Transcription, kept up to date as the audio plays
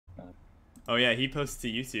Oh yeah, he posts to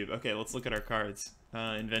YouTube. Okay, let's look at our cards.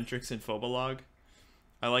 Inventrix and Phobolog.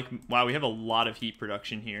 I like. Wow, we have a lot of heat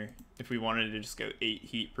production here. If we wanted to just go 8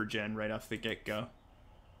 heat per gen right off the get go.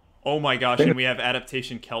 Oh my gosh, and I we have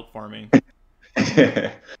adaptation kelp farming.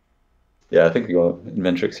 think, yeah, I think we go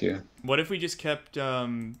Inventrix here. What if we just kept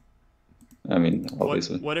I mean, what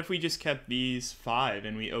obviously. what if we just kept these 5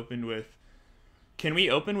 and we opened with. Can we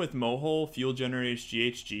open with Mohole Fuel Generators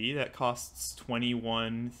GHG? That costs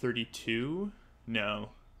 2132. No.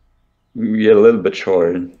 We're a little bit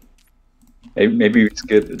short. Maybe we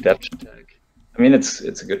skip Adaption Tag. I mean, it's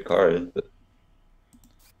a good card, but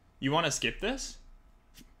You want to skip this?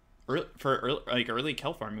 Like early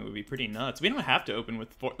kelp farming would be pretty nuts. We don't have to open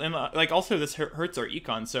with like also this hurts our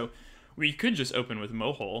econ, so we could just open with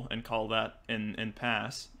Mohole and call that and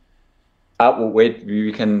pass. well, wait,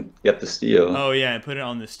 we can get the steal. Oh yeah, and put it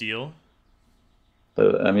on the steel.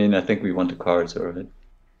 But I mean, I think we want the cards, alright.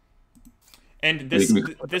 And We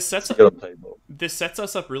could put this the sets steal and play both. this sets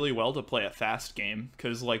us up really well to play a fast game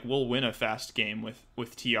because like we'll win a fast game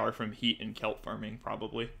with TR from heat and kelp farming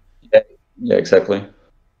probably. Yeah, yeah, exactly.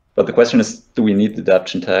 But the question is, do we need the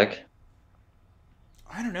Adaption Tag?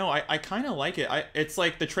 I don't know. I kind of like it. It's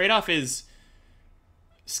like the trade off is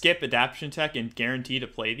skip adaptation tech and guarantee to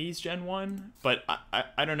play these Gen 1, but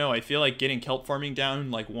I don't know. I feel like getting kelp farming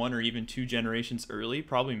down like 1 or even 2 generations early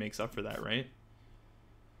probably makes up for that, right?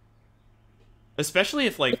 Especially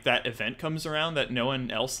if like that event comes around that no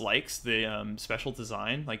one else likes, the special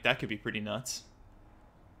design, like that could be pretty nuts.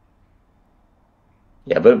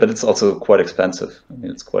 Yeah, but it's also quite expensive. I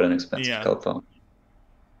mean, it's quite an expensive Yeah. card phone.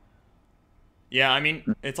 Yeah, I mean,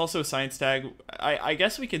 it's also a science tag. I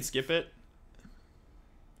guess we could skip it.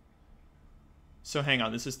 So hang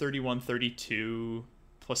on, this is 3132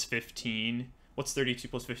 plus 15. What's 32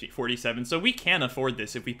 plus 50? 47. So we can afford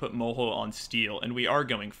this if we put Moho on steel, and we are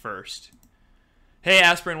going first. Hey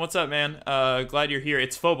Aspirin, what's up, man? Glad you're here.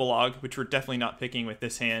 It's Phobolog, which we're definitely not picking with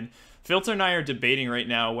this hand. Filter and I are debating right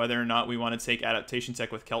now whether or not we want to take adaptation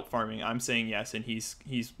tech with kelp farming. I'm saying yes, and he's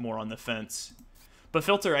more on the fence. But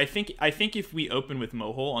Filter, I think if we open with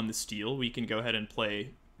Mohole on the steel, we can go ahead and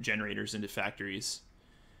play generators into factories,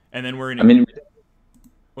 and then we're in I a. mean,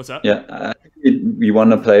 What's up? yeah, I think we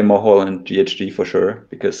want to play Mohol and GHG for sure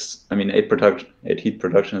because I mean, 8 heat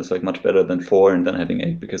production is like much better than 4 and then having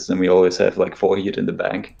 8 because then we always have like 4 heat in the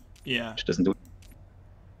bank, Yeah. which doesn't do.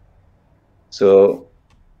 So,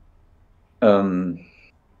 um,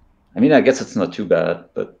 I mean, I guess it's not too bad,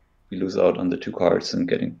 but we lose out on the 2 cards and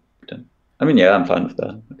getting them. I mean, yeah, I'm fine with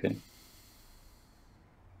that. Okay.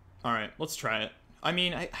 All right, let's try it. I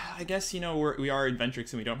mean, I guess we are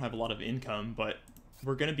Adventrix and we don't have a lot of income, but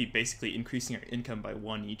we're gonna be basically increasing our income by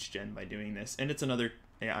 1 each gen by doing this, and it's another.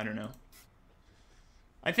 Yeah, I don't know.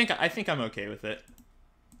 I think I'm okay with it.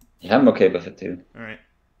 Yeah, I'm okay with it too. All right,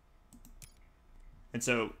 and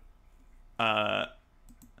uh,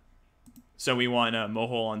 so we want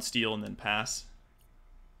Mohole on steel and then pass.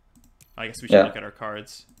 I guess we should Yeah, look at our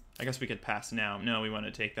cards. I guess we could pass now. No, we want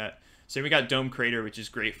to take that. So we got Dome Crater, which is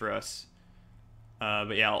great for us.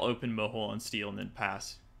 But yeah, I'll open Mohole on steel and then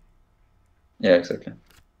pass. yeah, exactly.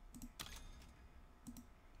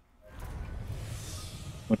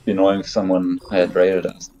 Would be annoying if someone had raided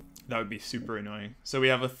us. That would be super annoying. So we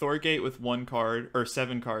have a Thorgate with 1 card, or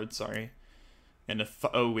 7 cards, sorry. And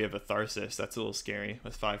we have a Tharsis. That's a little scary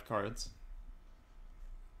with 5 cards.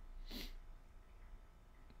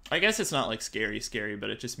 I guess it's not like scary, but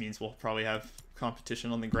it just means we'll probably have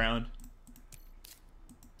competition on the ground.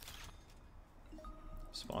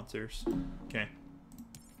 Sponsors. Okay.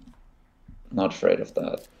 Not afraid of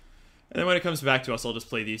that. And then when it comes back to us, I'll just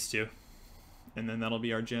play these 2. And then that'll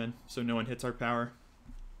be our gen, so no one hits our power.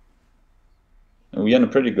 And we're in a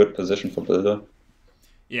pretty good position for builder.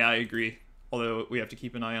 Yeah, I agree. Although we have to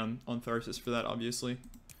keep an eye on Tharsis for that, obviously.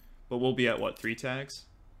 But we'll be at, what, 3 tags?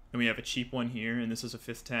 And we have a cheap one here, and this is a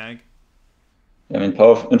 5th tag. I mean,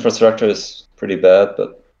 power infrastructure is pretty bad,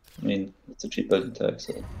 but I mean, it's a cheap building tag,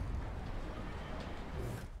 so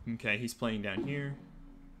Okay, he's playing down here.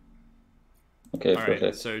 okay, All right,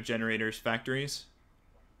 perfect. so generators, factories.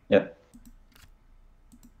 Yeah.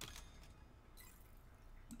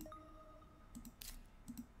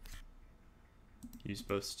 Use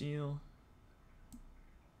both steel.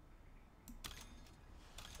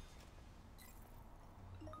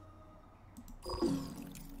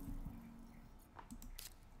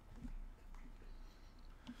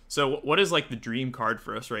 So what is like the dream card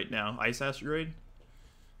for us right now? Ice Asteroid?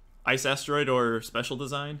 Ice Asteroid or Special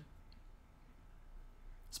Design?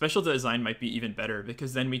 Special Design might be even better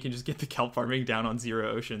because then we can just get the kelp farming down on 0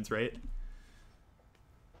 oceans, right?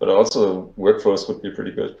 But also, Workforce would be pretty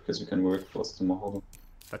good because you can Workforce the Mohole.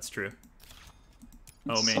 That's true.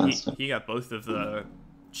 Oh It's man, fine he got both of the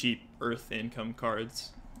cheap Earth income cards.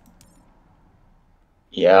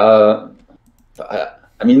 Yeah,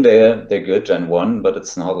 I mean they're good Gen 1, but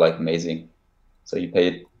it's not like amazing. So you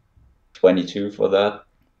paid 22 for that.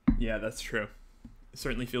 Yeah, that's true. It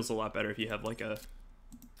certainly feels a lot better if you have like a,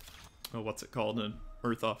 oh, what's it called, an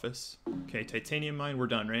Earth office. Okay, titanium mine, we're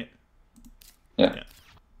done, right? Yeah.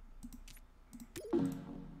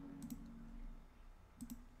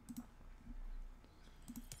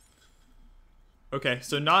 Okay,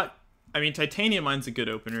 so I mean, titanium mine's a good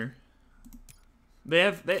opener.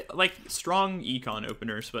 They like strong econ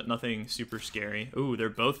openers, but nothing super scary. Ooh, they're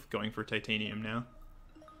both going for titanium now.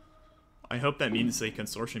 I hope that means they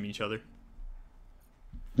consortium each other.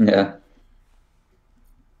 Yeah.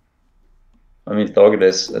 I mean, Target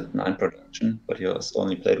is at 9 production, but he has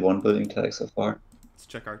only played 1 building tag so far. Let's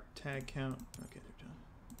check our tag count. Okay,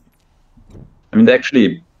 they're done. I mean, they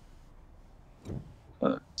actually...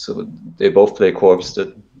 so they both play Corpse that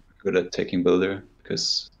are good at taking Builder,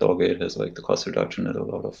 because Doggate has like the cost reduction and a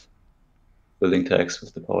lot of building tags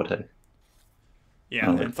with the power tag. Yeah,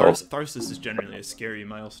 and Tharsis is generally a scary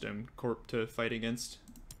milestone corp to fight against.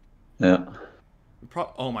 Yeah.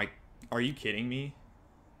 Oh my, are you kidding me?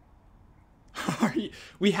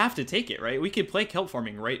 We have to take it, right? We could play kelp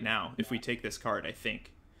farming right now if we take this card, I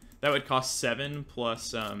think. That would cost 7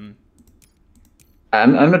 plus I'm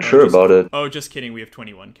not sure about it. Oh, just kidding, we have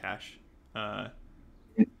 21 cash.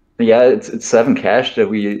 Yeah, it's 7 cash that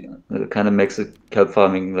we kind of makes it kelp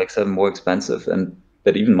farming like 7 more expensive, and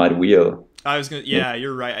that even might wheel. Yeah,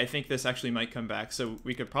 you're right. I think this actually might come back. So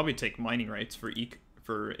we could probably take mining rights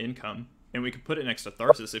for income, and we could put it next to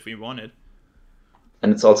Tharsis if we wanted.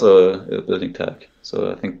 And it's also a building tag,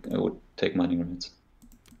 so I think I would take mining rights.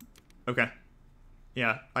 Okay.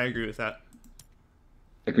 Yeah, I agree with that.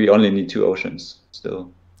 Like we only need 2 oceans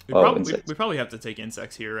still. We probably have to take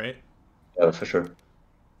insects here, right? Yeah, for sure.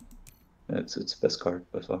 Yeah, it's best card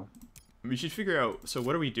by far. We should figure out, so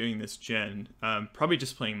what are we doing this gen? Probably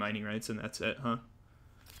just playing mining rights and that's it, huh?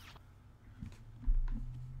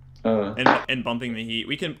 And bumping the heat.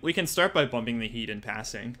 We can start by bumping the heat and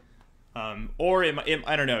passing. Or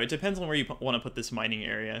I don't know, it depends on where you want to put this mining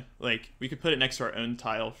area. Like, we could put it next to our own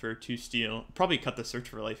tile for 2 steel. Probably cut the search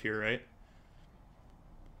for life here, right?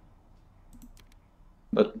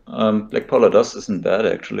 But Black Polar Dust isn't bad,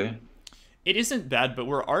 actually. It isn't bad, but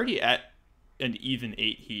we're already at an even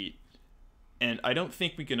 8 heat. And I don't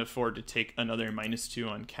think we can afford to take another -2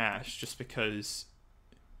 on cash just because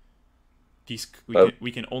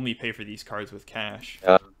we can only pay for these cards with cash.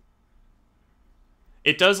 Yeah.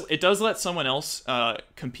 It does let someone else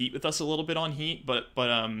compete with us a little bit on heat, but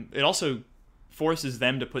it also forces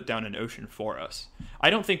them to put down an ocean for us. I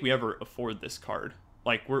don't think we ever afford this card.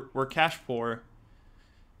 Like we're cash poor.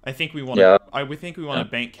 I think we want to. Yeah. We think we want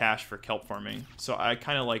to bank cash for kelp farming. So I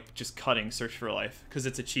kind of like just cutting Search for Life because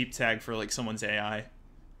it's a cheap tag for like someone's AI.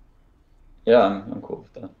 Yeah, I'm cool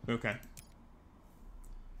with that. Okay.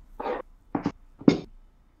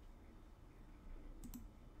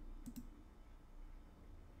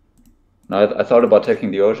 No, I thought about taking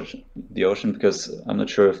the ocean because I'm not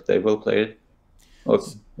sure if they will play it,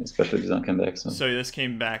 especially if they come back. So this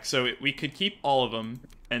came back. So we could keep all of them,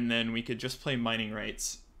 and then we could just play mining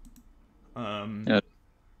rights. Yeah,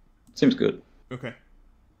 seems good. Okay.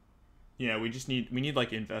 Yeah, we need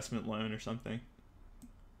like investment loan or something.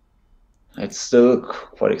 It's still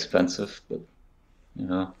quite expensive, but you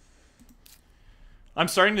know. I'm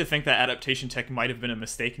starting to think that adaptation tech might have been a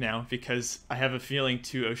mistake now because I have a feeling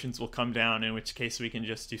 2 oceans will come down, in which case we can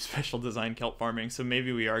just do special design kelp farming. So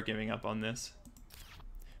maybe we are giving up on this.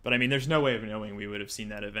 But I mean, there's no way of knowing we would have seen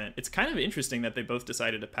that event. It's kind of interesting that they both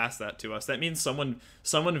decided to pass that to us. That means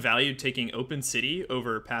someone valued taking Open City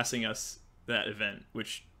over passing us that event,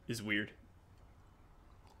 which is weird.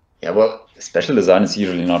 Yeah, well, special design is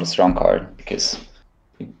usually not a strong card because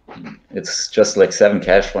it's just like 7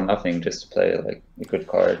 cash for nothing just to play like a good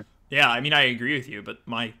card. Yeah, I mean, I agree with you, but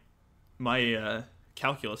my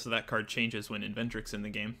calculus of that card changes when Inventrix in the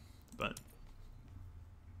game. But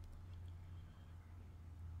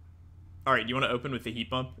all right, do you want to open with the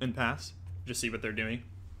heat bump and pass? Just see what they're doing.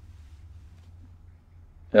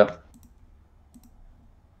 Yeah.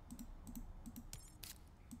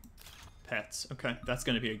 Pets. Okay, that's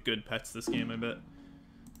going to be a good pets this game, I bet.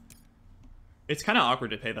 It's kind of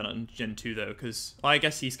awkward to pay that on Gen 2, though, because well, I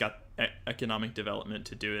guess he's got economic development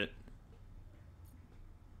to do it.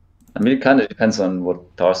 I mean, it kind of depends on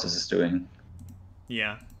what Tarsus is doing.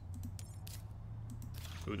 Yeah.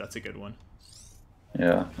 Ooh, that's a good one.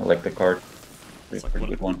 Yeah, I like the card. It's pretty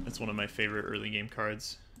good one. It's one of my favorite early game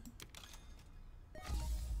cards.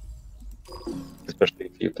 Especially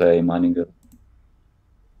if you play Mining Guild.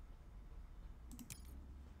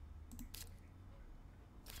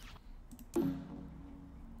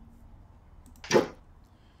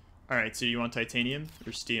 Alright, so do you want titanium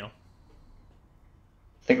or steel?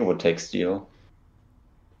 I think it would take steel.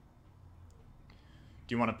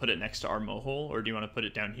 Do you want to put it next to our mohole, or do you want to put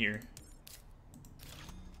it down here?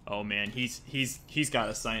 Oh man, he's got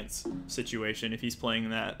a science situation. If he's playing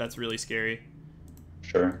that, that's really scary.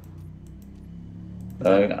 Sure.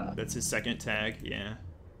 That's his second tag, yeah.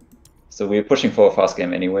 So we're pushing for a fast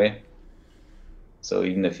game anyway. So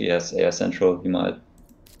even if he has AI Central, he might.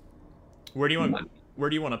 Where do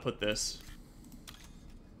you want to put this?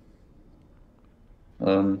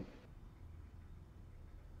 I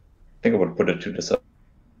think I would put it to the south.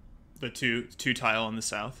 The two tile on the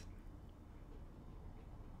south.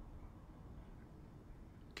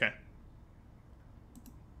 Okay.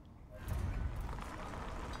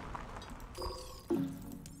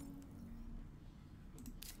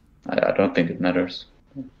 I don't think it matters.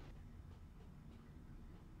 Let's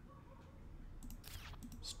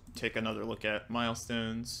take another look at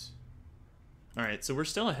milestones. Alright, so we're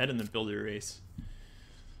still ahead in the builder race.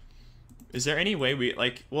 Is there any way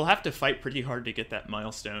we'll have to fight pretty hard to get that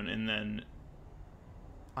milestone, and then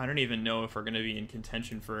I don't even know if we're going to be in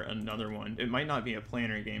contention for another one. It might not be a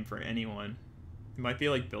planner game for anyone. It might be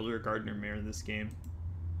like Builder, Gardener, Mare this game.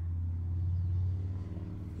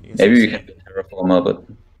 Maybe we can do Terraformer, but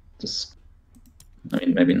just, I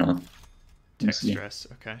mean, maybe not. Tech stress,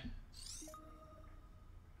 okay.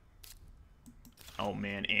 Oh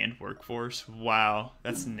man, and workforce. Wow,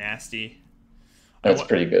 that's nasty. That's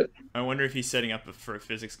pretty good. I wonder if he's setting up for a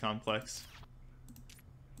physics complex.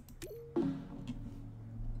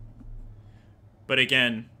 But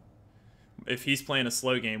again, if he's playing a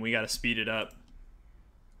slow game, we gotta speed it up.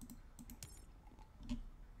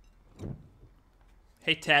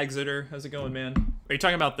 Hey Tagzitter, how's it going, man? Are you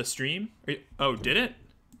talking about the stream? Oh, did it?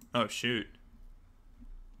 Oh shoot.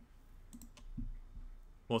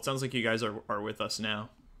 Well, it sounds like you guys are with us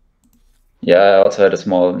now. Yeah, I also had a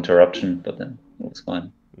small interruption, but then it was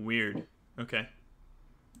fine. Weird. Okay.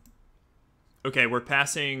 Okay, we're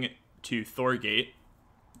passing to Thorgate.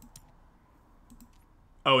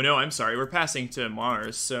 Oh no, I'm sorry. We're passing to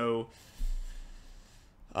Mars, so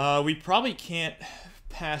we probably can't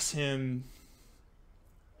pass him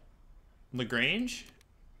Lagrange,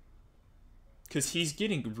 because he's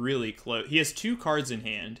getting really close. He has 2 cards in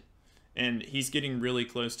hand, and he's getting really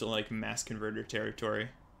close to like mass converter territory.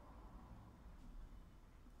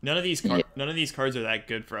 None of these cards are that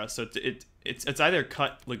good for us. So it's either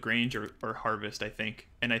cut Lagrange or harvest, I think.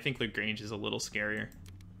 And I think Lagrange is a little scarier.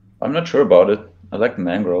 I'm not sure about it. I like the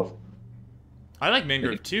Mangrove. I like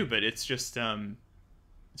Mangrove too, but it's just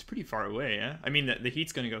it's pretty far away, yeah? I mean the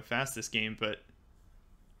heat's gonna go fast this game, but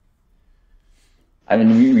I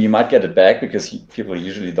mean we might get it back because people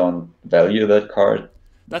usually don't value that card.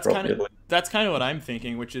 That's kind of what I'm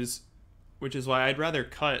thinking, which is why I'd rather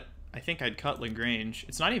cut. I think I'd cut Lagrange.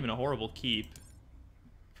 It's not even a horrible keep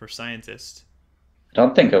for Scientist. I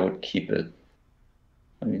don't think I would keep it.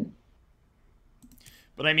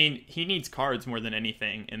 But I mean, he needs cards more than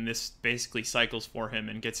anything, and this basically cycles for him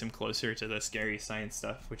and gets him closer to the scary science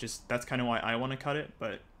stuff, that's kind of why I want to cut it,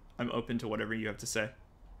 but I'm open to whatever you have to say.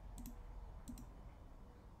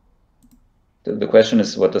 The question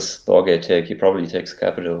is, what does Thorgate take? He probably takes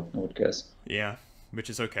Capital, I would guess. Yeah, which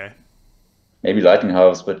is okay. Maybe Lightning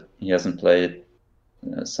House, but he hasn't played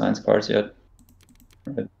science cards yet.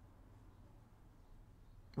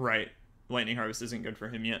 Right. Lightning Harvest isn't good for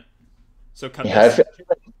him yet. So cut yeah, this.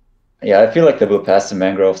 I feel like they will pass the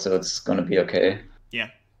Mangrove, so it's going to be okay.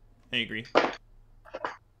 Yeah, I agree.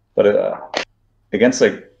 But against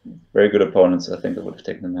like very good opponents, I think I would have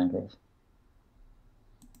taken the Mangrove.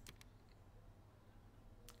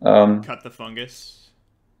 Cut the Fungus.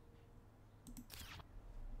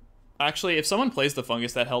 Actually, if someone plays the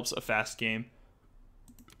Fungus, that helps a fast game.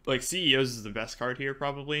 Like, CEOs is the best card here,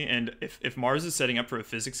 probably. And if Mars is setting up for a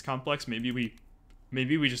physics complex, maybe we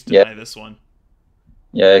just deny this one.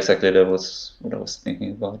 Yeah, exactly. That was what I was thinking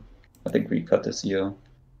about. I think we cut the CEO.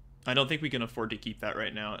 I don't think we can afford to keep that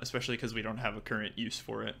right now, especially because we don't have a current use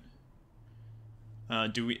for it.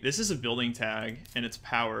 This is a building tag, and it's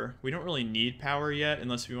power. We don't really need power yet,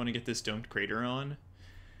 unless we want to get this domed crater on.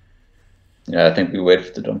 Yeah, I think we wait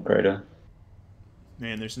for the Dome Crater.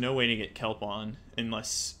 Man, there's no way to get Kelp on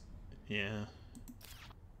unless, yeah.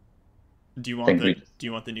 Do you want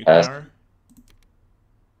the new power?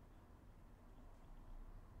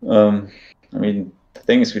 I mean, The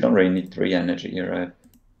thing is, we don't really need 3 energy here, right?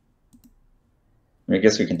 I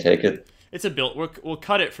guess we can take it. It's a build. We'll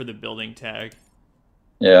cut it for the building tag.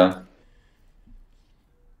 Yeah.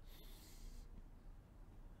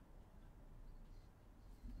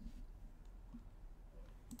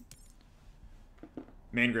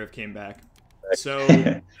 Mangrove came back. So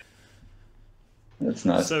That's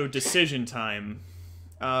nice. So decision time.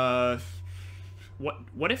 What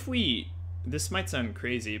if we? This might sound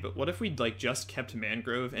crazy, but what if we like just kept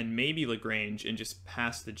Mangrove and maybe Lagrange and just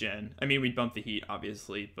passed the gen? I mean, we'd bump the heat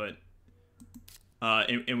obviously, but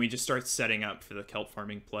and we just start setting up for the kelp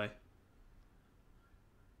farming play.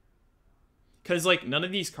 Because like none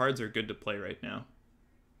of these cards are good to play right now.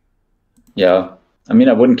 Yeah, I mean,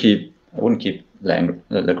 I wouldn't keep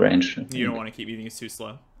Lagrange. You don't want to keep eating; it's too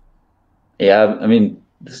slow. Yeah, I mean,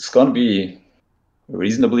 this is going to be a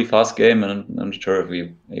reasonably fast game, and I'm not sure if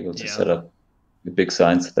we're able to set up the big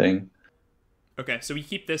science thing. Okay, so we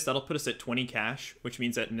keep this. That'll put us at 20 cash, which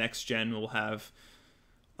means that next gen we'll have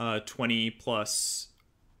 20 plus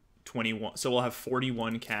 21. So we'll have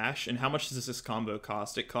 41 cash. And how much does this combo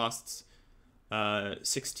cost? It costs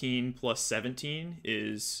 16 plus 17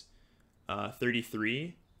 is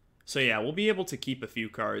 33. So yeah, we'll be able to keep a few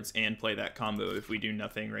cards and play that combo if we do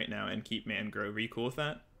nothing right now and keep Mangrove. Are you cool with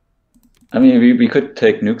that? I mean, we could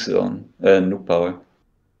take Nuke Zone, Nuke Power.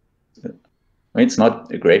 I mean, it's not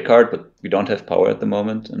a great card, but we don't have power at the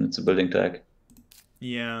moment, and it's a building tag.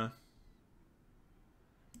 Yeah.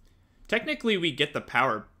 Technically, we get the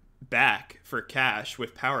power back for cash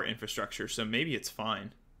with power infrastructure, so maybe it's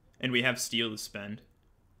fine. And we have steel to spend.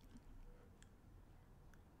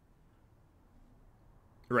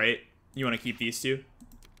 Right? You want to keep these two?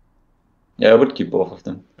 Yeah, I would keep both of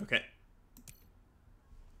them. Okay.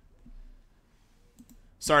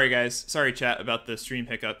 Sorry, guys. Sorry, chat, about the stream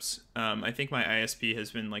hiccups. I think my ISP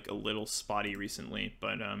has been like a little spotty recently,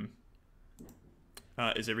 but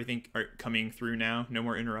is everything coming through now? No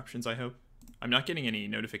more interruptions, I hope. I'm not getting any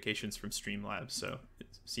notifications from Streamlabs, so it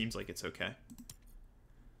seems like it's okay.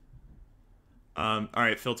 All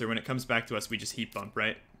right, Filter. When it comes back to us, we just heat bump,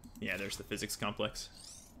 right? Yeah, there's the physics complex.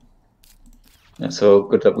 Yeah, so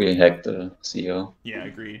good that we hacked the CEO. Yeah,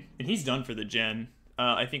 agreed. And he's done for the gen.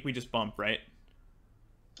 I think we just bump, right?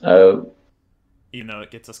 Even though it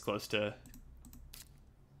gets us close to...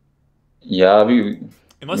 Yeah,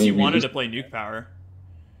 Unless you wanted to play Nuke Power.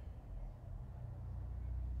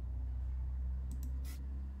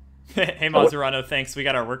 Hey, Mazzurano, thanks. We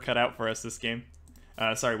got our work cut out for us this game.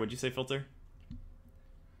 Sorry, what'd you say, Filter?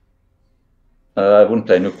 I wouldn't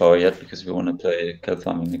play Nuke Power yet because we want to play kelp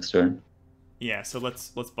farming next turn. Yeah, so let's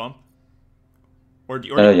bump. Or do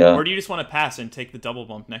you just want to pass and take the double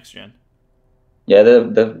bump next gen? Yeah,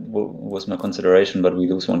 that was my consideration, but we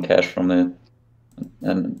lose 1 cash from it,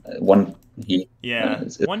 and 1 heat. Yeah,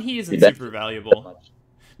 1 heat isn't super valuable.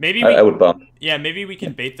 Maybe I would bump. Yeah, maybe we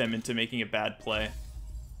can bait them into making a bad play.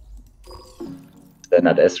 They're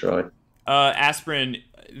not asteroid. Aspirin,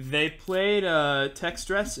 they played Tech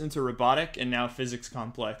Stress into Robotic and now Physics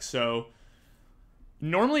Complex. So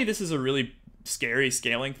normally this is a really scary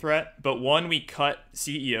scaling threat, but 1, we cut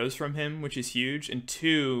CEOs from him, which is huge, and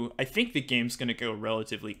 2, I think the game's going to go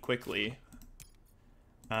relatively quickly.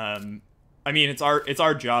 I mean, it's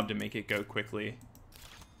our job to make it go quickly.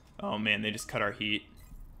 Oh man, they just cut our heat.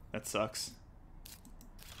 That sucks.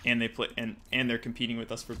 And they play and they're competing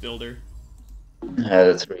with us for builder. Yeah,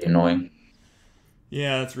 that's really annoying.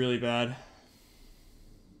 Yeah, that's really bad.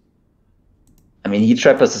 I mean, Heat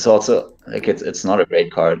Trappers is also like it's not a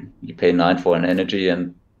great card. You pay 9 for an energy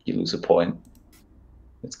and you lose a point.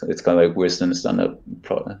 It's kind of like worse than a standard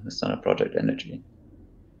project energy.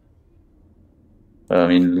 I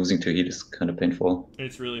mean, losing to heat is kind of painful.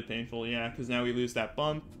 It's really painful, yeah, because now we lose that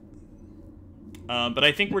bump. But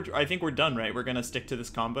I think we're done, right? We're gonna stick to this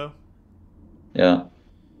combo. Yeah.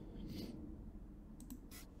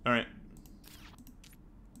 All right.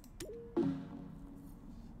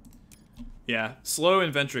 Yeah, slow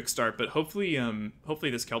and Ventrix start, but hopefully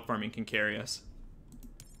this kelp farming can carry us.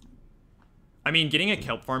 I mean, getting a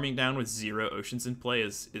kelp farming down with 0 oceans in play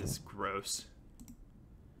is gross.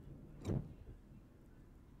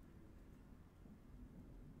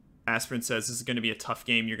 Aspirin says this is going to be a tough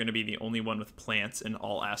game. You're going to be the only one with plants and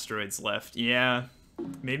all asteroids left. Yeah,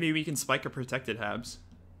 maybe we can spike a protected Habs.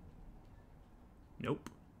 Nope.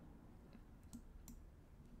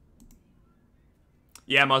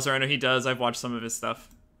 Yeah, Mazzarano, he does. I've watched some of his stuff.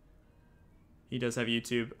 He does have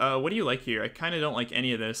YouTube. What do you like here? I kind of don't like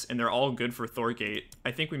any of this, and they're all good for Thorgate.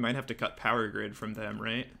 I think we might have to cut Power Grid from them,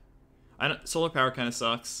 right? Solar Power kind of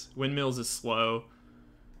sucks. Windmills is slow.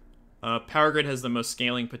 Power Grid has the most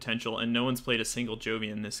scaling potential, and no one's played a single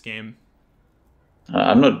Jovian in this game.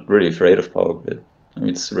 I'm not really afraid of Power Grid. I mean,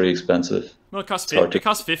 it's really expensive. Well, It's hard to... it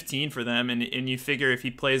costs 15 for them, and you figure if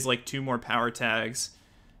he plays like 2 more power tags,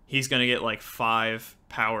 he's gonna get like 5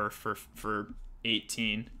 power for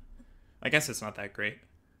 18. I guess it's not that great.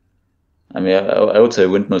 I mean, I would say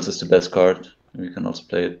Windmills is the best card. We can also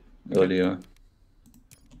play it earlier.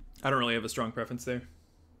 I don't really have a strong preference there,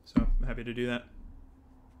 so I'm happy to do that.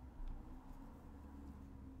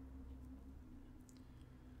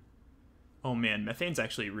 Oh man, Methane's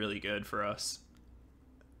actually really good for us.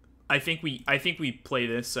 I think we play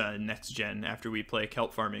this next gen after we play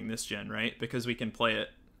Kelp Farming this gen, right? Because we can play it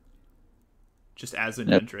just as a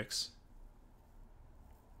Nintrix.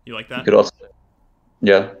 You like that? You could also,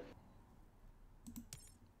 yeah.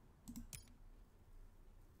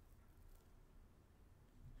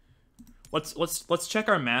 Let's check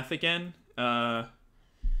our math again. Oh,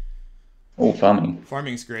 farming.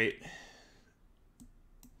 Farming's great.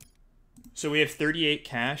 So we have 38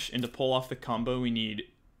 cash, and to pull off the combo, we need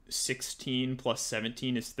 16 plus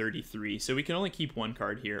 17 is 33. So we can only keep 1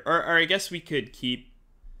 card here. Or I guess we could keep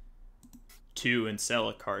 2 and sell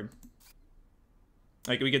a card.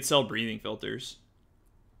 Like, we could sell Breathing Filters.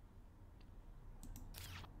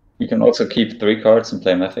 You can also keep 3 cards and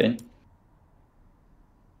play Methane.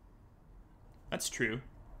 That's true.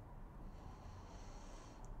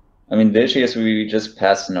 I mean, the issue is we just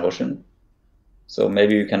passed an ocean. So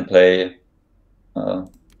maybe you can play...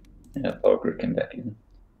 yeah, Power Grid came back in.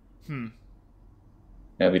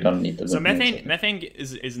 Yeah, we don't need the... So methane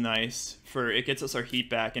is nice for... It gets us our heat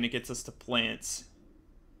back, and it gets us to plants.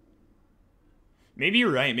 Maybe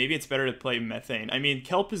you're right. Maybe it's better to play Methane. I mean,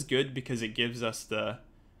 Kelp is good because it gives us the...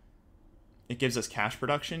 It gives us cash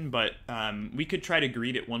production, but we could try to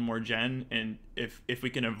greed it 1 more gen, and if we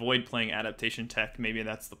can avoid playing Adaptation Tech, maybe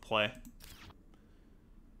that's the play.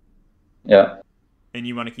 Yeah. And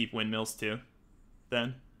you want to keep Windmills too,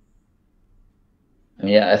 then?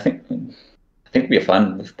 Yeah, I think we're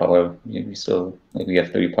fine with power. We still we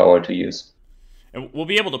have 3 power to use. And we'll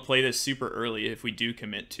be able to play this super early if we do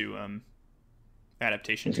commit to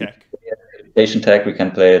Adaptation Tech. Adaptation Tech, we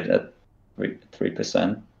can play it at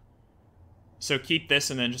 3%. So keep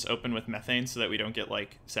this and then just open with Methane so that we don't get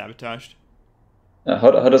like sabotaged.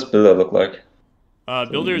 How does Builder look like?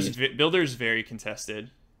 Builder's very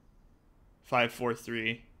contested.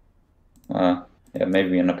 5-4-3. Yeah,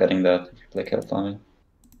 maybe we're not getting that if you play Kelp Farming.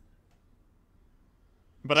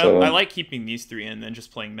 But I like keeping these 3 in and then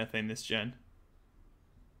just playing Methane this gen.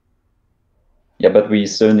 Yeah, but we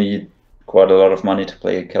still need quite a lot of money to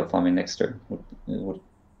play Kelp Farming next turn. It would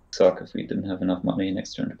suck if we didn't have enough money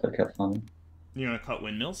next turn to play Kelp Farming. You want to cut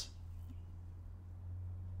Windmills?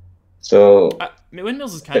 So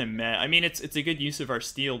Windmills is kind of meh. I mean, it's a good use of our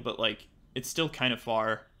steel, but like it's still kind of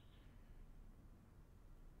far.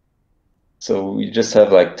 So we just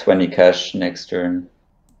have like 20 cash next turn.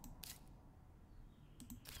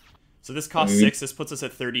 So this costs 6. This puts us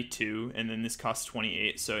at 32, and then this costs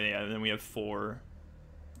 28. So yeah, then we have 4.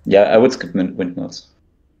 Yeah, I would skip Windmills.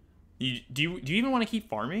 Do you even want to keep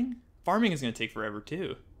farming? Farming is going to take forever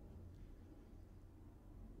too.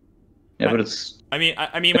 Yeah, but it's... I mean,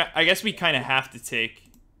 I guess we kind of have to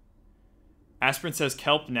take... Aspirin says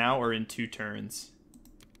Kelp now or in 2 turns.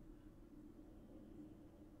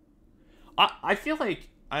 I feel like...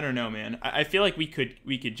 I don't know, man. I feel like we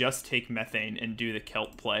could just take Methane and do the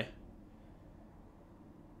Kelp play.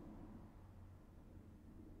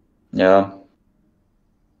 Yeah.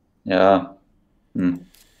 Yeah.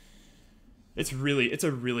 It's a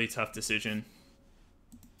really tough decision.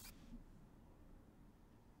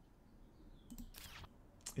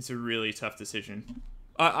 It's a really tough decision.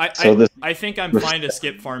 I think I'm fine to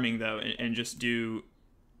skip farming though and just do.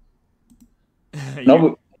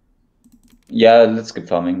 No. Yeah, let's skip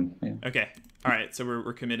farming. Yeah. Okay. All right. So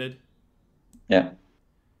we're committed. Yeah.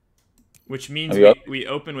 Which means we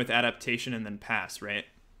open with adaptation and then pass, right?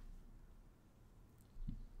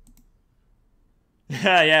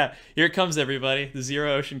 Yeah. Here it comes, everybody. The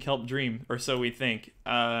Zero Ocean Kelp Dream, or so we think.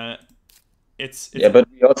 It's yeah, but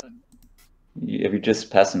we also. Yeah, we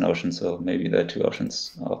just passed an ocean, so maybe there are 2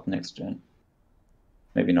 oceans out next gen.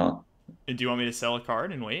 Maybe not. And do you want me to sell a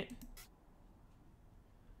card and wait?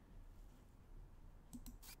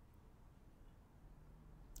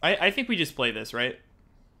 I think we just play this, right?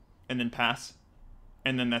 And then pass.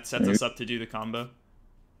 And then that sets us up to do the combo.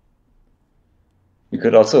 We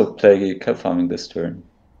could also play Kelp Farming this turn.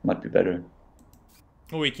 Might be better.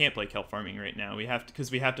 Well, we can't play Kelp Farming right now. We have to,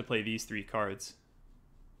 because we have to play these 3 cards.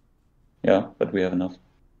 Yeah, but we have enough.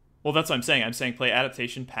 Well, that's what I'm saying. I'm saying play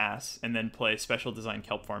Adaptation, pass, and then play Special Design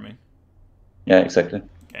Kelp Farming. Yeah, exactly.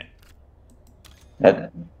 Okay.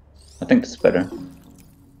 I think it's better.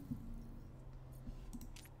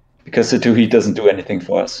 Because the 2 heat doesn't do anything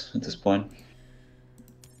for us at this point.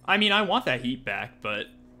 I mean, I want that heat back, but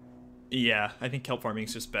yeah, I think kelp farming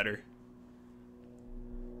is just better.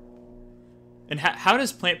 And how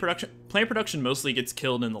does plant production? Plant production mostly gets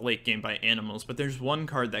killed in the late game by animals, but there's one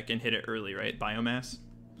card that can hit it early, right? Biomass.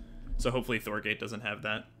 So hopefully Thorgate doesn't have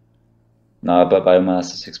that. No, but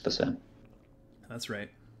biomass is 6%. That's right.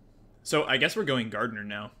 So I guess we're going Gardener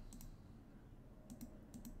now.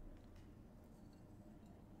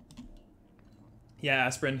 Yeah,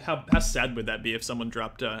 Aspirin. How sad would that be if someone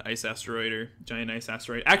dropped Ice Asteroid or Giant Ice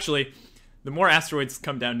Asteroid? Actually, the more asteroids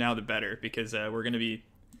come down now, the better, because we're gonna be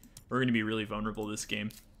really vulnerable this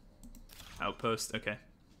game. Outpost. Okay.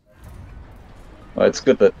 Well, it's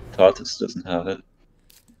good that Tartus doesn't have it.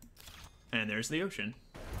 And there's the ocean.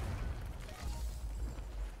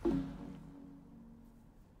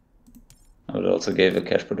 I would also gave a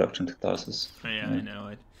cash production to Tarsus. Oh, yeah, I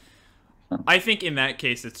know. I think in that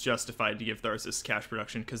case it's justified to give Tharsis cash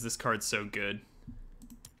production because this card's so good.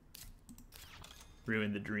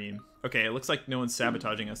 Ruin the dream. Okay, it looks like no one's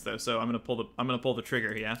sabotaging us though, so I'm gonna pull the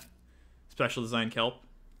trigger. Yeah. Special design kelp.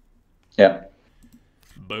 Yeah.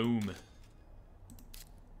 Boom.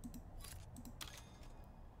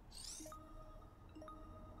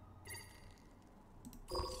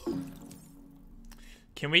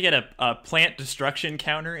 Can we get a plant destruction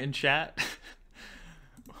counter in chat?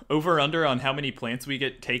 Over under on how many plants we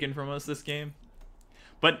get taken from us this game.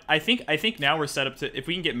 But I think now we're set up to, if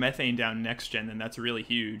we can get methane down next gen, then that's really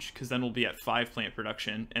huge, because then we'll be at 5 plant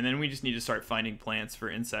production, and then we just need to start finding plants for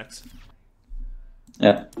insects.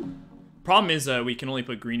 Yeah. Problem is we can only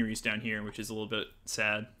put greeneries down here, which is a little bit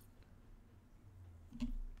sad.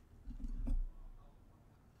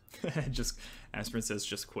 Just Aspirin says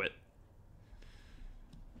just quit.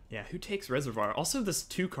 Yeah, who takes Reservoir? Also, this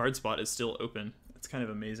 2 card spot is still open. It's kind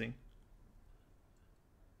of amazing.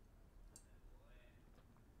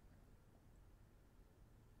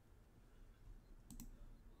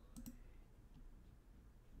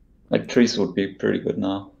 Like trees would be pretty good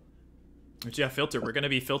now. But yeah, filter. We're gonna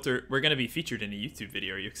be featured in a YouTube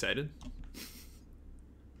video. Are you excited?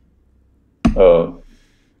 Oh.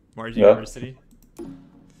 Mars Yeah. University.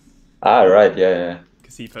 Ah, right. Yeah, yeah.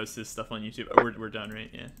 Because he posts his stuff on YouTube. Oh, we're done,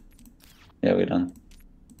 right? Yeah. Yeah, we're done.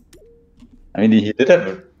 I mean, he did have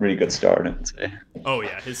a really good start, I would say. Oh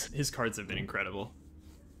yeah, his cards have been incredible.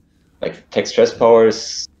 Like tech stress power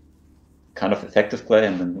is kind of effective play,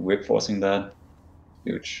 and then we're forcing that.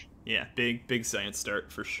 Huge. Yeah, big science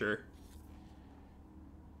start for sure.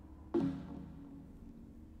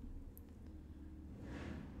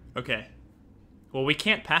 Okay. Well, we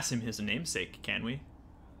can't pass him his namesake, can we?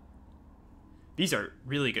 These are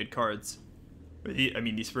really good cards. I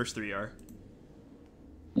mean, these first 3 are.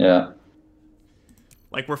 Yeah.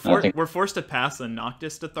 Like, we're forced to pass a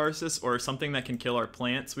Noctis to Tharsis, or something that can kill our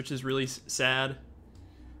plants, which is really sad.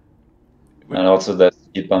 And also that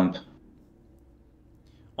speed bump.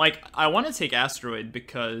 Like, I want to take Asteroid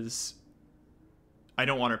because I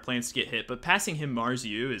don't want our plants to get hit, but passing him Mars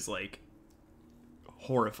U is, like,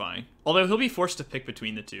 horrifying. Although he'll be forced to pick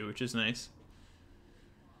between the 2, which is nice.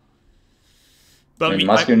 But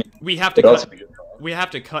we have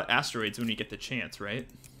to cut Asteroids when we get the chance, right?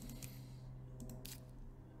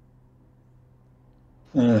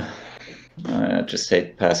 I just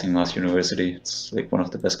hate passing Mars University. It's like one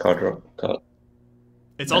of the best card draw cards.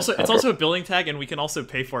 It's also a building tag, and we can also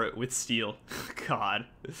pay for it with steel. God,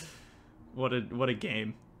 what a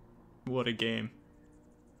game! What a game!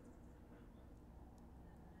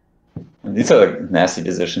 And these are like nasty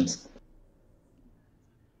decisions.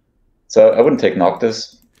 So I wouldn't take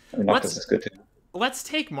Noctis. I mean, Noctis is good too. Let's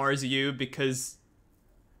take Mars U because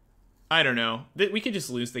I don't know. We could just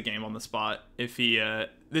lose the game on the spot if he.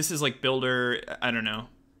 This is like builder. I don't know.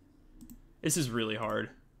 This is really hard.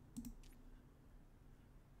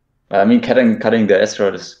 I mean, cutting the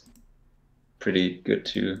asteroid is pretty good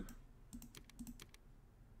too.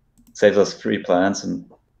 Saves us 3 plants and.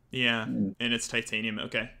 Yeah, and it's titanium.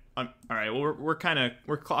 Okay. All right. Well, we're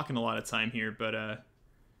clocking a lot of time here, but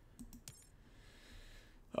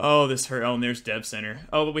oh, this hurt. Oh, and there's Dev Center.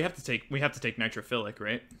 Oh, but we have to take nitrophilic,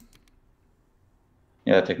 right?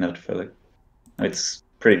 Yeah, take nitrophilic. It's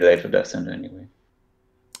pretty late for Dev Center anyway.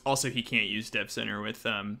 Also, he can't use Dev Center with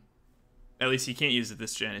at least he can't use it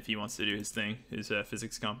this gen if he wants to do his thing, his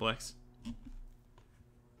physics complex.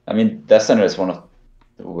 I mean, Dev Center is one of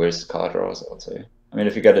the worst card draws, I would say. I mean,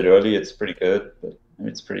 if you get it early, it's pretty good, but I mean,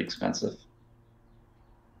 it's pretty expensive.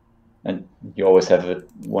 And you always have it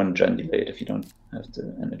 1 gen delayed if you don't have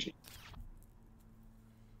the energy.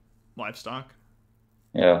 livestock.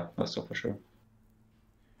 Yeah, livestock for sure.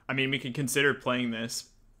 I mean, we could consider playing this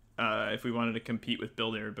if we wanted to compete with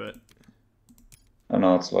Builder, but Oh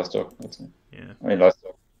no, it's livestock. That's it. yeah, I mean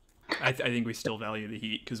livestock. I think we still value the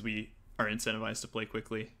heat because we are incentivized to play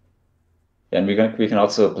quickly. Yeah, and we can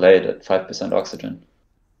also play it at 5% oxygen,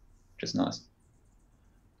 which is nice.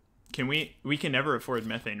 Can we? We can never afford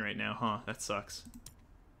methane right now, huh? That sucks.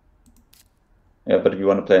 Yeah, but if you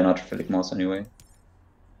want to play an Ultraphilic Mouse anyway.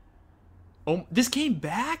 Oh, this came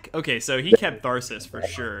back? Okay, so he kept Tharsis for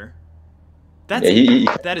sure. That's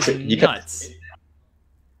Yeah, that is he nuts.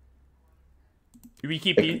 Do we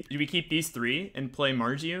keep these three and play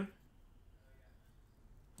Margiu?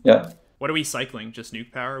 Yeah. What are we cycling? Just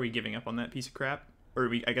nuke power? Are we giving up on that piece of crap?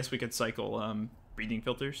 Or I guess we could cycle breathing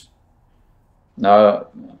filters. Now,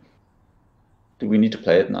 do we need to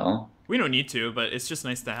play it now? We don't need to, but it's just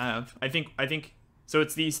nice to have. I think so.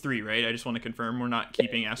 It's these three, right? I just want to confirm we're not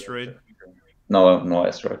keeping asteroid. No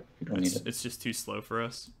asteroid. You don't need it. It's just too slow for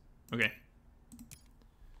us. Okay.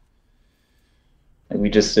 And we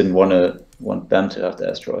just didn't want them to have the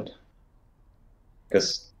asteroid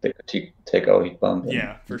because they could take our heat bomb.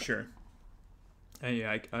 Yeah, for sure.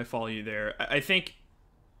 Yeah, I follow you there. I think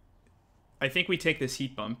we take this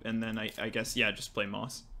heat bump and then I guess yeah, just play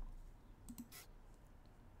Moss.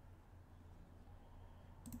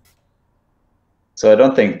 So I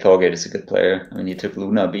don't think Thorgate is a good player. I mean, he took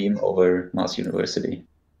Lunar Beam over Mars University.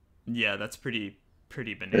 Yeah, that's pretty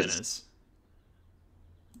bananas.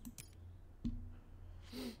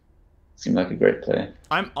 Seemed like a great play.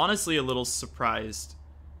 I'm honestly a little surprised.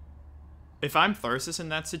 If I'm Tharsis in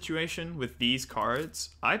that situation with these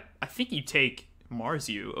cards, I think you take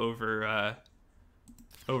Marsu over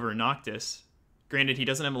Noctis. Granted, he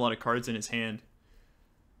doesn't have a lot of cards in his hand.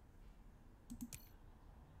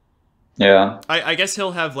 Yeah. I guess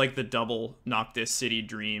he'll have like the double Noctis City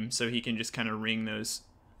Dream, so he can just kind of ring those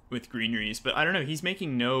with greeneries. But I don't know, he's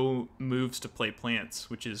making no moves to play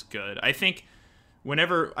plants, which is good. I think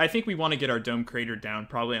we want to get our dome crater down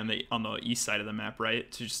probably on the east side of the map,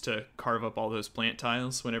 right? To carve up all those plant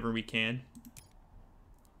tiles whenever we can.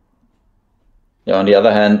 Yeah, on the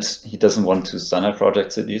other hand, he doesn't want to standard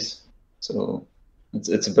project cities. So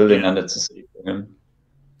it's a building and it's a city for him.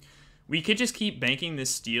 We could just keep banking this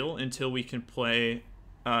steel until we can play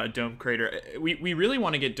Dome Crater. We really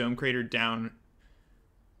want to get Dome Crater down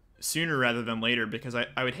sooner rather than later because I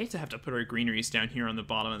would hate to have to put our greeneries down here on the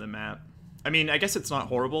bottom of the map. I mean, I guess it's not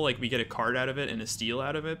horrible. Like, we get a card out of it and a steal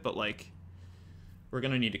out of it, but, like, we're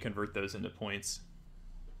going to need to convert those into points.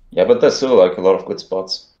 Yeah, but there's still, like, a lot of good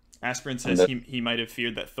spots. Aspirin says he might have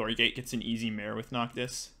feared that Thorgate gets an easy mare with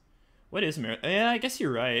Noctis. What is mare? Yeah, I guess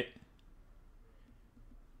you're right.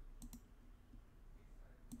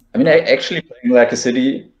 I mean, actually playing like a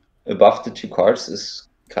city above the two cards is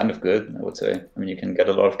kind of good, I would say. I mean, you can get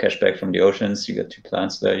a lot of cash back from the oceans. You get two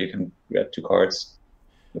plants there. You can grab two cards.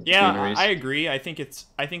 Yeah, I agree. I think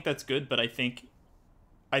that's good, but I think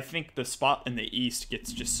the spot in the east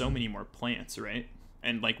gets just so many more plants, right?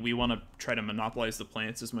 And like we want to try to monopolize the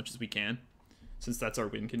plants as much as we can, since that's our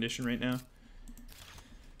win condition right now.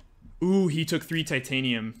 Ooh, he took 3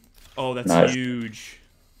 titanium. Oh, that's nice. Huge.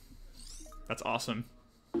 That's awesome.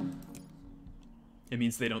 It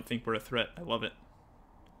means they don't think we're a threat. I love it.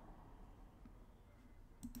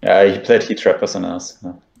 Yeah, he played Heat Trappers on us.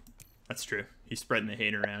 Huh? That's true. He's spreading the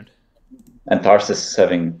hate around. And Tarsus is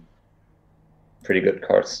having pretty good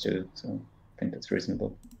cards too, so I think that's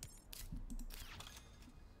reasonable.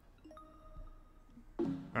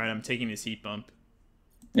 Alright, I'm taking this heat bump.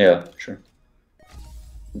 Yeah, sure.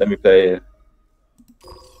 Then we play...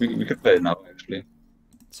 We could play it now, actually.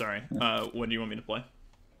 Sorry, what do you want me to play?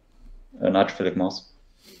 An Archphilic Mouse.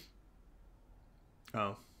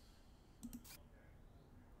 Oh.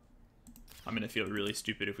 I'm gonna feel really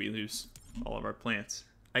stupid if we lose all of our plants.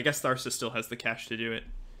 I guess Tharsis still has the cash to do it.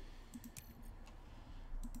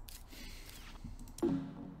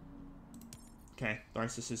 Okay,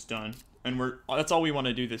 Tharsis is done. And that's all we want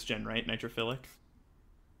to do this gen, right? Nitrophilic?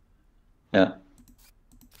 Yeah.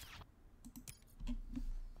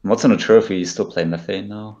 What's on a trophy? You still play Methane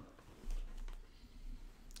now?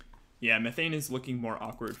 Yeah, Methane is looking more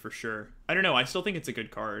awkward for sure. I don't know, I still think it's a good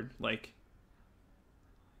card. Like,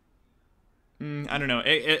 I don't know.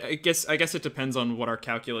 I guess it depends on what our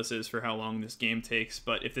calculus is for how long this game takes.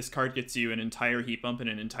 But if this card gets you an entire heat bump and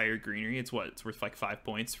an entire greenery, it's what? It's worth like 5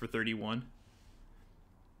 points for 31.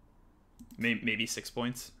 Maybe 6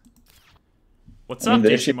 points. What's up,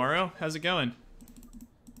 Jishimaro? How's it going?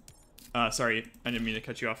 Sorry, I didn't mean to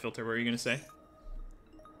cut you off, Filter. What were you gonna say?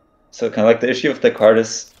 So kind of like the issue of the card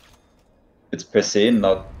is, it's per se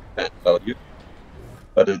not bad value,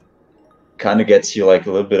 but kind of gets you like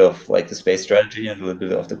a little bit of like the space strategy and a little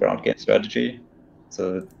bit of the ground game strategy.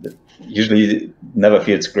 So it usually never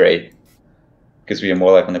feels great because we are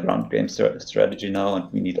more like on the ground game strategy now,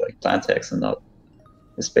 and we need like plant tags and not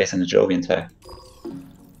the space and the Jovian tag.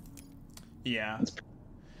 Yeah.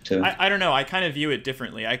 Too. I don't know. I kind of view it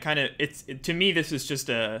differently. To me, this is just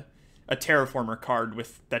a terraformer card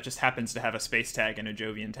that just happens to have a space tag and a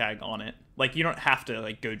Jovian tag on it. Like, you don't have to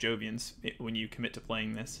like go Jovians when you commit to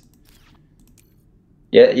playing this.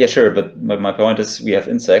 Yeah, sure. But my point is, we have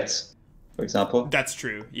insects, for example. That's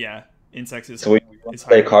true. Yeah, insects is so we want to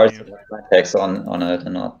play cards that have plant tags on it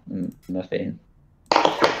and not methane.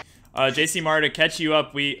 JC Mar, to catch you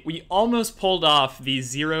up, we almost pulled off the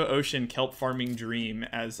zero ocean kelp farming dream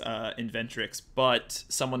as Inventrix, but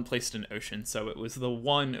someone placed an ocean, so it was the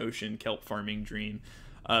one ocean kelp farming dream.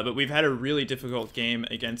 But we've had a really difficult game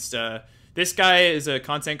against this guy. Is a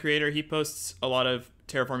content creator. He posts a lot of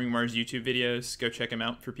Terraforming Mars YouTube videos. Go check him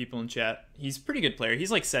out for people in chat. He's a pretty good player.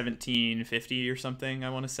 He's like 1750 or something, I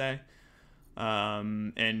want to say.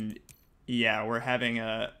 And yeah, we're having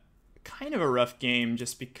a kind of a rough game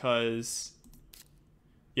just because,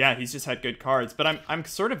 yeah, he's just had good cards. But I'm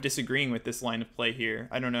sort of disagreeing with this line of play here.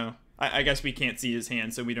 I don't know. I guess we can't see his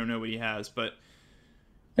hand, so we don't know what he has. But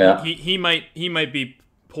yeah, he might be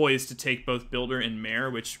poised to take both Builder and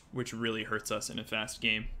Mare, which really hurts us in a fast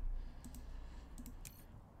game.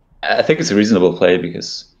 I think it's a reasonable play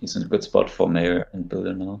because he's in a good spot for Mare and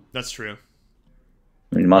Builder now. That's true.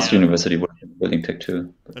 I mean, Master University would be building tech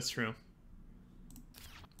too. That's true.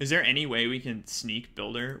 Is there any way we can sneak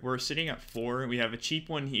Builder? We're sitting at 4. We have a cheap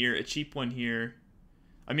one here, a cheap one here.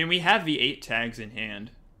 I mean, we have the 8 tags in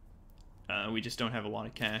hand. We just don't have a lot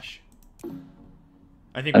of cash.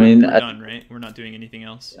 I think we're done, right? We're not doing anything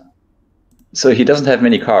else. Yeah. So he doesn't have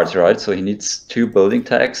many cards, right? So he needs 2 building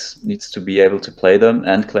tags, needs to be able to play them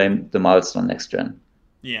and claim the milestone next gen.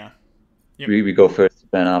 Yeah. Yep. We go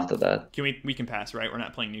first, then after that. We can pass, right? We're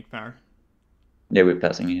not playing nuke power. Yeah, we're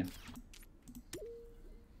passing here.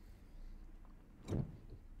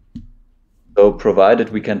 So provided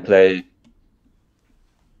we can play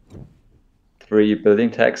 3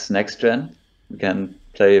 building tags next gen, we can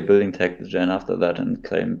play a building tag the gen after that and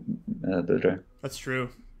claim Builder. That's true.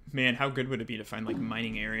 Man, how good would it be to find like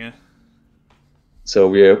mining area? So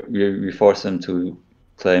we force him to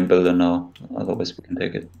claim Builder now, otherwise we can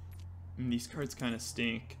take it. And these cards kind of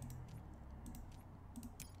stink.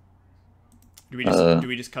 Do we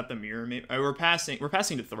just cut the mirror? Maybe we're passing to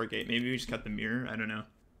Thorgate. Maybe we just cut the mirror. I don't know.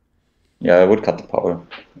 Yeah, I would cut the power.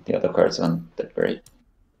 The other cards aren't that great.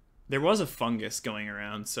 There was a fungus going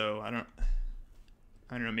around, so I don't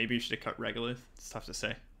know. Maybe you should have cut Regolith. It's tough to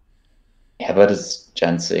say. Yeah, but it's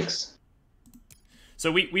Gen 6.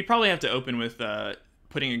 So we probably have to open with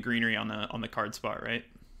putting a greenery on the card spot, right?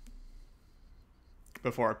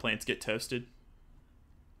 Before our plants get toasted.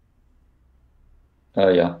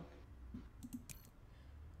 Yeah.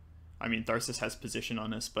 I mean, Tharsis has position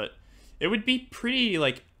on us, but it would be pretty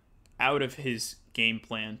like out of his game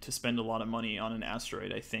plan to spend a lot of money on an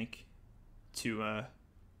asteroid, I think, to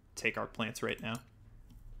take our plants right now.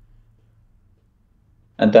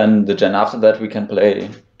 And then the gen after that, we can play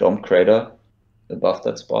Domed Crater above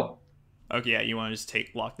that spot. Okay, yeah, you want to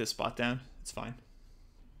just lock this spot down? It's fine.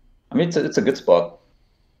 I mean, it's a good spot.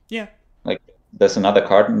 Yeah. Like, there's another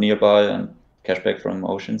card nearby and cashback from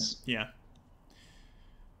Oceans. Yeah.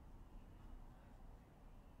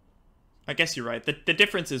 I guess you're right. The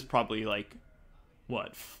difference is probably like,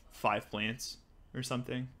 what, 5 plants or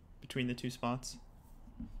something between the 2 spots?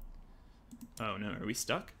 Oh no, are we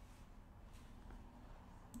stuck?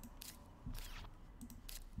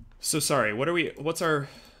 So sorry, what's our,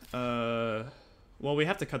 well, we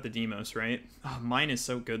have to cut the Demos, right? Oh, mine is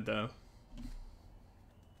so good though.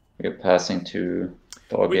 We're passing to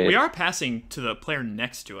Thorgate. We are passing to the player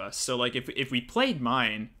next to us, so like if we played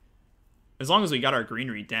mine, as long as we got our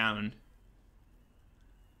greenery down,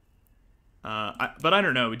 but I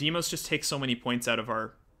don't know. Demos just takes so many points out of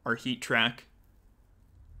our heat track.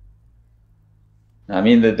 I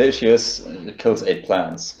mean, the issue is it kills 8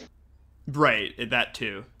 plants. Right, that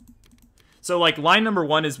too. So like line number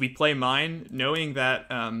 1 is we play mine, knowing that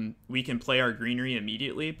we can play our greenery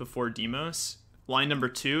immediately before Demos. Line number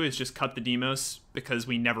 2 is just cut the Demos because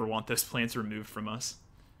we never want those plants removed from us.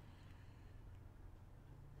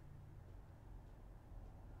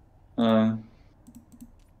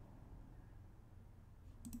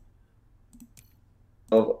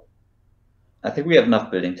 Well, I think we have enough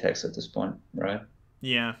building tags at this point, right?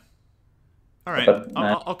 Yeah. All right.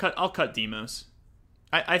 I'll cut Demos.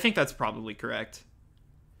 I think that's probably correct.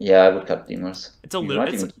 Yeah, I would cut Demons. It's a We little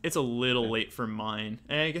might even. it's a little late for mine.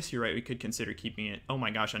 I guess you're right. We could consider keeping it. Oh my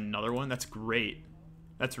gosh, another one. That's great.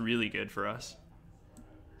 That's really good for us.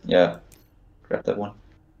 Yeah, grab that one.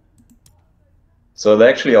 So there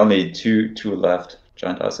are actually only two left.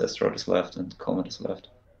 Giant Ice Asteroid is left, and Comet is left.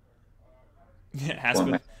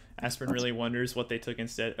 Aspen really wonders what they took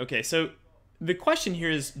instead. Okay, so the question here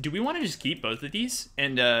is, do we want to just keep both of these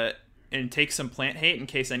and take some plant hate in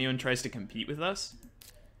case anyone tries to compete with us?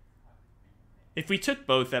 If we took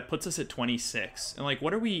both, that puts us at 26. And like,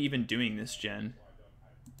 what are we even doing this gen?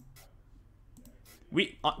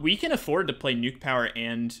 We can afford to play Nuke Power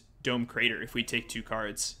and Dome Crater if we take 2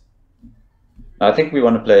 cards. I think we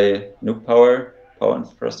want to play Nuke Power, Power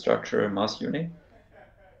Infrastructure, Mars Uni.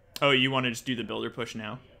 Oh, you want to just do the builder push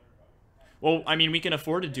now? Well, I mean, we can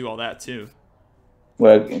afford to do all that too.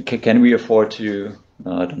 Well, can we afford to?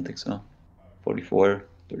 No, I don't think so. 44,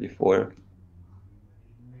 34.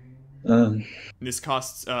 This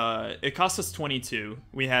costs it costs us 22.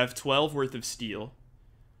 We have 12 worth of steel.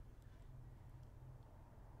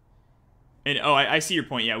 And oh, I see your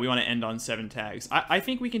point. Yeah, we want to end on 7 tags. I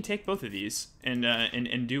think we can take both of these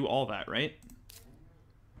and do all that, right?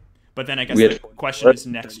 But then I guess the question is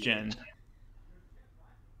next gen.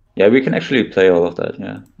 Yeah, we can actually play all of that.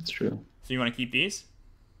 Yeah, it's true. So you want to keep these?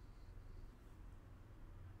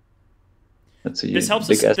 Let's see. This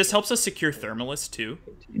helps us secure Thermalist too,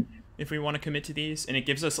 if we want to commit to these, and it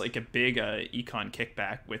gives us like a big econ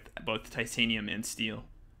kickback with both titanium and steel.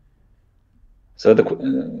 So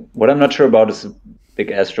what I'm not sure about is a big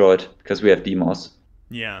asteroid because we have Demos.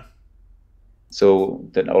 Yeah. So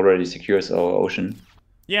that already secures our ocean.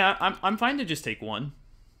 Yeah, I'm fine to just take one.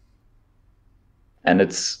 And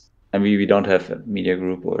I mean, we don't have media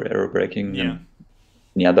group or arrow braking. Yeah. And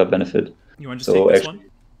any other benefit. You want to just take this one?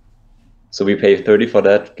 So we pay 30 for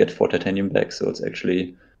that, get 4 titanium back. So it's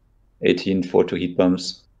actually 18 for 2 heat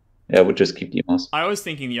bumps. Yeah, we'll just keep Demos. I was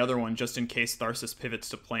thinking the other one just in case Tharsis pivots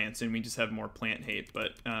to plants and we just have more plant hate,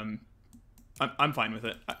 but I'm fine with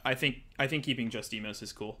it. I think keeping just Demos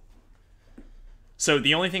is cool. So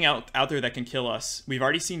the only thing out there that can kill us, we've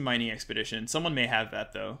already seen Mining Expedition. Someone may have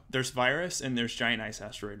that though. There's Virus and there's Giant Ice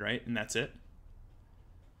Asteroid, right? And that's it.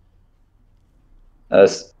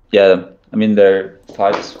 Yeah, I mean there are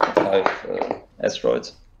 5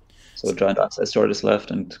 asteroids. So Giant Ice Asteroid is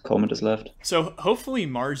left and Comet is left. So hopefully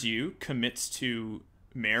Mars U commits to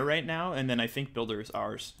Mare right now, and then I think Builder is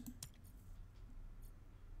ours.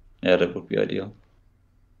 Yeah, that would be ideal.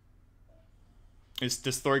 Does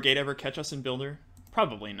Thorgate ever catch us in Builder?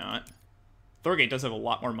 Probably not. Thorgate does have a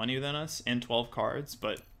lot more money than us and 12 cards,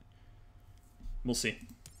 but we'll see.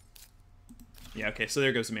 Yeah, okay, so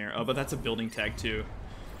there goes Mare. Oh, but that's a building tag too.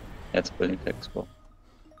 That's a building tag as well.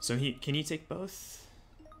 So can he take both?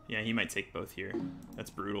 Yeah, he might take both here. That's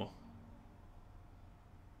brutal.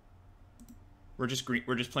 We're just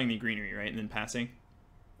playing the greenery, right? And then passing?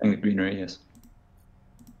 And the greenery, yes.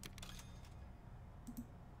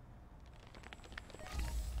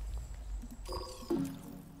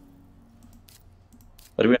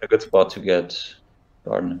 But we're in a good spot to get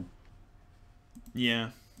Gardener. Yeah.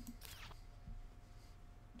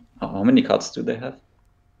 How many cards do they have?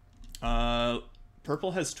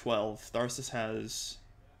 Purple has 12. Tharsis has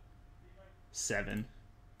 7.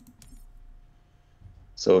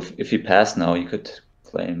 So if you pass now, you could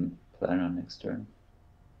claim Planner next turn.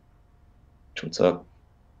 Which would suck.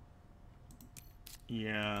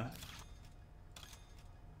 Yeah.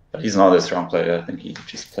 But he's not a strong player. I think he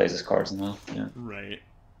just plays his cards now. Yeah. Right.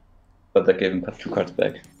 But that gave him 2 cards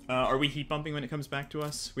back. Are we heat bumping when it comes back to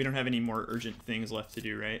us? We don't have any more urgent things left to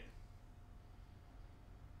do, right?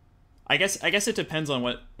 I guess it depends on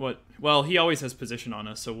what. Well, he always has position on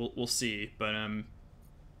us, so we'll see. But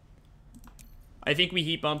I think we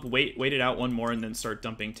heat bump, wait it out one more, and then start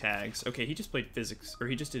dumping tags. Okay, he just played physics, or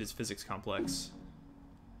he just did his physics complex.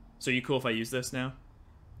 So you cool if I use this now?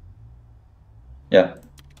 Yeah.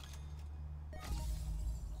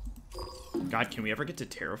 God, can we ever get to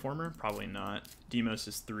Terraformer? Probably not. Demos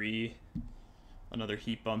is 3. Another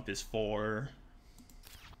heat bump is 4.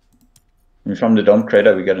 And from the Dome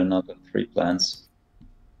Crater, we get another 3 plants.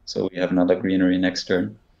 So we have another greenery next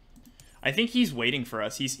turn. I think he's waiting for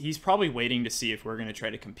us. He's probably waiting to see if we're going to try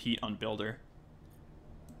to compete on Builder.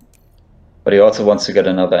 But he also wants to get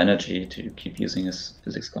another energy to keep using his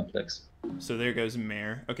physics complex. So there goes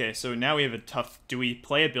Mare. Okay, so now we have a tough... Do we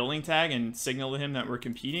play a building tag and signal to him that we're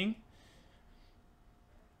competing?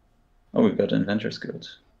 Oh, we've got Inventor's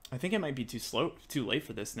Guild. I think it might be too late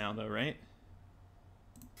for this now, though, right?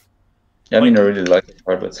 Yeah, I mean, I really like the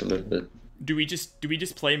card, but it's a little bit... Do we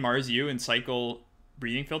just play Mars U and cycle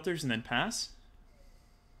breathing filters and then pass?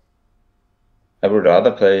 I would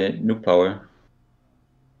rather play Nuke Power.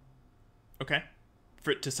 Okay.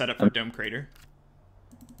 To set up for Dome Crater.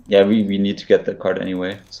 Yeah, we need to get that card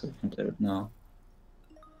anyway, so we can play it now.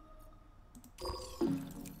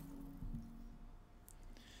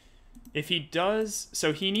 If he does,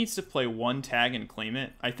 so he needs to play one tag and claim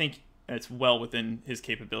it. I think it's well within his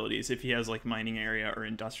capabilities if he has like mining area or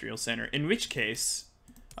industrial center. In which case,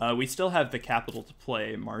 we still have the capital to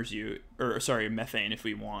play methane if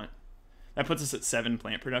we want. That puts us at 7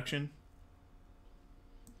 plant production.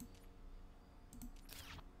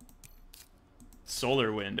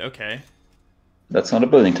 Solar wind, okay. That's not a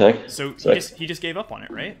building tag. So he just gave up on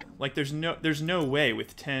it, right? Like there's no way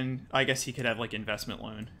with 10. I guess he could have like investment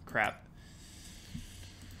loan. Crap.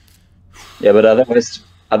 Yeah, but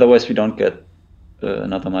otherwise we don't get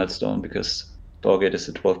another milestone because Doorgate is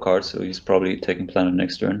a 12 card, so he's probably taking planet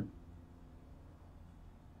next turn.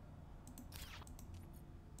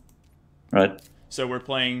 Right. So we're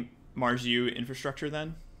playing Mars U infrastructure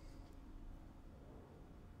then?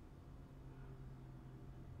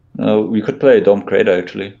 We could play Dome Crater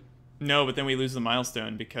actually. No, but then we lose the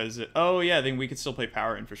milestone because... oh, yeah, then we could still play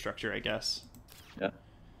power infrastructure, I guess. Yeah.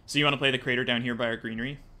 So you want to play the crater down here by our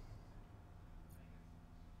greenery?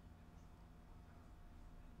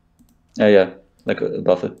 Yeah, like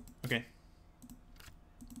above it. Okay.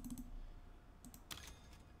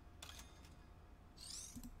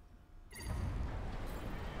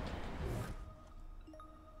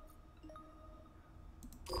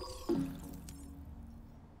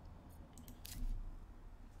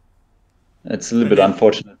 It's a little bit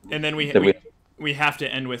unfortunate. And then we have to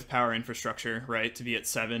end with power infrastructure, right, to be at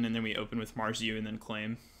 7, and then we open with Mars U and then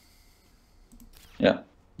claim. Yeah.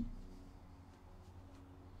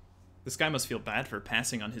 This guy must feel bad for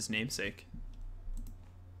passing on his namesake.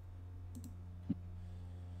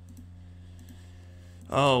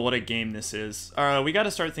 Oh, what a game this is. We got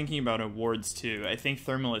to start thinking about awards, too. I think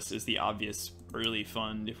Thermalist is the obvious early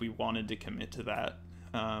fund if we wanted to commit to that.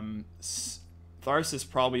 Tharsis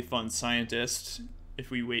probably funds Scientist if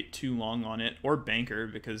we wait too long on it, or Banker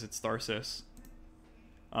because it's Tharsis.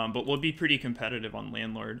 But we'll be pretty competitive on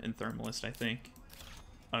Landlord and Thermalist, I think.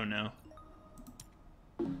 Oh, no.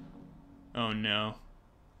 Oh, no.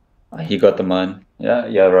 He got the mine.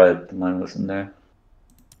 Yeah, right. The mine was in there.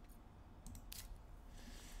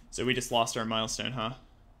 So we just lost our milestone, huh?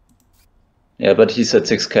 Yeah, but he's at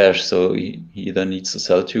 6 cash, so he either needs to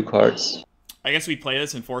sell 2 cards. I guess we play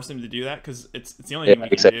this and force him to do that, because it's the only thing we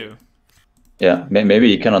can do. Yeah, maybe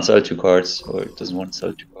he cannot sell 2 cards, or he doesn't want to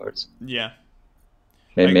sell 2 cards. Yeah.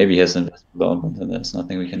 Maybe he has investment loan, and there's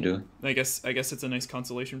nothing we can do. I guess it's a nice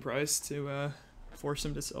consolation prize to force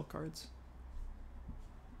him to sell cards.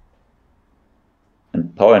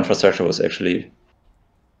 And power infrastructure was actually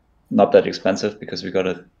not that expensive because we got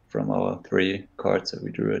it from our 3 cards that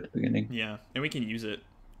we drew at the beginning. Yeah, and we can use it,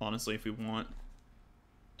 honestly, if we want.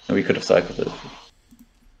 And we could have cycled it.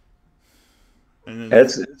 And then,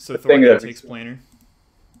 so Thor takes Planner.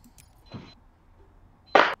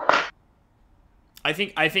 I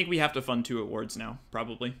think we have to fund 2 awards now,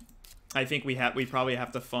 probably. I think we probably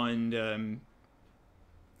have to fund... do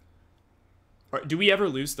we ever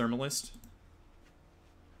lose Thermalist?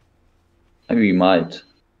 I mean, we might.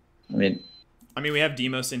 I mean, we have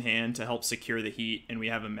Demos in hand to help secure the heat, and we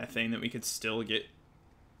have a methane that we could still get,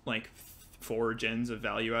 like, 4 gens of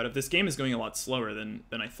value out of. This game is going a lot slower than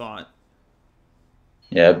I thought.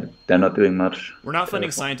 Yeah, but they're not doing much. We're not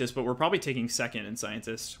funding Scientist, but we're probably taking 2nd in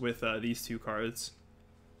Scientist with these 2 cards.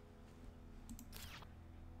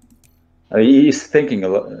 He's thinking a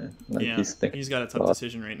lot. Yeah, he's got a tough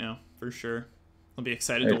decision right now, for sure. I'll be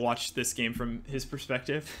excited to watch this game from his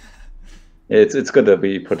perspective. Yeah, it's good that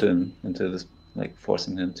we put him into this, like,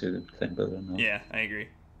 forcing him to claim builder now. Yeah, I agree.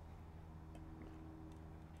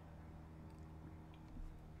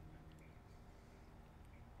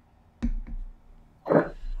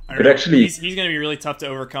 But actually, he's going to be really tough to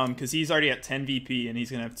overcome because he's already at 10 VP and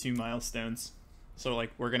he's going to have 2 milestones. So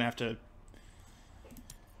like we're going to have to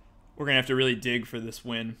really dig for this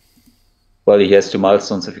win. Well, he has 2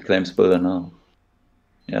 milestones if he claims builder now.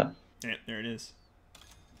 Yeah. Yeah, there it is.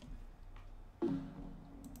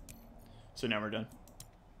 So now we're done.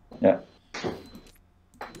 Yeah.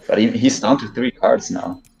 But he's down to 3 cards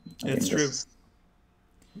now. That's true.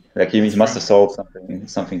 Like he must have sold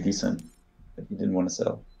something decent that he didn't want to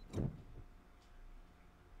sell.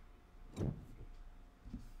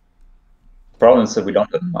 Problem is that we don't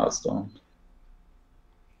have a milestone.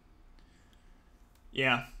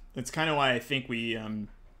 Yeah, that's kind of why I think we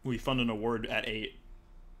fund an award at 8.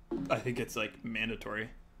 I think it's like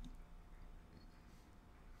mandatory.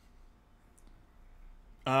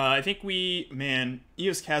 I think man,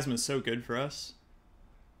 Eos Chasma is so good for us.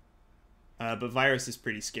 But Virus is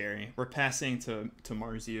pretty scary. We're passing to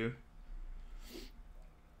Mars U.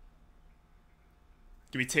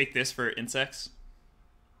 Do we take this for insects?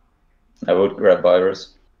 I would grab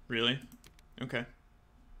Virus. Really? Okay.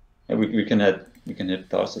 Yeah, we can hit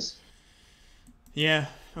Tarsus. Yeah,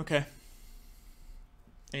 okay.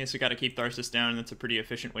 I guess we gotta keep Tharsis down, and that's a pretty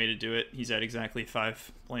efficient way to do it. He's at exactly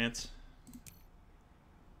 5 plants.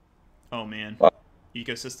 Oh man. Wow.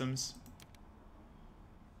 Ecosystems.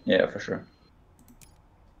 Yeah, for sure.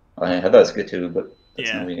 I had that's good too, but that's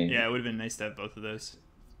yeah, not really... yeah, it would have been nice to have both of those.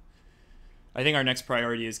 I think our next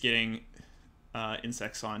priority is getting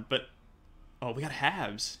insects on, but oh, we got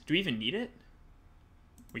halves. Do we even need it?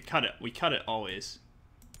 We cut it. We cut it always.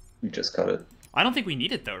 We just cut it. I don't think we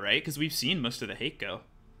need it though, right? Because we've seen most of the hate go.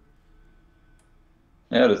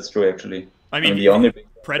 Yeah, that's true actually. I mean the only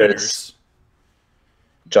predators.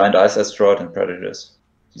 Giant ice asteroid and predators.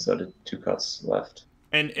 These are the 2 cuts left.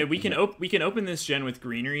 And we can open this gen with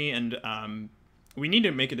greenery, and we need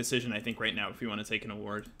to make a decision, I think, right now if we want to take an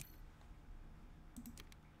award.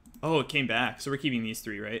 Oh, it came back, so we're keeping these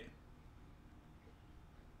 3, right?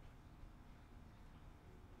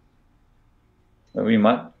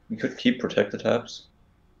 We could keep protected tabs.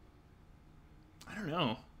 I don't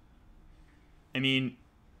know. I mean,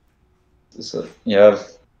 yeah.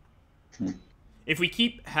 If we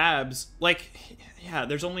keep Habs, like, yeah,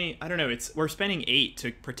 there's only, I don't know, we're spending 8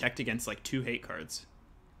 to protect against like 2 hate cards.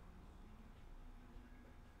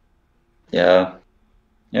 Yeah,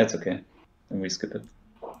 it's okay. Then we skip it.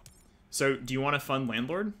 So, do you want to fund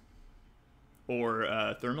Landlord or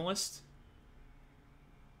Thermalist,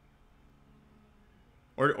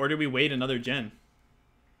 or do we wait another gen?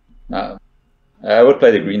 I would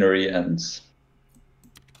play the greenery and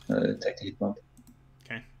take the heat bump.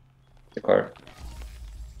 Okay. The card.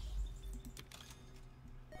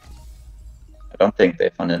 I don't think they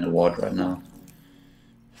fund an award right now.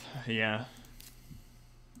 Yeah.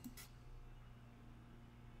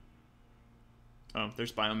 Oh,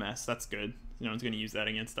 there's biomass. That's good. No one's going to use that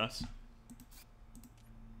against us.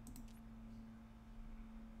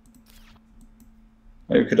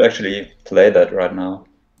 We could actually play that right now.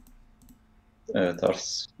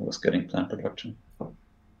 Tars was getting plant production.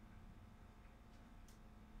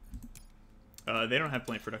 They don't have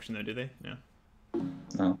plant production though, do they? No.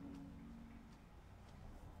 No.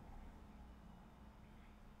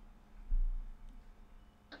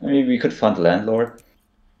 I mean, we could fund Landlord.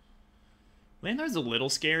 Landlord's a little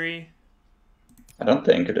scary. I don't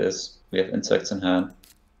think it is. We have insects in hand.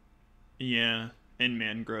 Yeah, and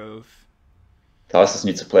Mangrove. Tarsus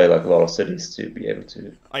needs to play like a lot of cities to be able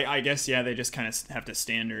to... I guess, yeah, they just kind of have to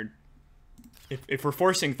standard... If we're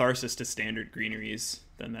forcing Tharsis to standard greeneries,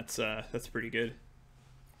 then that's pretty good.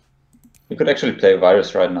 We could actually play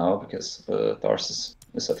Virus right now, because Tharsis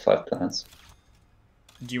is at 5 plants.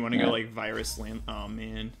 Do you want to go like Virus Land? Oh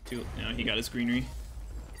man, he got his greenery.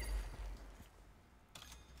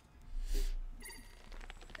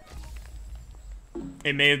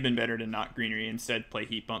 It may have been better to not greenery, instead play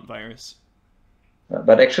Heat Bump Virus.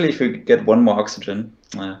 But actually, if we get 1 more oxygen,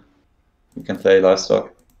 we can play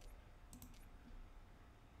Livestock.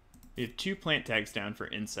 We have 2 plant tags down for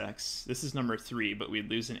insects. This is number 3, but we'd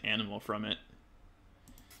lose an animal from it.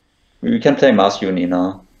 We can play Mars Uni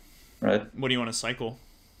now, right? What do you want to cycle?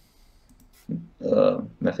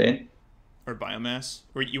 Methane. Or biomass?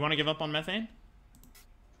 Or you want to give up on methane?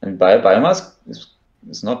 And biomass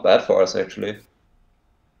is not bad for us, actually.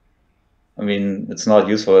 I mean, it's not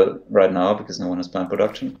useful right now because no one has plant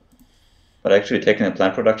production. But actually taking a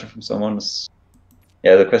plant production from someone is...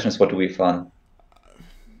 Yeah, the question is, what do we fund?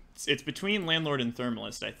 It's between Landlord and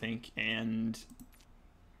Thermalist, I think, and...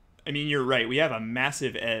 I mean, you're right. We have a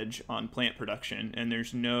massive edge on plant production, and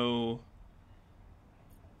there's no...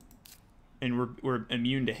 And we're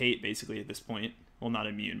immune to hate, basically, at this point. Well, not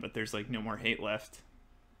immune, but there's, like, no more hate left.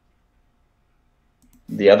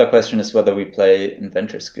 The other question is whether we play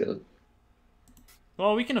Inventor Skill.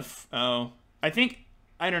 Well, we can... Oh, I think...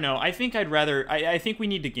 I don't know. I think I'd rather... I think we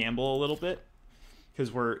need to gamble a little bit,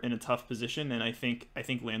 because we're in a tough position, and I think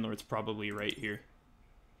Landlord's probably right here.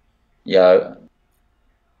 Yeah,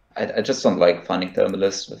 I just don't like funding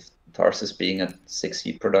Thermalist with Tarsus being at 6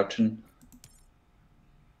 heat production.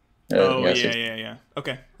 Yeah.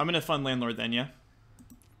 Okay, I'm gonna fund Landlord then, yeah?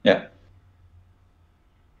 Yeah.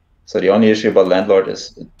 So the only issue about Landlord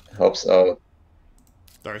is it helps out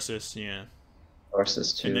Tharsis, yeah.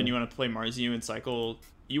 Tarsus too. And then you want to play Marziu and cycle...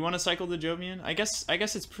 You want to cycle the Jovian? I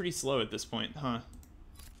guess it's pretty slow at this point, huh?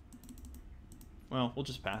 Well, we'll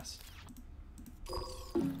just pass.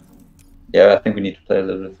 Yeah, I think we need to play a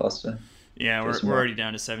little bit faster. Yeah, Play some we're more. already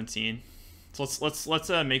down to 17. So let's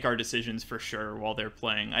make our decisions for sure while they're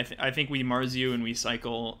playing. I think we Mars you and we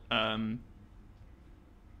cycle. I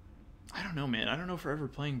don't know, man. I don't know if we're ever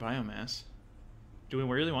playing biomass. Do we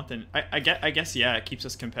really want the? I guess yeah. It keeps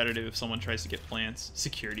us competitive if someone tries to get plants.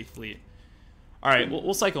 Security fleet. All right,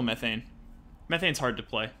 we'll cycle methane. Methane's hard to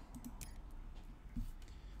play.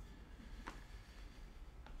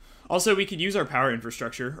 Also, we could use our power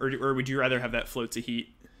infrastructure, or would you rather have that float to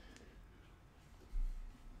heat?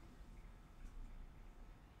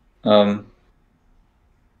 Um,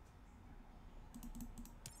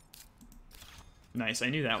 Nice. I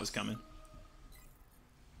knew that was coming.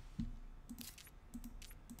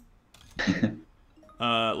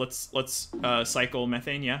 Let's cycle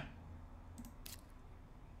methane. Yeah.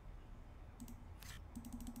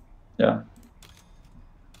 yeah.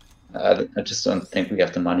 I just don't think we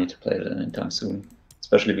have the money to play it anytime soon,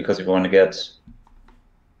 especially because we want to get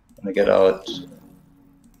out.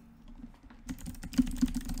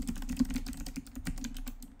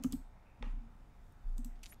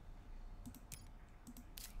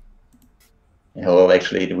 Yeah, well,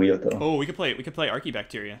 actually, the wheel though. Oh, we could play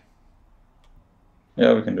Archibacteria.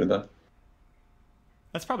 Yeah, we can do that.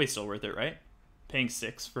 That's probably still worth it, right? Paying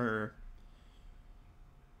 6 for.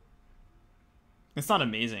 It's not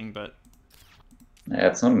amazing, but Yeah,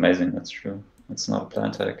 it's not amazing. That's true. It's not a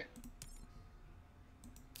plan tag.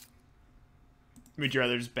 would you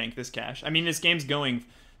rather just bank this cash? I mean, this game's going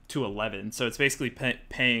to 11, so it's basically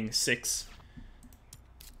paying 6.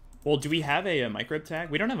 Well, do we have a microbe tag?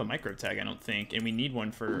 We don't have a microbe tag, I don't think, and we need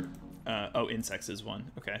one for. Oh, insects is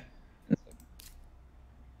one. Okay.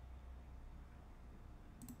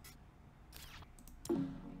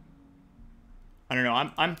 I don't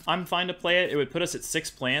know. I'm fine to play it. It would put us at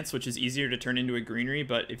 6 plants, which is easier to turn into a greenery.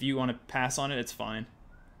 But if you want to pass on it, it's fine.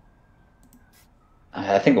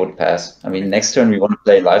 I think it would pass. I mean, next turn we want to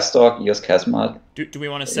play livestock, EOS Casmat. Do we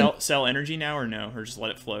want to sell energy now or no, or just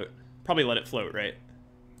let it float? Probably let it float, right?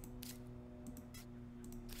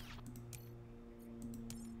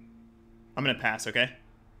 I'm gonna pass. Okay.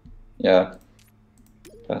 Yeah,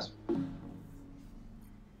 pass.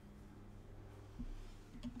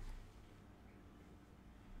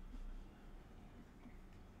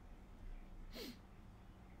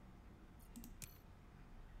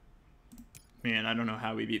 Man, I don't know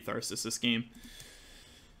how we beat Tharsis this game.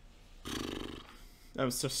 That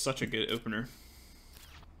was just such a good opener.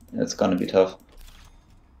 It's gonna be tough.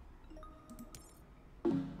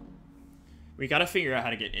 We gotta figure out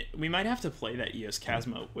how to get it. We might have to play that EOS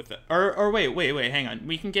Chasma with it. Or wait, hang on.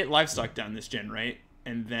 We can get livestock down this gen, right?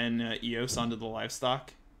 And then EOS onto the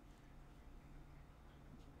livestock.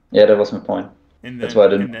 Yeah, that was my point. And That's why I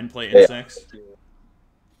didn't. And then play insects.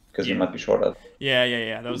 Because you might be short up.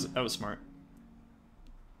 Yeah. That was smart.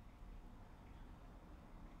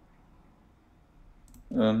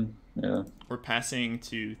 Yeah. We're passing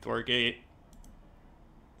to Thorgate.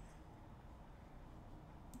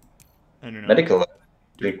 I don't know. Medical would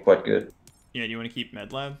be quite good. Yeah, do you want to keep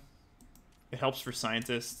MedLab? It helps for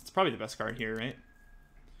scientists. It's probably the best card here, right?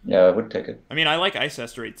 Yeah, I would take it. I mean, I like Ice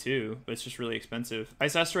Asteroid too, but it's just really expensive.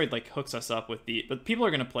 Ice Asteroid like hooks us up with the, but people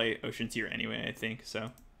are gonna play Ocean Tier anyway, I think.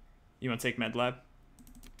 So, you want to take MedLab?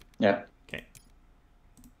 Yeah. Okay.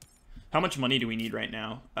 How much money do we need right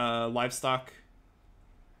now? Livestock.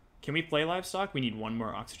 Can we play livestock? We need one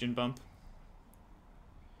more oxygen bump.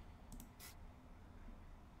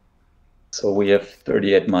 So we have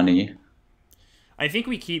 38 money. I think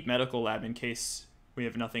we keep medical lab in case we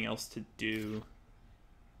have nothing else to do.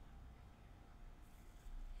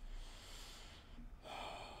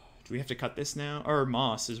 Do we have to cut this now? Or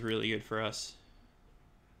moss is really good for us.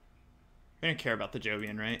 We don't care about the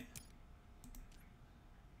Jovian, right?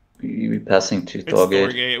 We passing to It's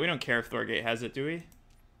Thorgate. Thorgate. We don't care if Thorgate has it, do we?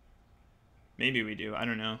 Maybe we do. I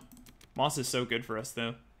don't know. Moss is so good for us,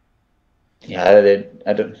 though. Yeah,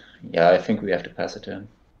 I don't. Yeah, I think we have to pass it to him.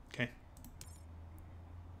 Okay.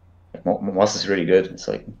 Moss is really good. It's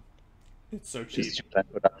like It's so cheap. just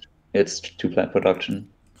 2-plant production. It's 2-plant production.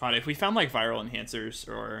 God, if we found like viral enhancers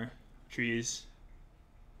or trees.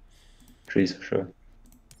 Trees for sure.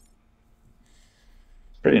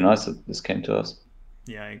 It's pretty nice that this came to us.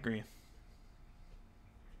 Yeah, I agree.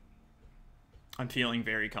 I'm feeling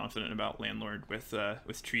very confident about Landlord with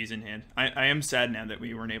trees in hand. I am sad now that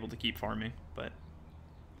we weren't able to keep farming, but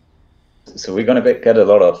So we're gonna get a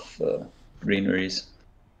lot of greeneries.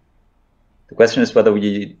 The question is whether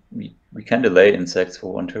we can delay insects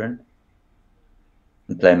for 1 turn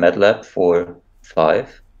and play MedLab for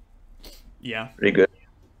 5. yeah. Pretty good.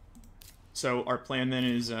 So our plan then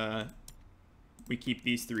is we keep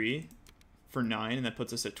these 3 for 9, and that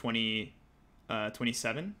puts us at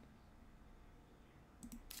 27.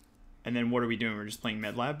 And then what are we doing? We're just playing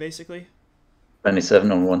MedLab, basically?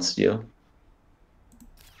 27 on 1 steel.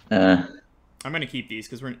 I'm going to keep these,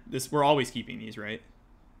 because we're always keeping these, right?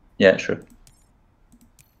 Yeah, sure.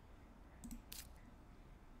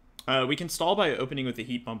 We can stall by opening with the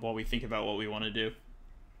heat bump while we think about what we want to do.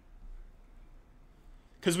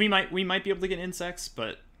 Because we might be able to get insects,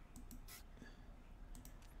 but...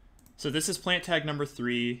 So this is plant tag number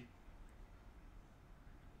 3.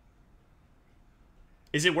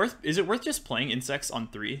 Is it worth just playing insects on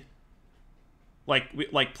 3?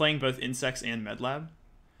 Like playing both insects and medlab?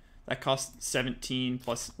 That costs 17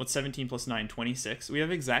 plus, what's 17 plus 9? 26. We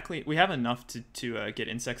have enough to get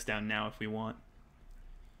insects down now if we want.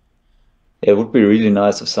 It would be really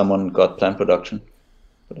nice if someone got plant production,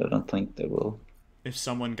 but I don't think they will. If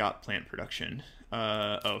someone got plant production,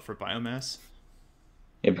 for biomass.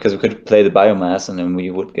 Yeah, because we could play the biomass and then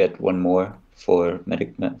we would get one more for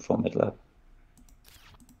MedLab.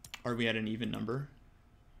 Are we at an even number?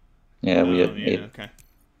 Yeah, we had 8. Okay.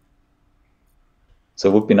 So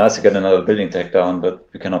it would be nice to get another building tech down, but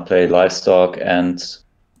we cannot play livestock and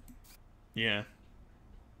use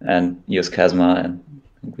Chasma, and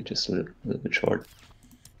I think we're just a little bit short.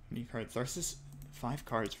 Any card? Tharsis? 5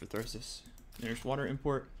 cards for Tharsis. There's water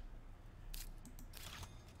import.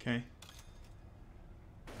 Okay.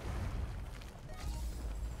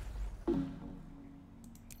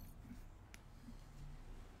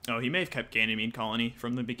 Oh, he may have kept Ganymede Colony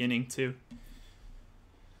from the beginning too.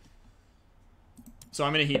 So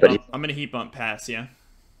I'm gonna heat bump pass, yeah.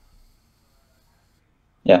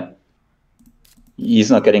 Yeah. He's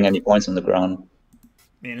not getting any points on the ground.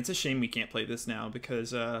 Man, it's a shame we can't play this now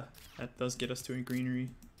because that does get us to a greenery.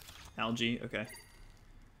 Algae, okay.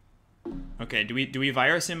 Okay, do we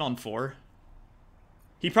virus him on 4?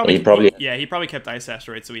 He probably kept Ice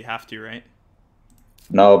Asteroid, so we have to, right?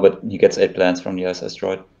 No, but he gets 8 plants from the Ice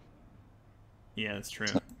Asteroid. Yeah, that's true.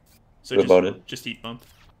 So just heat bump.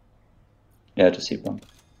 Yeah, just heat bump.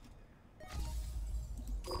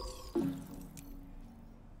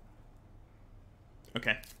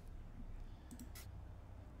 Okay.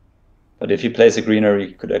 But if he plays a greenery,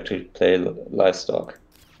 he could actually play livestock.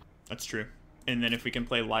 That's true. And then if we can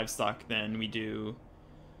play livestock, then we do...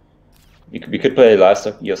 We could play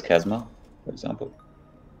livestock, use Chasma, for example.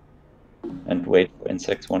 And wait for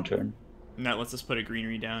insects 1 turn. And that lets us put a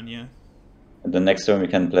greenery down, yeah. And the next turn we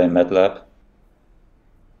can play MedLab.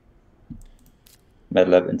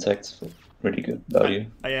 MedLab insects for pretty good value.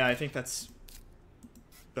 Yeah, I think that's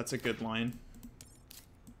a good line.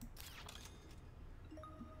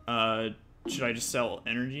 Should I just sell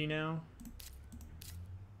energy now?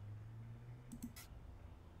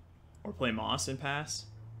 Or play Moss and pass?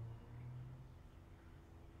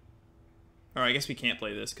 Or I guess we can't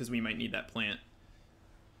play this because we might need that plant.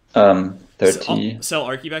 30. Sell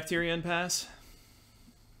Archibacteria and pass?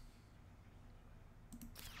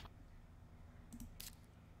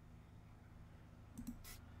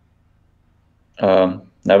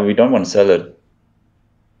 No, we don't want to sell it.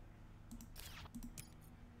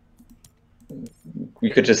 We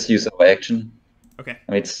could just use our action. Okay.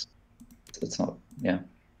 I mean, it's not, yeah.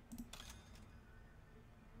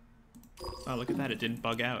 Oh, look at that. It didn't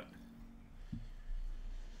bug out.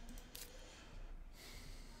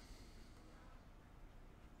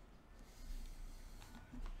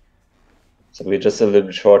 So we're just a little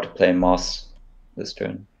bit short to play Moss this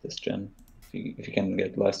turn, this gen, if you can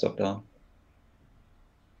get livestock down.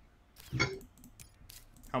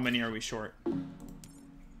 How many are we short?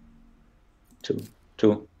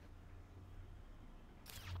 2.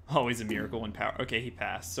 Always a miracle when power. Okay, he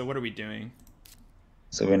passed. So what are we doing?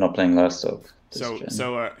 So we're not playing livestock.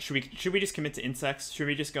 Should we just commit to insects? Should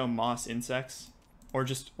we just go Moss insects, or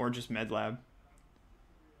just MedLab?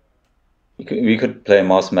 We could play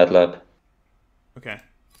Moss MedLab. Okay.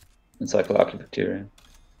 And cycle Archibacteria.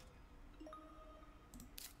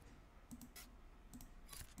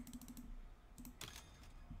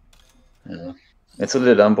 Yeah. It's a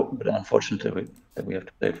little bit unfortunate that we have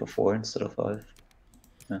to play for 4 instead of 5.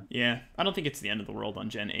 Yeah, I don't think it's the end of the world on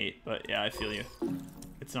Gen 8, but yeah, I feel you.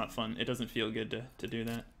 It's not fun. It doesn't feel good to do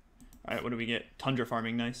that. Alright, what do we get? Tundra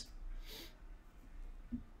farming, nice.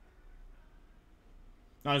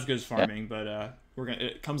 Not as good as farming, but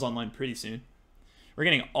it comes online pretty soon. We're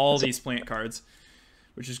getting all these plant cards,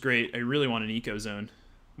 which is great. I really want an Eco Zone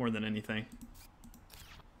more than anything.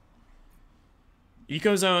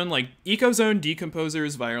 Eco Zone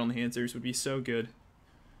decomposers, viral enhancers would be so good.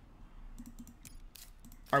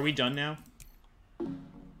 Are we done now?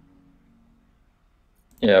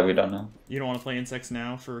 Yeah, we're done now. You don't want to play insects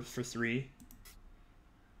now for 3?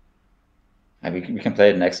 We can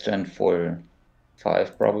play it next gen for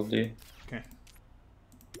 5 probably. Okay.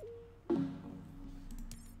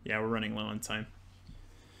 Yeah, we're running low on time.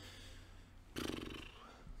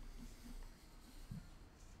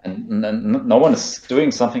 And no one is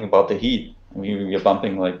doing something about the heat. I mean, we're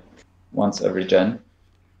bumping like once every gen.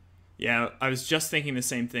 Yeah, I was just thinking the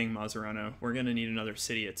same thing, Mazarano. We're gonna need another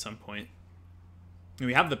city at some point. And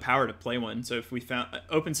we have the power to play one, so if we found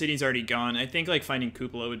Open City's already gone, I think like finding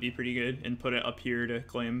Cupola would be pretty good and put it up here to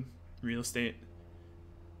claim real estate.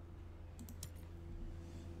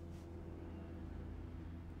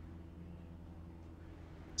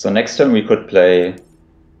 So next time we could play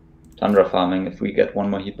Tundra Farming if we get one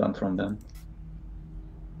more heat bump from them.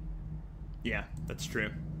 Yeah, that's true.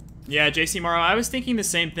 Yeah, JC Morrow, I was thinking the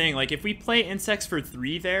same thing. Like, if we play insects for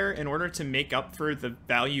 3 there, in order to make up for the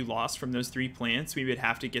value lost from those 3 plants, we would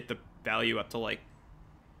have to get the value up to, like...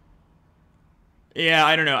 Yeah,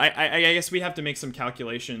 I don't know. I guess we'd have to make some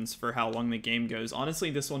calculations for how long the game goes.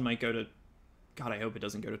 Honestly, this one might go to... God, I hope it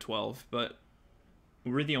doesn't go to 12, but...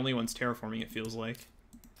 We're the only ones terraforming, it feels like.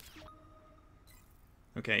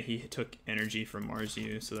 Okay, he took energy from Mars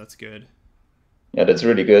U, so that's good. Yeah, that's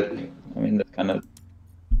really good. I mean, that kind of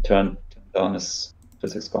turned down his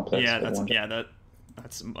physics complex. Yeah,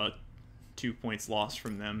 that's 2 points lost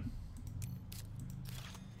from them.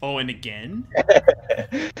 Oh, and again?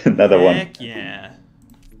 Another one. Heck yeah.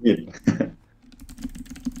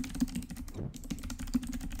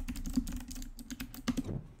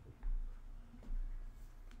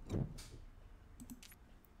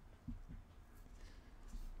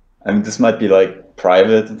 I mean, this might be like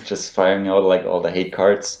private, just firing out like all the hate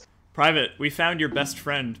cards. Private, we found your best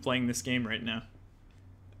friend playing this game right now.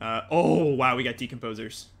 Oh, wow, we got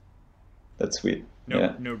decomposers. That's sweet. No,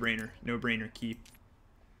 yeah. No brainer keep.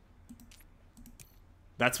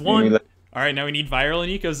 That's one. All right, now we need viral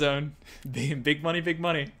and ecozone. Big money, big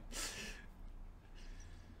money.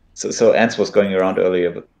 So Ants was going around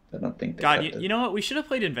earlier, but I don't think they God, you know what? We should have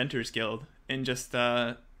played Inventors Guild and just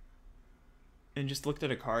looked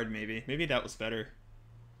at a card. Maybe that was better.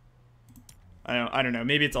 I don't know.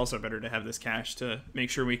 Maybe it's also better to have this cash to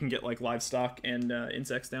make sure we can get like livestock and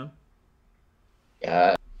insects down.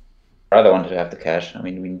 Yeah, I rather wanted to have the cash. I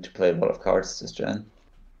mean, we need to play a lot of cards this gen.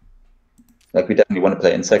 Like, we definitely want to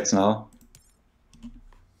play insects now.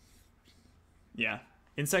 Yeah,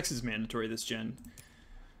 insects is mandatory this gen.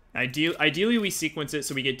 Ideally, we sequence it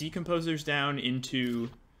so we get decomposers down into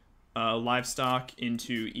livestock,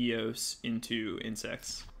 into Eos, into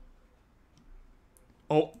insects.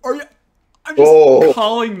 Oh, are you? I'm just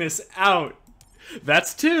calling this out.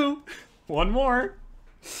 That's 2. One more.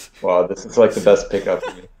 Wow, this is like the best pickup.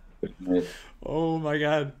 Oh my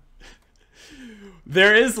god.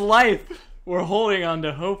 There is life. We're holding on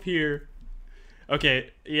to hope here. Okay,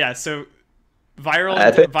 yeah, so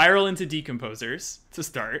viral into decomposers to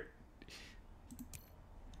start.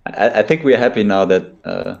 I think we're happy now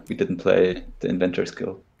that we didn't play the Inventors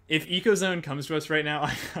Guild. If Ecozone comes to us right now,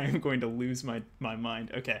 I'm going to lose my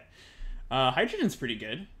mind. Okay. Hydrogen's pretty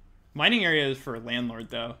good. Mining area is for landlord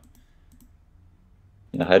though.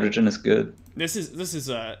 Yeah, hydrogen is good. This is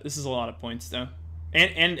a lot of points though.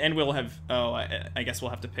 And we'll have I guess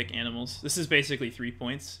we'll have to pick animals. This is basically 3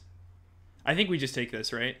 points. I think we just take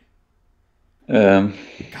this, right? God,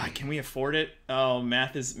 can we afford it? Oh,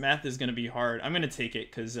 math is gonna be hard. I'm gonna take it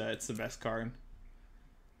because it's the best card.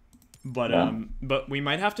 But yeah. But we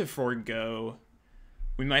might have to forego.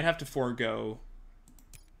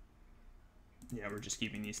 Yeah, we're just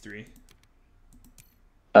keeping these 3.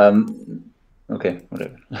 Okay,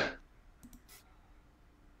 whatever.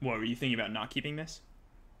 What were you thinking about not keeping this?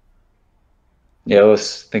 Yeah, I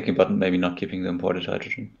was thinking about maybe not keeping the imported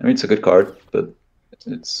hydrogen. I mean, it's a good card, but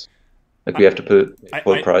it's like we have to put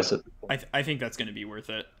full price at. I think that's going to be worth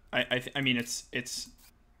it. I mean, it's.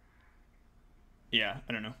 Yeah,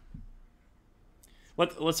 I don't know.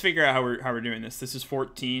 Let's figure out how we're doing this. This is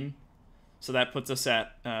 14, so that puts us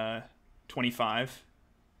at 25.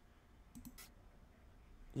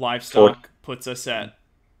 Livestock puts us at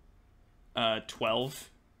 12.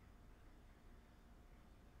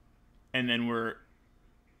 And then we're...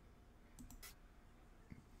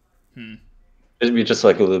 We're just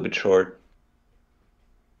like a little bit short.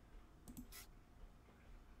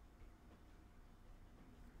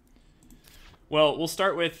 Well, we'll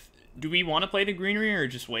start with... Do we want to play the greenery or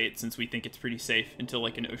just wait since we think it's pretty safe until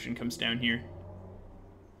like an ocean comes down here?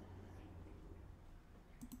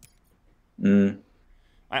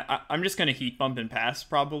 I'm just gonna heat bump and pass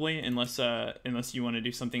probably, unless you want to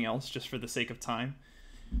do something else just for the sake of time.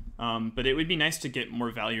 But it would be nice to get more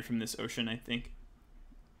value from this ocean, I think.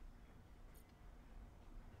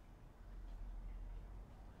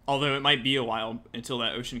 Although it might be a while until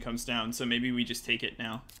that ocean comes down, so maybe we just take it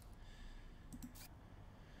now.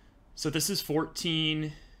 So this is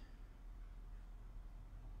 14.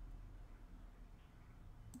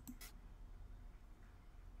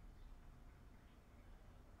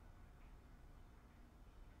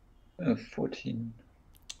 Uh, 14.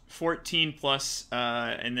 14 plus,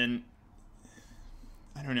 and then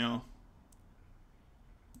I don't know.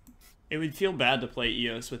 It would feel bad to play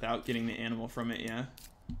Eos without getting the animal from it, yeah.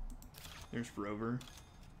 There's Rover.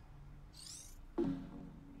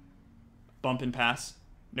 Bump and pass.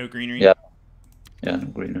 No greenery. Yeah. Yeah, no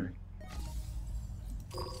greenery.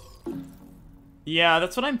 Yeah,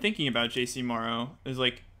 that's what I'm thinking about, JC Morrow. Is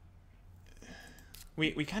like,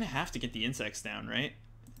 we kind of have to get the insects down, right?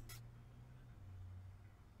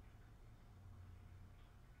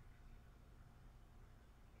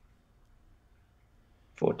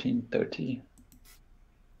 $14.30.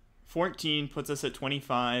 14 puts us at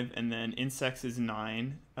 25, and then insects is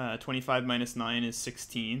 9. 25 minus 9 is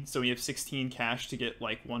 16. So we have 16 cash to get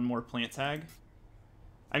like one more plant tag.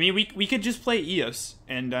 I mean, we could just play Eos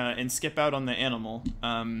and skip out on the animal.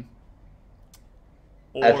 I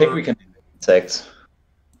think we can do insects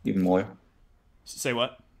even more. Say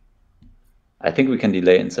what? I think we can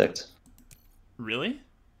delay insects. Really?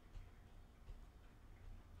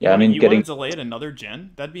 Yeah, I mean, you getting want to delay it another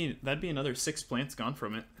gen? That'd be another 6 plants gone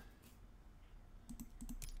from it.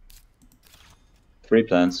 3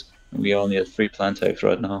 plants. We only have 3 plant tags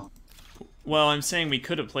right now. Well, I'm saying we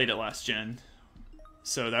could have played it last gen,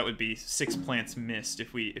 so that would be 6 plants missed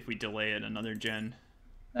if we delay it another gen.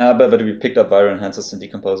 But we picked up viral enhancers and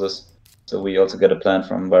decomposers, so we also get a plant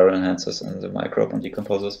from viral enhancers and the microbe and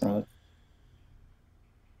decomposers from it.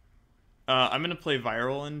 I'm gonna play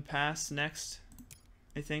viral and pass next,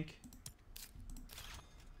 I think.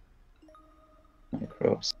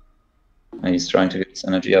 Microbes. And he's trying to get his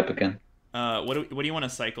energy up again. What do you want to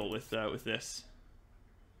cycle with this?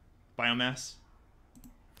 Biomass?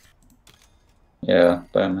 Yeah,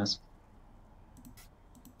 biomass.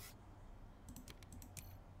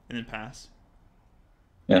 And then pass.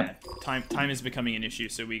 Yeah. Time is becoming an issue,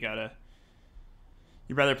 so we gotta.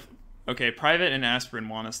 Okay, Private and Aspirin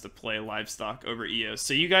want us to play livestock over Eos.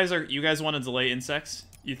 So you guys want to delay insects?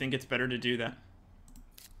 You think it's better to do that?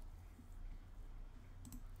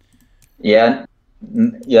 Yeah,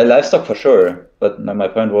 livestock for sure. But my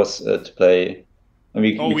point was to play.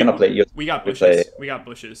 We cannot play Eos. We got bushes. We got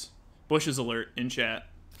bushes. Bushes alert in chat.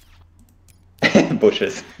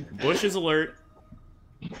 Bushes. Bushes alert.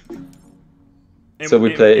 And, so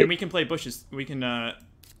we play. And we can play bushes. We can. All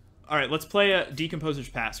right, let's play a Decomposer's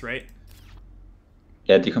Pass, right?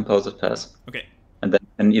 Yeah, Decomposer's Pass. Okay. And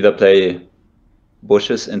then either play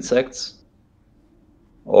bushes, insects,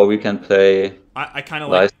 or we can play. I kind of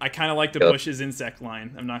like the bushes insect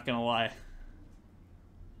line. I'm not gonna lie.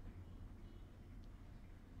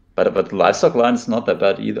 But the livestock line is not that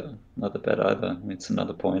bad either. Not that bad either. I mean, it's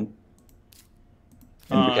another point.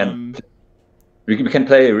 And we can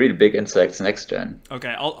play really big insects next gen.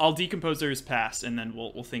 Okay, I'll Decomposer's Pass, and then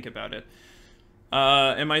we'll think about it.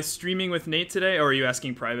 Am I streaming with Nate today, or are you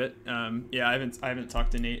asking Private? Yeah, I haven't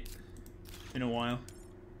talked to Nate in a while.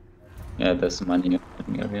 Yeah, there's some money in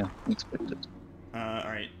the area. Expected. All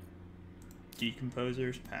right.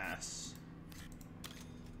 Decomposer's Pass.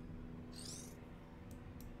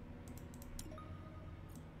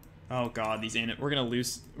 Oh god, we're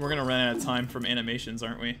gonna run out of time from animations,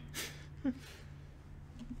 aren't we?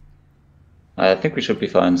 I think we should be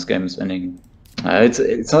fine. This game is ending.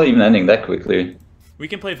 It's not even ending that quickly. We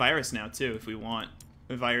can play Virus now too if we want.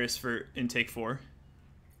 A Virus for intake 4.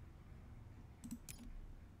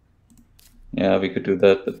 Yeah, we could do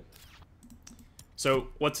that, but. So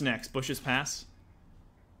what's next? Bush's Pass?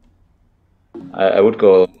 I would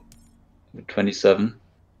go 27.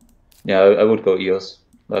 Yeah, I would go Eos.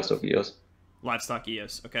 Livestock Eos. Livestock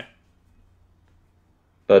Eos, okay.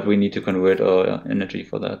 But we need to convert our energy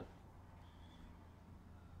for that.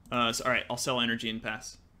 So, alright, I'll sell energy and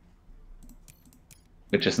pass.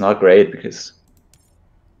 Which is not great, because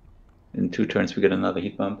in 2 turns we get another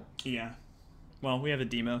heat bump. Yeah. Well, we have a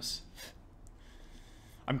Demos.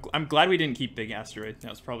 I'm glad we didn't keep Big Asteroid. That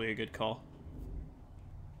was probably a good call.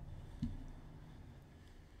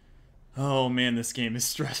 Oh man, this game is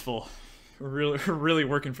stressful. We're really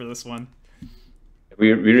working for this one.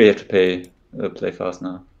 We really have to play fast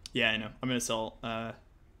now. Yeah, I know. I'm gonna sell.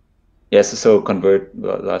 Yes, so convert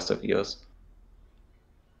livestock Eos.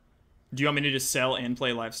 Do you want me to just sell and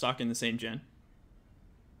play livestock in the same gen?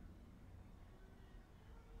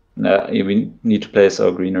 No, we need to place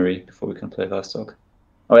our greenery before we can play livestock.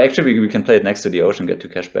 Oh, actually, we can play it next to the ocean, get 2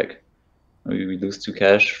 cash back. Maybe we lose 2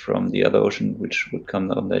 cash from the other ocean, which would come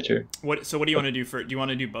down later. So what do you want to do for? Do you want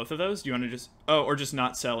to do both of those? Do you want to just or just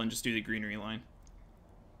not sell and just do the greenery line?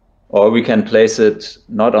 Or we can place it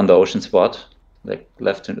not on the ocean spot, like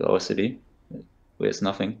left in our city, where there's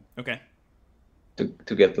nothing. Okay.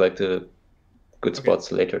 To get like the good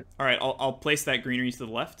spots later. All right, I'll place that greenery to the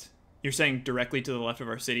left. You're saying directly to the left of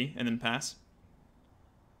our city and then pass?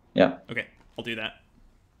 Yeah. Okay, I'll do that.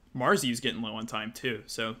 Marsy's getting low on time too,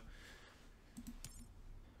 so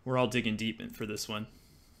we're all digging deep for this one.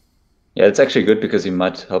 Yeah, it's actually good because he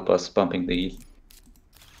might help us bumping the ETH.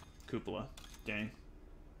 Cupola. Dang.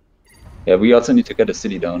 Yeah, we also need to get a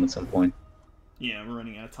city down at some point. Yeah, we're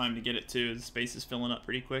running out of time to get it too. The space is filling up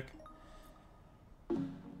pretty quick.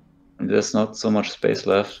 And there's not so much space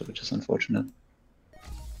left, which is unfortunate.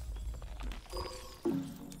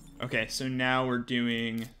 Okay, so now we're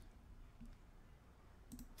doing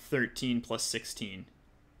 13 plus 16.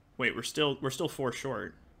 Wait, we're still 4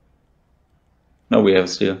 short. No, we have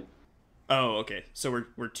steel. Oh, okay. So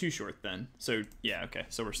we're 2 short then. So yeah, okay.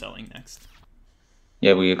 So we're selling next.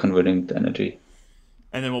 Yeah, we are converting the energy.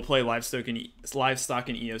 And then we'll play livestock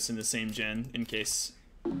and EOS in the same gen in case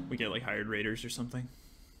we get like hired raiders or something.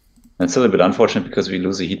 It's a little bit unfortunate because we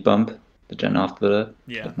lose a heat bump the gen after that.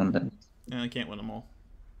 Yeah. I can't win them all.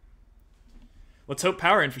 Let's hope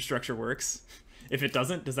power infrastructure works. If it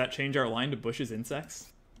doesn't, does that change our line to Bush's insects?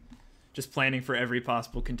 Just planning for every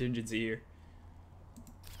possible contingency here.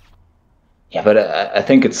 Yeah, but I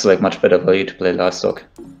think it's like much better value to play livestock.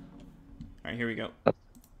 Alright, here we go.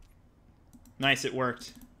 Nice, it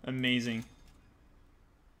worked. Amazing.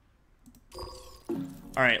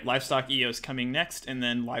 Alright, livestock EOS coming next, and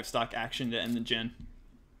then livestock action to end the gen.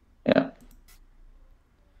 Yeah.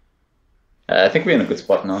 I think we're in a good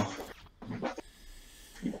spot now.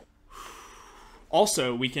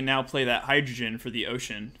 Also, we can now play that hydrogen for the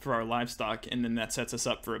ocean for our livestock, and then that sets us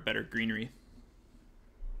up for a better greenery.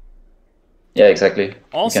 Yeah, exactly.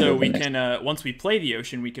 Also, we can once we play the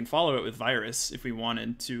ocean, we can follow it with virus if we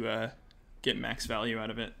wanted to get max value out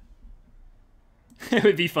of it. It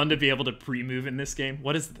would be fun to be able to pre-move in this game.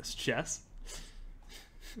 What is this, chess?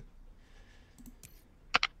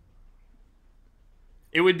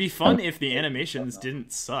 It would be fun if the animations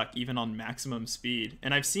didn't suck, even on maximum speed.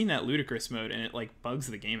 And I've seen that ludicrous mode, and it like bugs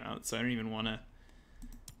the game out, so I don't even want to.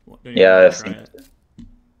 Yeah, I've seen it.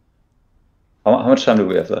 How much time do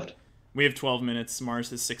we have left? We have 12 minutes. Mars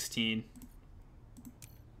has 16.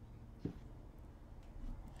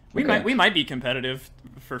 We might be competitive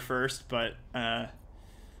for first, but I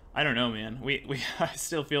don't know, man. I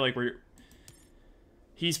still feel like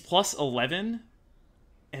he's plus 11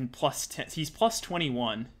 and plus 10. He's plus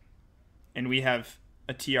 21, and we have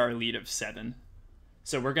a TR lead of 7.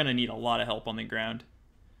 So we're gonna need a lot of help on the ground.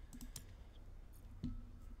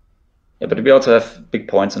 Yeah, but we also have big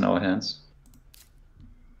points in our hands.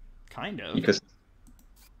 Kind of. Because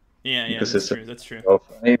that's true. That's true.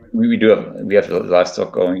 We have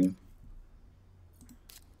livestock going.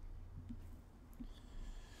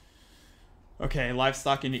 Okay,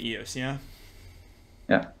 livestock into EOS, yeah?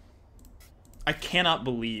 Yeah. I cannot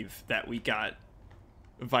believe that we got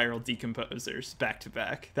viral decomposers back to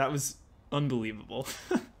back. That was unbelievable.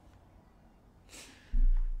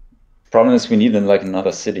 Problem is we need like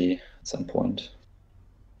another city at some point.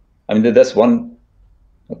 I mean, there's one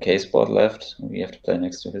okay spot left. We have to play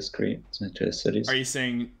next to his cities. Are you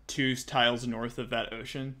saying 2 tiles north of that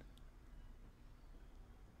ocean?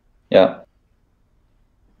 Yeah.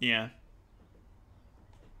 Yeah.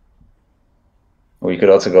 Or you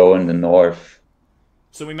could also go in the north.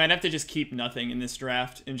 So we might have to just keep nothing in this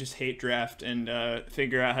draft and just hate draft and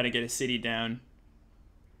figure out how to get a city down.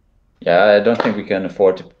 Yeah, I don't think we can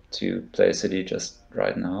afford to play a city just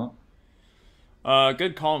right now.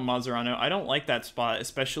 Good call, Mazzarano. I don't like that spot,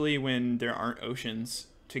 especially when there aren't oceans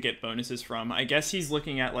to get bonuses from. I guess he's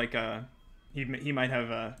looking at like a... He might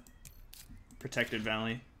have a protected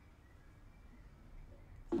valley.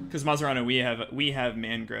 Because Mazzarano, we have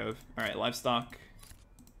mangrove. All right, livestock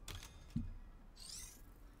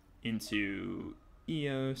into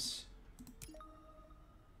EOS.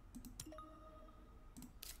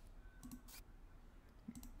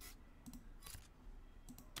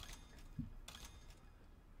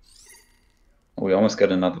 We almost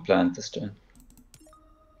got another plant this turn.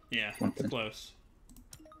 Yeah, it's close.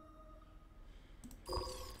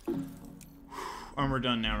 Armor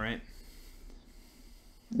done now, right?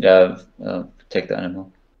 Yeah, take the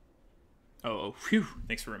animal. Oh, phew.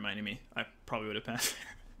 Thanks for reminding me. I probably would have passed.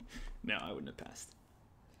 No, I wouldn't have passed.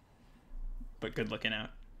 But good looking out.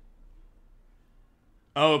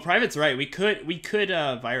 Oh, Private's right. We could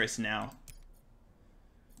virus now.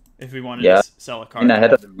 If we wanted to sell a I mean, I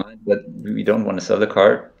card. had that in mind, but we don't want to sell the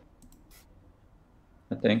card,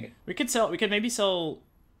 I think. We could sell. We could maybe sell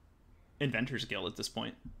Inventor's Guild at this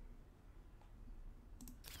point.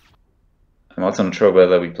 I'm also not sure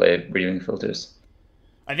whether we play breathing filters.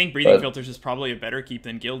 I think Breathing But Filters is probably a better keep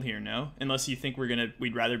than Guild here, no? Unless you think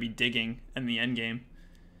we'd rather be digging in the end game.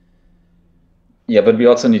 yeah, but we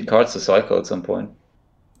also need cards to cycle at some point.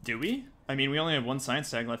 Do we? I mean, we only have one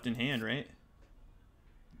Science Tag left in hand, right?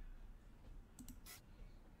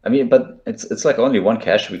 I mean, but it's like only one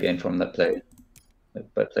cash we gain from that play,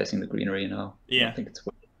 like, by placing the greenery now. Yeah. I don't think it's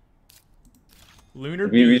worth it. Lunar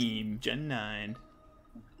Beam, Gen 9.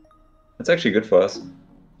 It's actually good for us.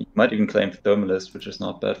 You might even claim Thermalist, which is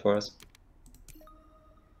not bad for us.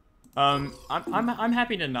 I'm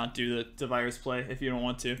happy to not do the virus play if you don't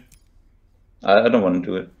want to. I don't want to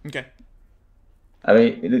do it. Okay. I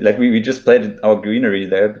mean, like we just played our greenery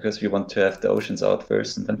there because we want to have the oceans out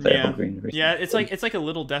first and then play our greenery. Yeah, it's like a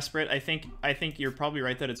little desperate. I think you're probably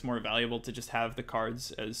right that it's more valuable to just have the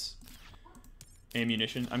cards as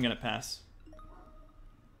ammunition. I'm gonna pass.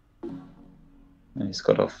 And he's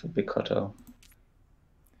got off a big cutout.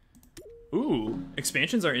 Ooh,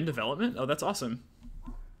 expansions are in development? Oh, that's awesome.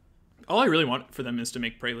 All I really want for them is to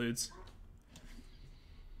make preludes.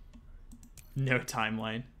 No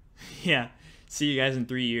timeline. Yeah. See you guys in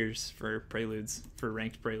 3 years for preludes, for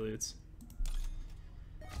ranked preludes.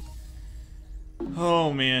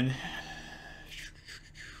 Oh, man.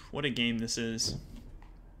 What a game this is.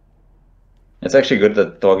 It's actually good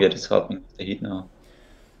that Dogget is helping with the heat now.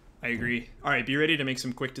 I agree. All right, be ready to make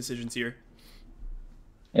some quick decisions here.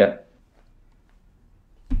 Yeah.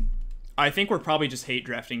 I think we're probably just hate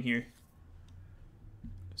drafting here.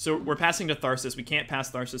 So we're passing to Tharsis. We can't pass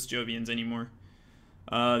Tharsis Jovians anymore.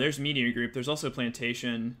 There's Meteor Group. There's also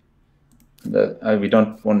Plantation. We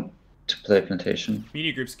don't want to play Plantation.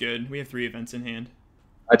 Meteor Group's good. We have 3 events in hand.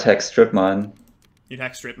 I attack Strip Mine. You'd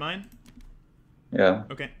hack Strip Mine? Yeah.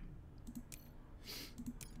 Okay.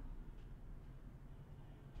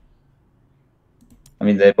 I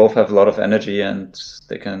mean, they both have a lot of energy and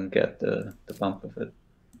they can get the bump of it.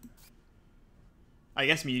 I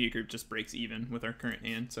guess Meteor Group just breaks even with our current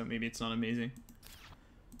hand, so maybe it's not amazing.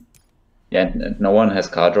 Yeah, and no one has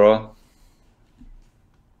card draw.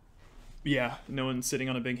 Yeah, no one's sitting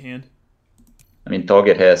on a big hand. I mean,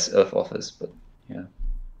 Target has Earth Office, but yeah,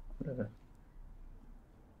 whatever.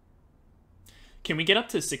 Can we get up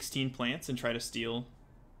to 16 plants and try to steal?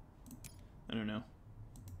 I don't know.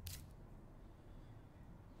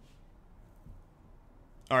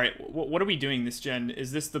 Alright, what are we doing this gen?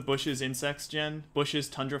 Is this the bushes insects gen? Bushes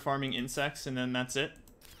tundra farming insects, and then that's it?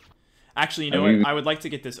 Actually, you know what? I would like to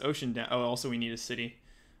get this ocean down. Oh, also we need a city.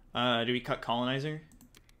 Do we cut colonizer?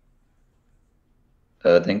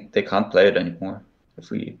 I think they can't play it anymore if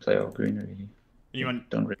we play our greenery. You want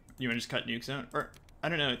to just cut nuke zone? Or I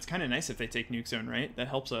don't know. It's kind of nice if they take nuke zone, right? That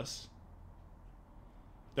helps us.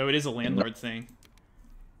 Though it is a landlord thing.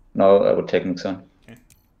 No, I would take nuke zone. Okay.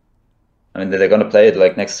 I mean, they're gonna play it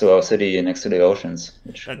like next to our city and next to the oceans.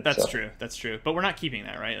 That's true. That's true. But we're not keeping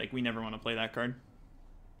that, right? Like we never want to play that card.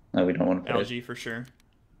 No, we don't want to play Algae for sure.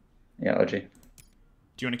 Yeah, algae. Do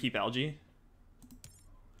you want to keep algae?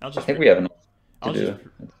 I think we have enough to do.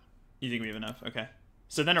 You think we have enough? Okay.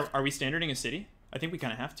 So then are we standarding a city? I think we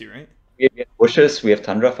kind of have to, right? We have bushes, we have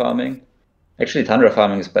tundra farming. Actually, tundra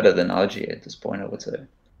farming is better than algae at this point, I would say.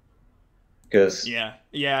 Because yeah,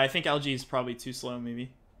 I think algae is probably too slow,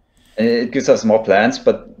 maybe. It gives us more plants,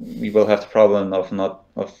 but we will have the problem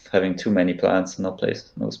of having too many plants and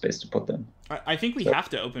no space to put them. I think we have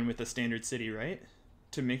to open with a standard city, right?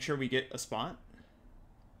 To make sure we get a spot.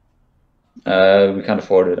 We can't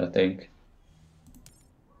afford it, I think.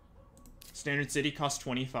 Standard city costs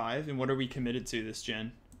 25, and what are we committed to this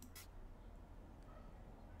gen?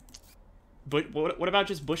 But what about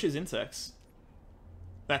just bushes insects?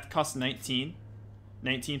 That costs 19.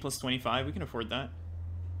 19 plus 25, we can afford that.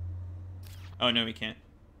 Oh, no, we can't.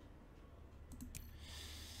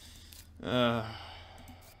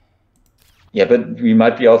 Yeah, but we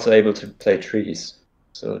might be also able to play trees.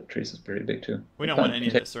 So trees is pretty big too. We don't want any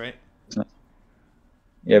of this, right?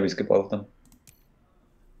 Yeah, we skip all of them.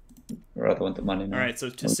 We rather want the money now. Alright,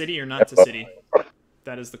 so to city or not to city?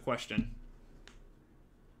 That is the question.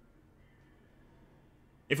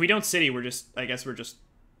 If we don't city, I guess we're just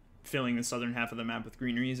filling the southern half of the map with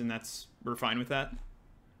greeneries, and we're fine with that.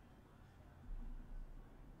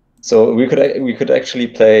 So we could actually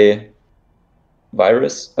play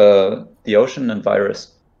Virus, the ocean and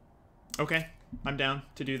Virus. Okay, I'm down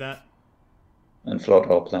to do that. And float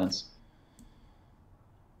our plants.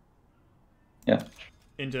 Yeah.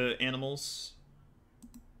 Into animals.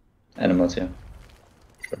 Animals, yeah.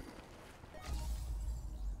 Sure.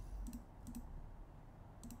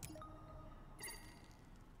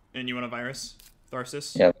 And you want a virus?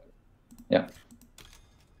 Tharsis? Yeah. Yeah.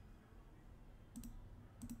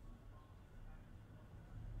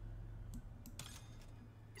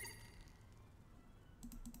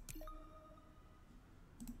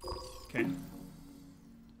 Okay.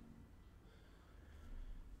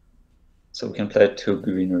 So we can play 2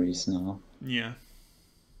 greeneries now. Yeah.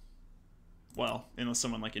 Well, unless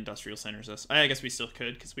someone like industrial centers us. I guess we still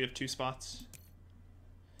could because we have 2 spots.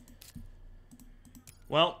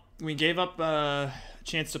 Well, we gave up a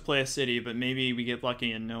chance to play a city, but maybe we get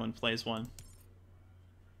lucky and no one plays one.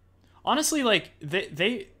 Honestly, like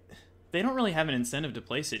they don't really have an incentive to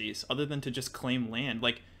play cities other than to just claim land.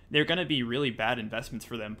 Like they're gonna be really bad investments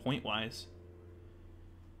for them point wise.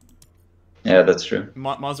 Yeah, that's true.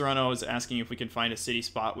 Mazarano was asking if we could find a city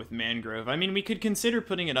spot with mangrove. I mean, we could consider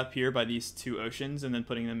putting it up here by these 2 oceans and then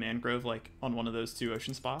putting the mangrove like on one of those 2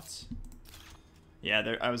 ocean spots.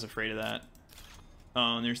 Yeah, I was afraid of that.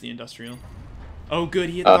 Oh, and there's the industrial. Oh, good,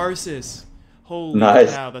 he hit Tharsis. Holy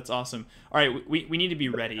nice. cow, that's awesome. All right, we need to be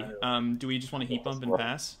ready. Do we just want to heat bump and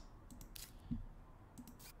pass?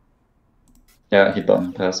 Yeah, heat bump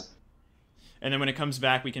and pass. And then when it comes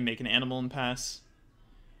back, we can make an animal and pass.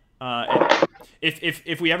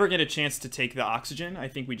 If we ever get a chance to take the oxygen, I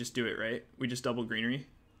think we just do it, right? We just double greenery.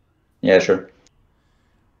 Yeah, sure.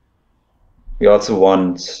 We also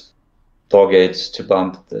want Torgate to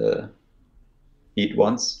bump the heat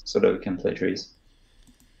once so that we can play trees.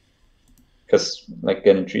 Because like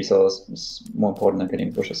getting trees out is more important than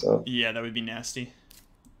getting bushes out. Yeah, that would be nasty.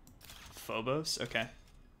 Phobos? Okay.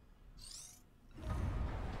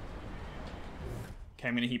 Okay,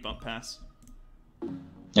 I'm gonna heat bump pass.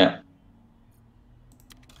 Yeah.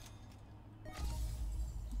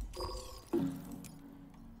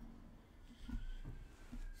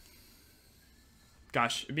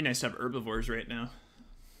 Gosh, it'd be nice to have herbivores right now.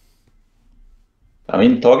 I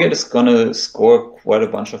mean, Torgate is gonna score quite a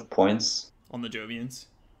bunch of points on the Jovians.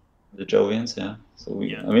 The Jovians, yeah. So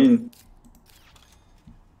we, yeah. I mean,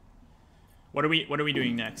 what are we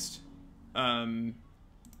doing next?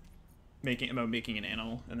 Making an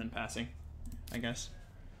animal and then passing, I guess.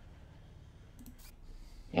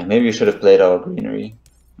 Yeah, maybe we should have played our greenery.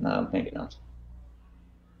 No, maybe not.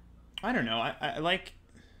 I don't know. I like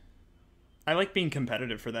being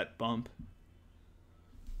competitive for that bump.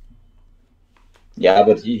 Yeah,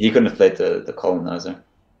 but he couldn't have played the colonizer.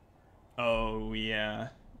 Oh yeah.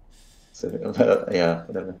 So yeah,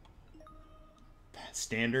 whatever.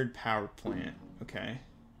 Standard power plant. Okay.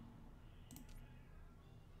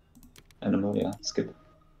 Animal, yeah, skip.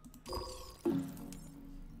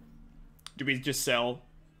 Do we just sell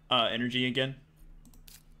energy again?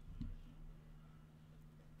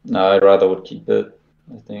 No, I rather would keep it,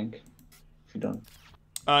 I think. If you don't.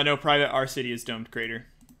 No, private. Our city is domed crater.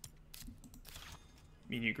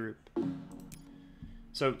 Media group.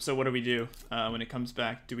 So what do we do when it comes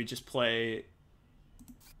back? Do we just play?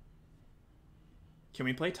 Can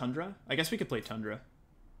we play Tundra? I guess we could play Tundra.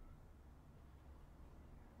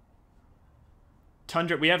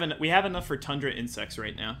 Tundra. We have enough for Tundra insects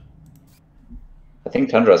right now. I think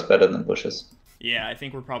Tundra is better than bushes. Yeah, I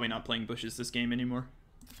think we're probably not playing bushes this game anymore.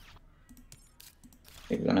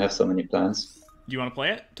 We're gonna have so many plants. Do you want to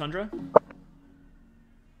play it, Tundra?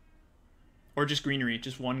 Or just greenery,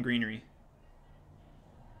 just one greenery.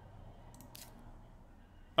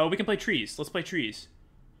 Oh, we can play trees. Let's play trees.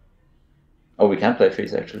 Oh, we can play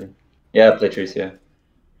trees, actually. Yeah, play trees, yeah.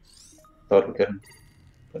 Thought we couldn't.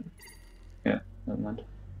 But yeah, never mind.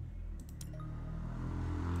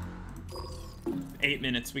 8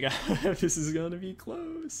 minutes. We got. This is gonna be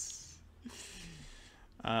close.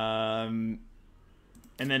 And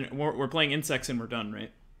then we're playing insects and we're done,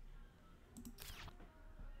 right?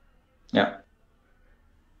 Yeah.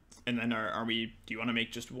 And then are we? Do you want to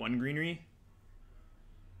make just one greenery?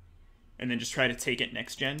 And then just try to take it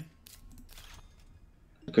next gen?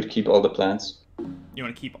 We could keep all the plants. You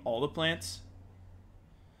want to keep all the plants?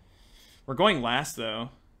 We're going last though.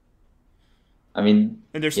 I mean,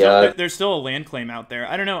 and there's still a land claim out there.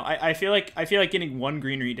 I don't know. I feel like getting one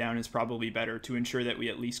greenery down is probably better to ensure that we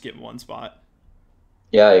at least get one spot.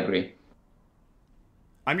 Yeah, I agree.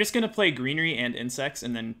 I'm just gonna play greenery and insects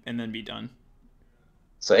and then be done.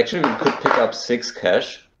 So actually, we could pick up 6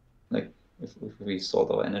 cash, like if we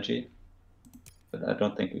sold our energy. But I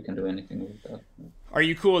don't think we can do anything with that. Are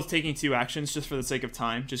you cool with taking 2 actions just for the sake of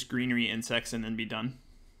time? Just greenery, insects, and then be done?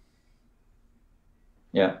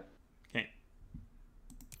 Yeah. Okay.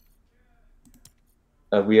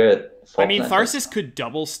 We are at 4 I mean, planters. Tharsis could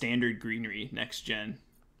double standard greenery next gen.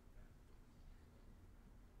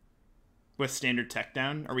 with standard tech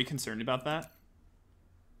down. Are we concerned about that?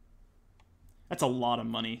 That's a lot of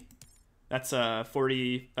money. That's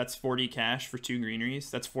 40. That's 40 cash for 2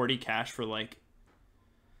 greeneries. That's 40 cash for like,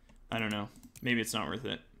 I don't know. Maybe it's not worth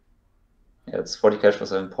it. Yeah, it's 40 cash for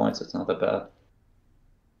 7 points. It's not that bad.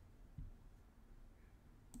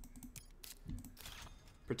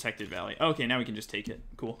 Protected Valley. Okay, now we can just take it.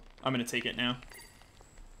 Cool. I'm gonna take it now.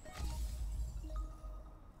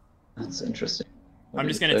 That's interesting. I'm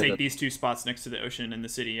just gonna take these 2 spots next to the ocean and the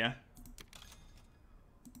city, yeah.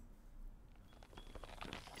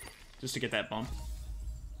 Just to get that bump.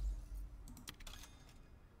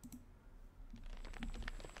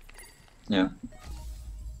 Yeah.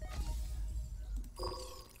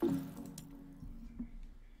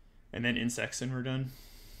 And then insects and we're done.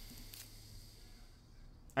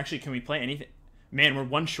 Actually, can we play anything? Man, we're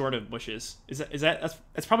 1 short of bushes.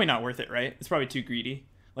 That's probably not worth it, right? It's probably too greedy.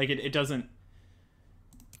 Like it doesn't.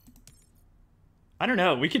 I don't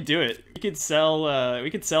know. We could do it. We could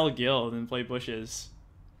sell guild and play bushes.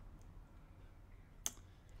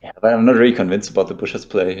 Yeah, but I'm not really convinced about the bushes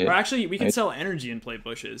play here. Or actually, we can sell energy and play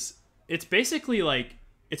bushes. It's basically like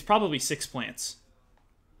it's probably 6 plants.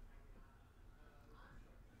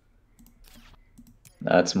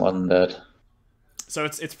 That's more than that. So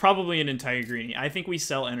it's probably an entire greenie. I think we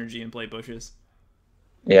sell energy and play bushes.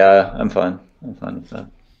 Yeah, I'm fine. I'm fine with that.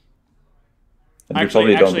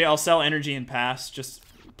 Actually, I'll sell energy and pass, just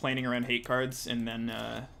planning around hate cards, and then...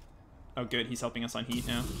 oh, good. He's helping us on heat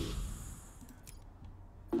now.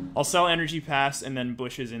 I'll sell energy pass, and then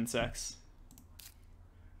bushes insects.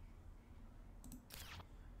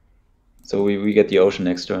 So we get the ocean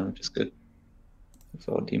next turn, which is good.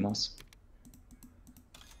 For our demos.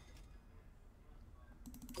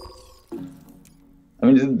 I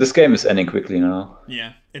mean, this game is ending quickly now.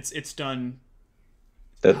 Yeah, it's done.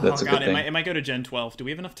 That's a good thing. It might go to Gen 12. Do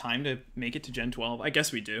we have enough time to make it to Gen 12? I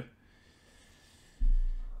guess we do.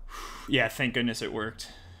 Yeah, thank goodness it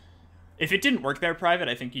worked. If it didn't work there, Private,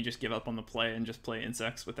 I think you just give up on the play and just play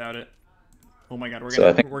insects without it. Oh my god,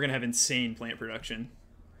 we're gonna have insane plant production.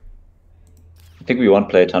 I think we won't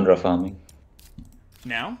play Tundra farming.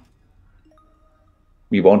 Now?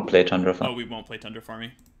 We won't play Tundra farming. Oh, we won't play Tundra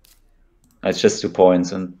farming. It's just 2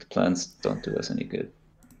 points, and the plants don't do us any good.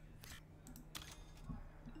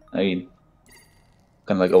 I mean,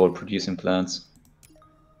 kind of like overproducing plants.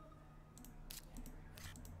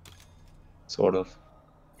 Sort of.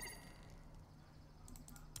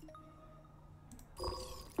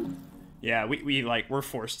 Yeah, we're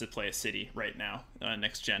forced to play a city right now,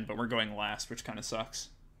 next gen, but we're going last, which kind of sucks.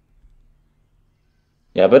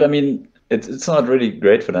 Yeah, but I mean, it's not really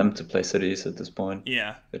great for them to play cities at this point.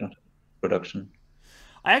 Yeah. They don't have production.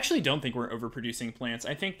 I actually don't think we're overproducing plants.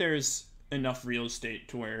 I think there's enough real estate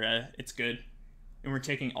to where it's good, and we're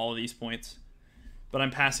taking all of these points. But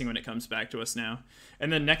I'm passing when it comes back to us now.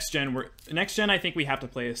 And then next gen, I think we have to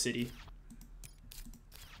play a city.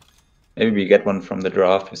 Maybe we get one from the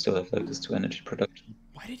draft. We still have like this 2 energy production.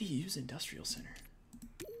 Why did he use industrial center?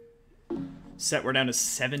 We're down to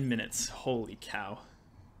 7 minutes. Holy cow.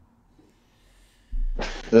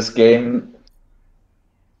 This game.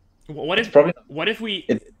 What if we?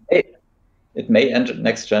 It may enter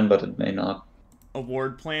next gen, but it may not.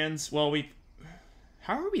 Award plans. Well,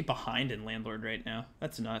 how are we behind in Landlord right now?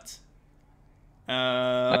 That's nuts.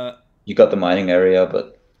 You got the mining area,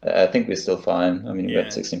 but I think we're still fine. I mean, we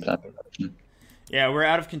got 16 plant production. Yeah, we're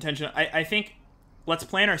out of contention. I think let's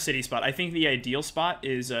plan our city spot. I think the ideal spot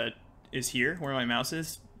is here, where my mouse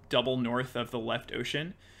is, double north of the left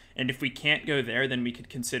ocean. And if we can't go there, then we could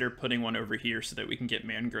consider putting one over here so that we can get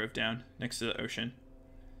mangrove down next to the ocean.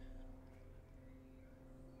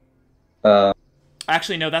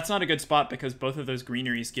 Actually, no, that's not a good spot because both of those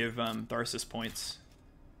greeneries give Tharsis points.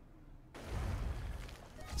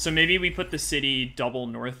 So maybe we put the city double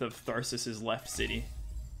north of Tharsis's left city.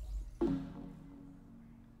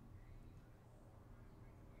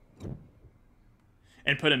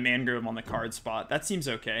 And put a mangrove on the card spot. That seems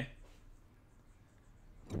okay.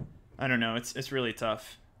 I don't know. It's really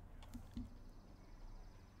tough.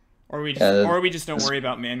 Or we just don't worry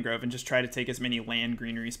about mangrove and just try to take as many land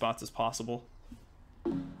greenery spots as possible.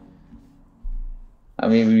 I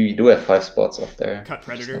mean, we do have 5 spots up there. Cut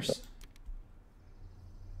predators.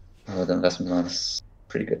 Oh, the investment line is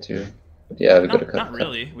pretty good too. But yeah, we gotta cut. Not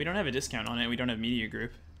really. We don't have a discount on it. We don't have media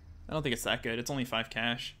group. I don't think it's that good. It's only 5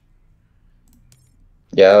 cash.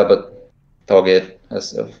 Yeah, but Target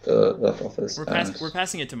has the left office. We're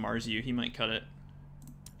passing it to Marsu. He might cut it.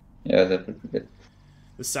 Yeah, that would be good.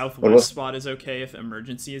 The southwest spot is okay if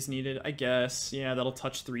emergency is needed, I guess. Yeah, that'll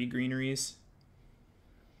touch 3 greeneries.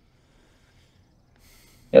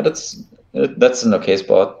 Yeah, that's an okay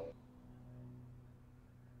spot.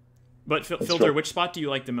 But Filter, which spot do you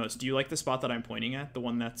like the most? Do you like the spot that I'm pointing at, the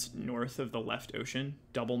one that's north of the left ocean,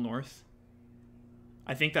 double north?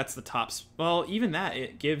 I think that's the top. Well, even that,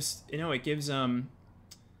 it gives, it gives 3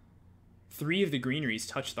 of the greeneries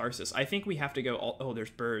touch Tharsis. I think we have to go. Oh, there's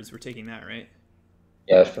birds. We're taking that, right?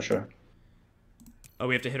 Yeah, for sure. Oh,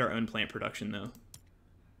 we have to hit our own plant production though.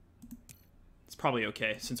 It's probably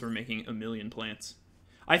okay since we're making a million plants.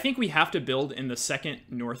 I think we have to build in the second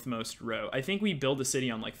northmost row. I think we build a city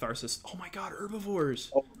on like Tharsis. Oh my god,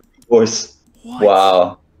 herbivores. Herbivores. What?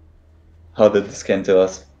 Wow. How did this come to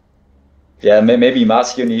us? Yeah, maybe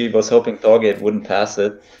Mars Uni was hoping Target wouldn't pass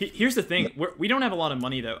it. Here's the thing: we don't have a lot of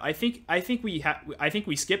money though. I think we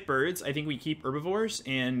skip birds. I think we keep herbivores,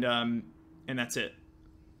 and that's it.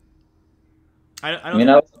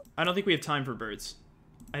 I don't think we have time for birds.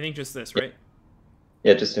 I think just this, right?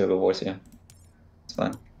 Yeah, just the herbivores. Yeah, it's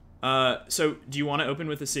fine. So do you want to open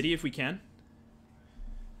with a city if we can?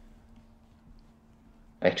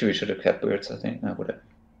 Actually, we should have kept birds. I think I would have.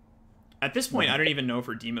 At this point, I don't even know if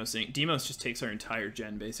we're demosing. Demos just takes our entire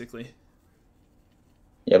gen, basically.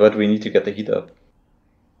 Yeah, but we need to get the heat up.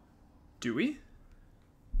 Do we?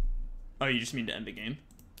 Oh, you just mean to end the game?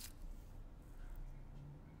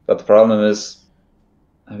 But the problem is,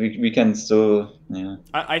 we can still, yeah.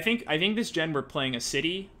 I think this gen we're playing a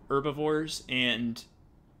city, herbivores, and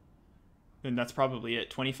that's probably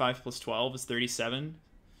it. 25 plus 12 is 37.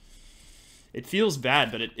 It feels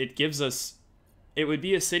bad, but it gives us... It would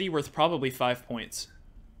be a city worth probably 5 points.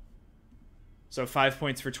 So 5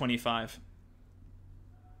 points for 25.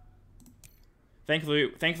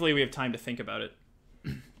 Thankfully, we have time to think about it.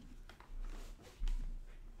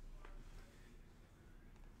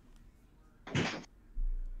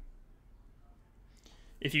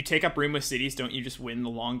 If you take up room with cities, don't you just win the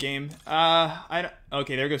long game?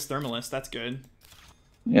 Okay, there goes Thermalist. That's good.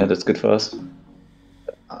 Yeah, that's good for us.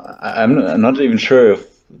 I'm not even sure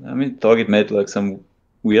if... I mean, Target made like some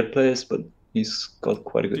weird plays, but he's got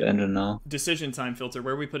quite a good engine now. Decision time, Filter.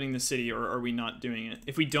 Where are we putting the city, or are we not doing it?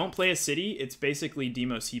 If we don't play a city, it's basically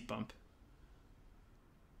Demos heat bump.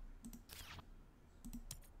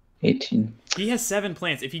 18. He has 7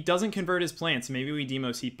 plants. If he doesn't convert his plants, maybe we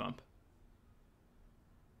Demos heat bump.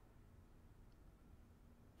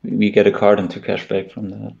 We get a card and 2 cash back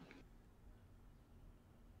from that.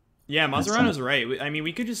 Yeah, Mazarano's right. I mean,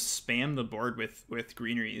 we could just spam the board with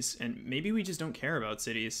greeneries, and maybe we just don't care about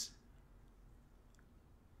cities.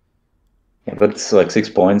 Yeah, but it's like 6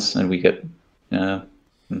 points, and we get...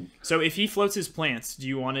 So if he floats his plants, do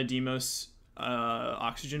you want a Demos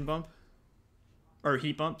oxygen bump? Or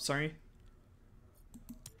heat bump, sorry?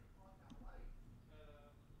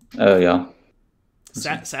 Yeah.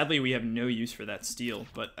 Sadly, we have no use for that steel,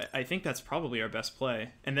 but I think that's probably our best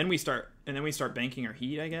play. And then we start banking our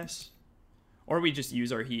heat, I guess, or we just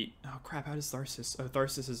use our heat. Oh crap! How does Tharsis? Oh,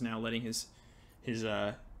 Tharsis is now letting his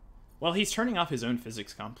well, he's turning off his own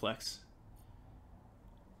physics complex.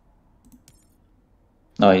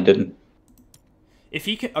 No, he didn't. If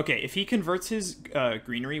he converts his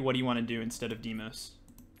greenery, what do you want to do instead of Demos?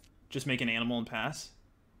 Just make an animal and pass.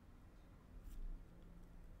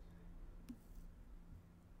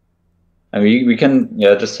 I mean, we can,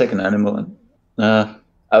 just take an animal. And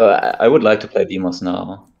I would like to play Demos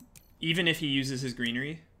now. Even if he uses his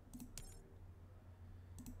greenery?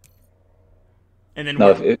 And then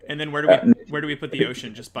no, where do we put the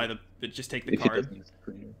ocean? Just take the card.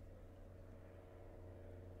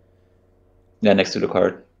 Yeah, next to the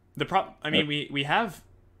card. I mean, we have,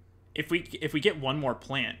 if we get one more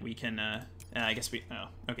plant, we can. I guess we. Oh,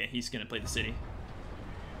 okay. He's gonna play the city.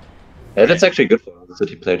 Yeah, that's actually good for us that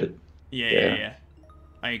he played it. Yeah.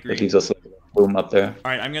 I agree. It leaves us like room up there.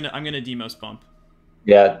 All right, I'm gonna Demos bump.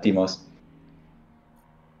 Yeah, Demos.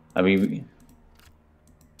 I mean,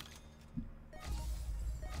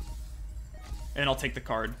 and I'll take the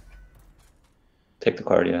card. Take the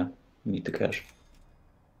card, yeah. We need the cash.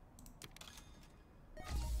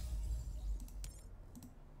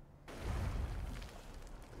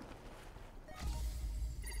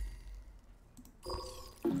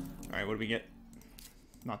 All right, what do we get?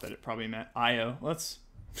 Not that it probably meant IO. Let's...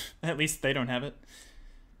 At least they don't have it.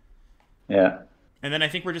 Yeah. And then I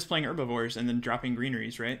think we're just playing herbivores and then dropping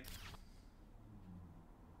greeneries, right?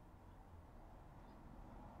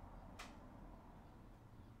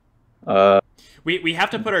 We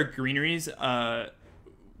have to put our greeneries...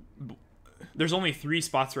 there's only 3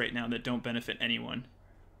 spots right now that don't benefit anyone.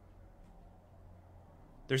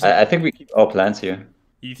 I think we keep all plants here.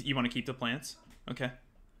 You want to keep the plants? Okay.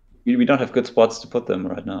 We don't have good spots to put them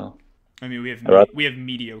right now. I mean, we have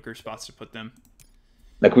mediocre spots to put them.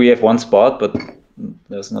 Like we have one spot, but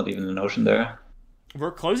there's not even an ocean there.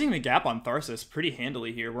 We're closing the gap on Tharsis pretty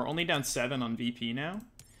handily here. We're only down 7 on VP now,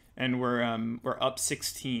 and we're up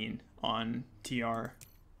 16 on TR.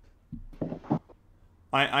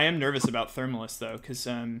 I am nervous about Thermalist though, because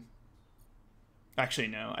actually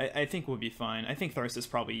no, I think we'll be fine. I think Tharsis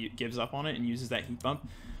probably gives up on it and uses that heat bump.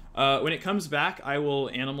 When it comes back, I will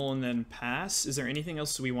animal and then pass. Is there anything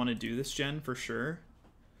else we want to do this gen for sure?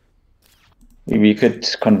 We could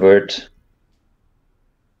convert.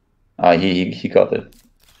 He got it.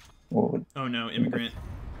 Oh no, immigrant.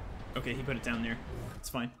 Okay, he put it down there. It's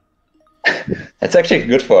fine. It's actually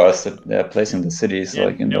good for us that they're placing the cities Yeah,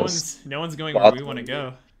 like in no those one's going where we want to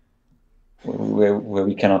go. where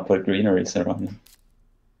we cannot put greeneries around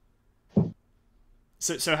them.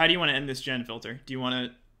 So how do you want to end this gen, Filter? Do you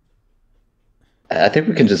want I think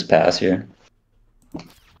we can just pass here. to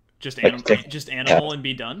just Like, animal and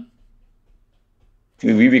be done?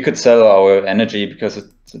 We could sell our energy because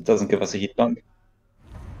it doesn't give us a heat bump.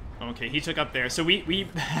 Okay, he took up there. So we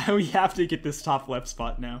we have to get this top left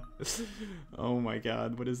spot now. Oh my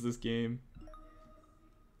god, what is this game?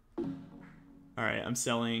 Alright, I'm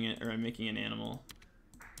selling it, or I'm making an animal.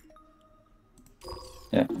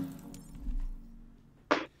 Yeah.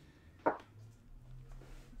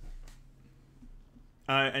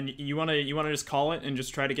 And you wanna just call it and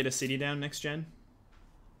just try to get a city down next gen?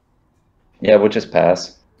 Yeah, we'll just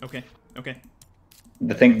pass. Okay, okay.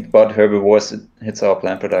 The thing about herbivores, it hits our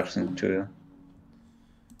plant production too.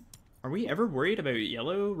 Are we ever worried about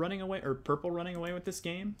yellow running away or purple running away with this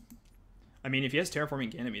game? I mean, if he has terraforming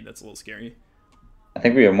Ganymede, that's a little scary. I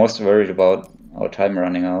think we are most worried about our time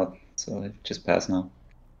running out, so just pass now.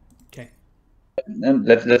 Okay. And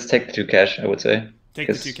let's take the 2 cash, I would say. Take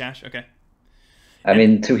the 2 cash, okay. I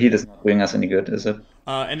mean, 2 heat is not doing us any good, is it?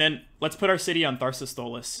 And then let's put our city on Tharsis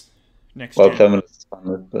Tholis next Well, gen. Thermal is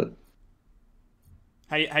funded, but...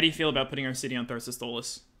 How do you feel about putting our city on Tharsis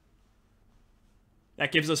Tholis?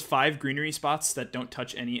 That gives us 5 greenery spots that don't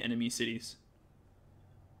touch any enemy cities.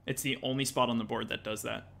 It's the only spot on the board that does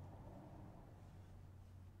that.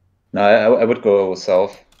 No, I would go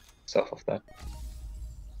south of that.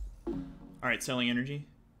 Alright, selling energy.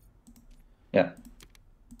 Yeah.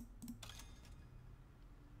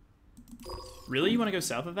 Really? You want to go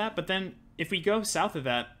south of that? But then, if we go south of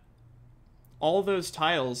that, all those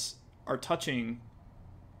tiles are touching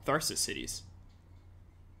Tharsis cities.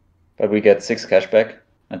 But we get 6 cash back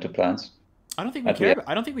and 2 plants. I don't think we care.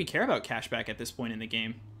 I don't think we care about cashback at this point in the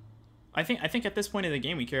game. I think at this point in the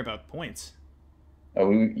game we care about points.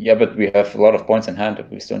 Yeah, but we have a lot of points in hand that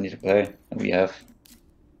we still need to play. And we have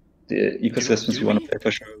the ecosystems we want to play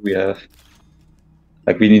for sure. We have,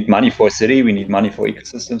 like, we need money for city, we need money for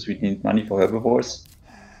ecosystems, we need money for herbivores.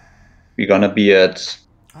 We're gonna be at...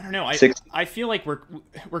 I don't know. I feel like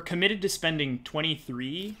we're committed to spending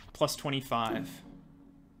 23 plus 25.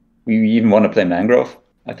 We even want to play mangrove.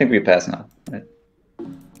 I think we pass now. Right?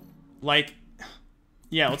 Like,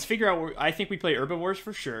 yeah, let's figure out. I think we play herbivores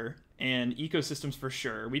for sure and ecosystems for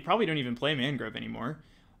sure. We probably don't even play mangrove anymore.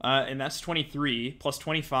 And that's 23 plus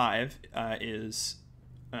 25 is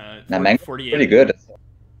 48. Pretty good.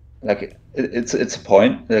 Like it's a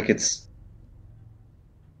point. Like it's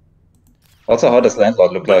also, how does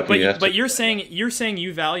landlord look like? But you're saying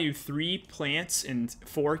you value 3 plants and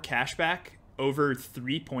 4 cashback over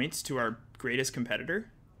 3 points to our greatest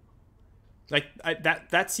competitor? Like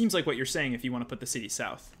that seems like what you're saying if you want to put the city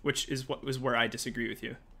south, which is where I disagree with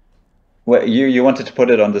you. Well, you wanted to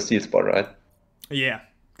put it on the steel spot, right? Yeah,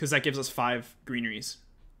 because that gives us 5 greeneries.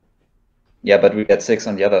 Yeah, but we get 6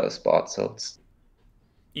 on the other spot, so it's...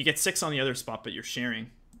 You get 6 on the other spot, but you're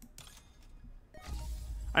sharing.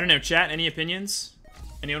 I don't know, chat, any opinions?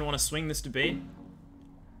 Anyone want to swing this debate?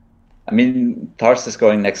 I mean, Tars is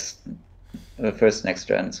going first next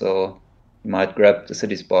gen, so you might grab the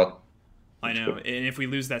city spot. I know, and if we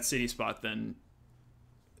lose that city spot, then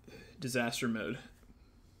disaster mode.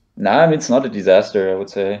 Nah, I mean, it's not a disaster, I would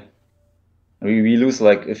say. We lose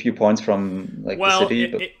like a few points from like the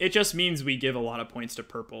city. Well, it just means we give a lot of points to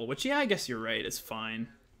purple, which, yeah, I guess you're right, it's fine.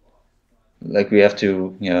 Like we have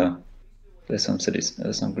to, yeah, there's some cities,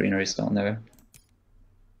 some greeneries down there.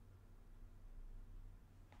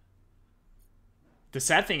 The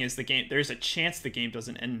sad thing is there's a chance the game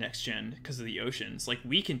doesn't end next gen because of the oceans. Like,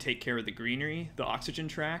 we can take care of the greenery, the oxygen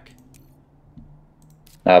track.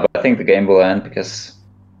 Nah, but I think the game will end because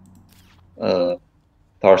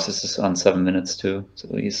Tarsus is on 7 minutes too, so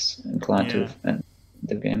he's inclined to end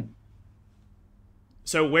the game.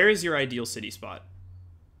 So where is your ideal city spot?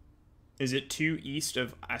 Is it 2 east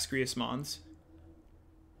of Ascrius Mons?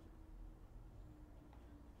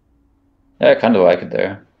 Yeah, I kind of like it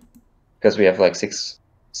there because we have like six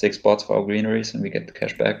spots for our greeneries and we get the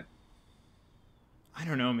cash back. I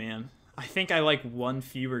don't know, man. I think I like one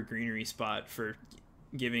fewer greenery spot for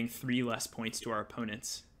giving 3 less points to our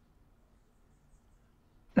opponents.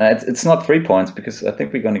 It's not 3 points because I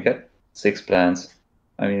think we're gonna get 6 plants.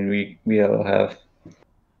 I mean, we all have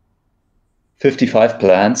 55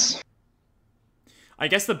 plants. I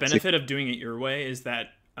guess the benefit of doing it your way is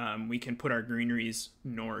that we can put our greeneries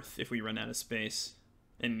north if we run out of space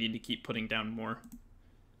and need to keep putting down more.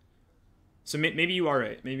 So maybe you are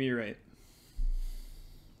right. Maybe you're right.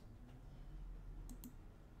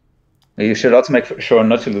 You should also make sure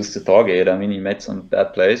not to lose to Thorgate. I mean, he made some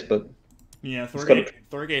bad plays, but Yeah, he's got a,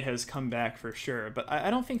 Thorgate has come back for sure, but I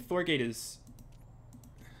don't think Thorgate is.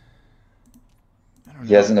 I don't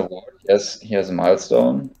he has know. an award. He has a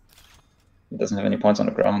milestone. He doesn't have any points on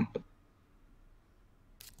the ground. But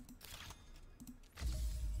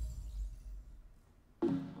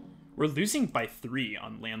We're losing by 3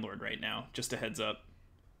 on Landlord right now. Just a heads up.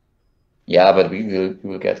 yeah, but we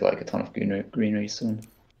will get like a ton of greenery soon.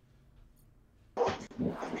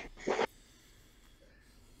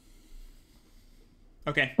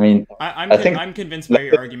 Okay. I mean, I'm I think I'm convinced by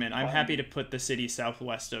your argument. I'm happy to put the city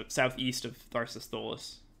southeast of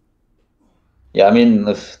Tharsis. yeah, I mean,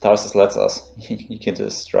 if Tarsus lets us, you can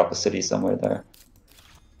just drop a city somewhere there.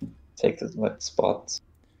 Take the like spots.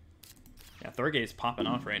 Yeah, Thorgate is popping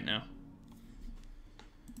off right now.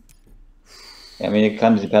 Yeah, I mean, it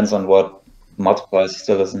kind of depends on what multipliers he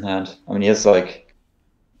still has in hand. I mean, he has like,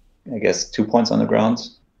 I guess, 2 points on the ground.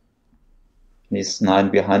 And he's 9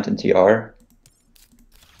 behind in TR.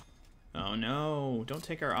 Oh no! Don't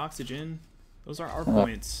take our oxygen. Those are our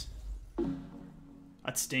points.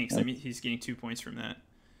 That stinks. I mean, he's getting 2 points from that.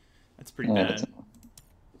 That's pretty bad.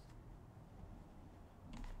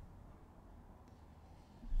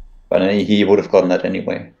 But he would have gotten that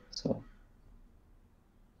anyway. So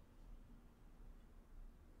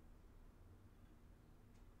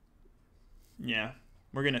yeah,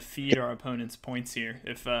 we're gonna feed our opponents points here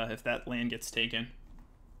if that land gets taken.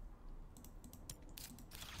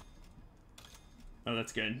 Oh,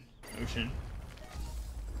 that's good. Ocean.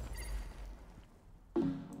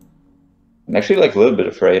 I'm actually like a little bit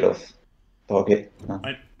afraid of Doggy.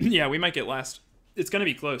 Yeah, we might get last. It's gonna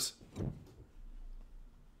be close.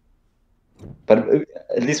 But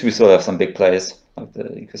at least we still have some big plays of the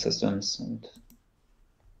ecosystems. And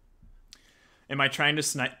am I trying to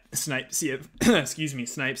snipe CF excuse me,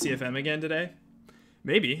 snipe CFM again today?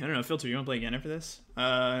 Maybe. I don't know. Filter, you want to play again after this? What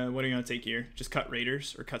are you gonna take here? Just cut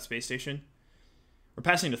Raiders or cut Space Station? We're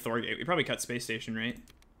passing to Thorgate. We probably cut Space Station, right?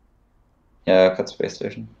 yeah, cut Space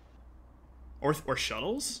Station. Or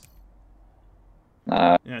shuttles?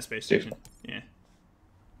 Nah, Yeah, Space Station. Yeah.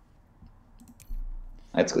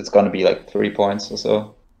 it's gonna be like 3 points or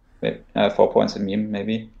so. Maybe, 4 points in meme,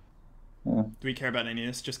 maybe. Do we care about any of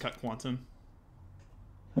this? Just cut Quantum.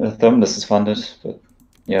 Thermalist is funded, but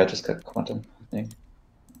yeah, just cut Quantum, I think.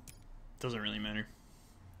 Doesn't really matter.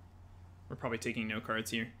 We're probably taking no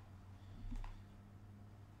cards here.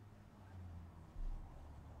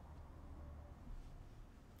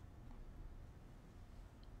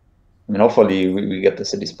 I mean, hopefully we get the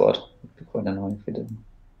city spot. It'd be quite annoying if we didn't.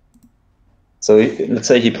 So let's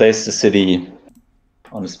say he plays the city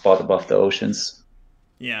on the spot above the oceans.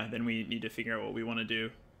 Yeah, then we need to figure out what we want to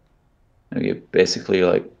do. We basically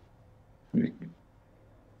like.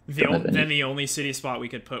 Then the only city spot we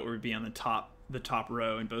could put would be on the top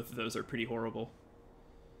row, and both of those are pretty horrible.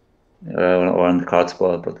 Or on the card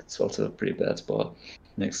spot, but it's also a pretty bad spot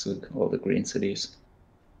next to all the green cities.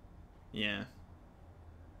 Yeah.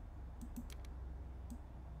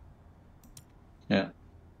 Yeah.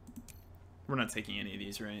 We're not taking any of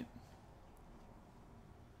these, right?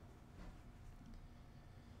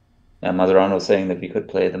 Yeah, Maduran was saying that we could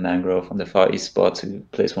play the mangrove on the far east spot to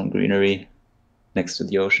place one greenery next to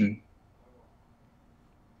the ocean.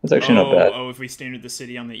 It's actually not bad. Oh, if we standard the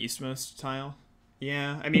city on the eastmost tile?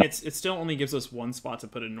 Yeah, I mean, it still only gives us one spot to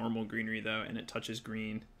put a normal greenery, though, and it touches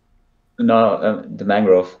green. No, the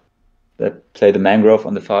mangrove. Play the mangrove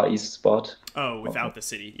on the far east spot. Oh, without the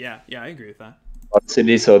city. Yeah, I agree with that.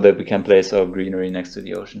 City, so that we can place our greenery next to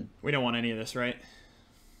the ocean. We don't want any of this, right?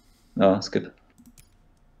 No, skip.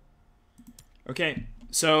 Okay,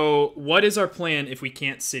 so what is our plan if we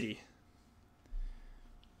can't city?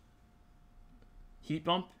 Heat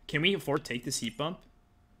bump? Can we afford to take this heat bump?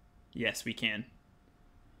 Yes, we can.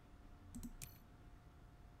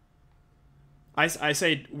 I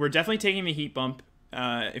say we're definitely taking the heat bump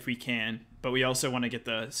if we can, but we also want to get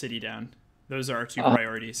the city down. Those are our two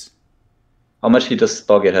priorities. How much heat does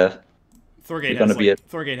Stargate have? Thorgate gonna has be like at.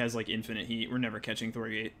 Thorgate has like infinite heat. We're never catching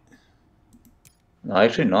Thorgate. No,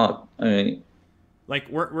 actually not. I mean, Like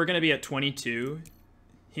we're gonna be at 22.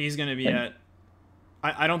 He's gonna be and at.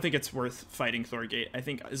 I don't think it's worth fighting Thorgate. I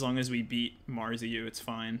think as long as we beat Mars EU, it's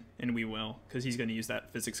fine, and we will, because he's gonna use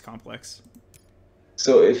that physics complex.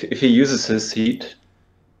 so if he uses his heat,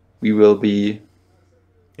 we will be.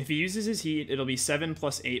 If he uses his heat, it'll be 7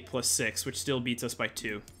 plus 8 plus 6, which still beats us by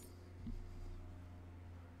 2.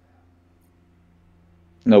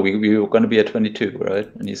 No, we were gonna be at 22, right?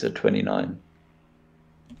 And he's at 29.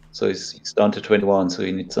 So he's down to 21. So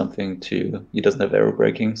he needs something to. He doesn't have arrow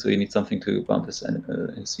breaking, so he needs something to bump his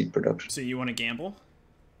heat production. So you want to gamble?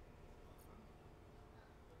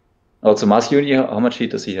 Also, Mass Uni, how much heat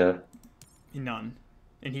does he have? None.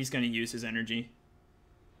 And he's going to use his energy.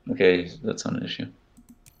 Okay, that's not an issue.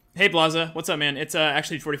 Hey, Blaza. What's up, man? It's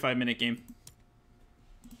actually a 45-minute game.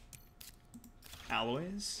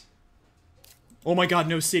 Alloys? Oh my god,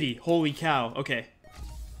 no city. Holy cow. Okay.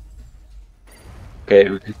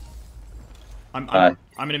 Okay. I'm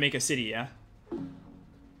going to make a city, yeah?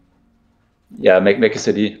 Yeah, make a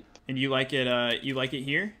city. And you like it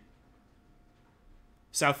here?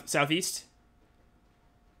 Southeast?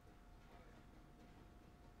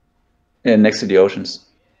 Yeah, next to the oceans.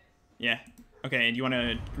 Yeah. Okay, and you want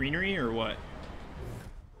a greenery or what?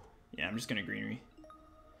 Yeah, I'm just gonna greenery.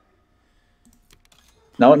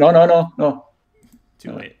 No.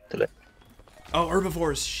 Too late. Too late. Oh,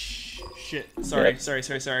 herbivores. Shit. Sorry,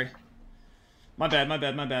 sorry. My bad.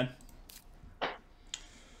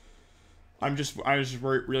 I was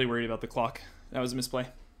really worried about the clock. That was a misplay.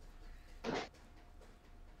 We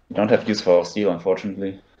don't have use for our steel,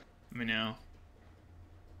 unfortunately. I know.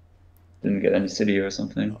 Didn't get any city or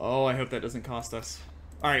something. Oh, I hope that doesn't cost us.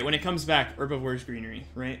 Alright, when it comes back, herbivores greenery,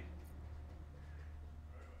 right?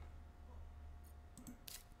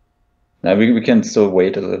 Now we can still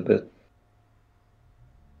wait a little bit.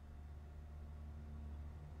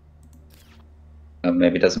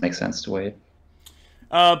 Maybe it doesn't make sense to wait.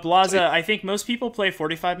 Blaza, I think most people play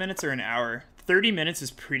 45 minutes or an hour. 30 minutes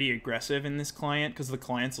is pretty aggressive in this client because the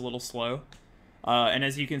client's a little slow. And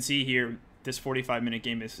as you can see here, this 45-minute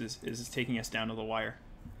game is taking us down to the wire.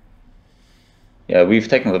 Yeah, we've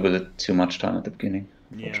taken a little bit too much time at the beginning.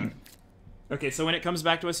 Yeah. Okay, so when it comes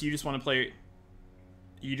back to us, you just want to play...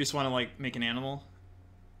 You just want to, like, make an animal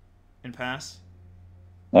and pass?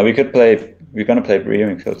 Now we could play... We're gonna play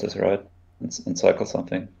breeding filters, right? And cycle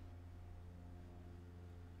something.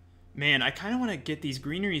 Man, I kind of want to get these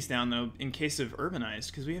greeneries down, though, in case of urbanized,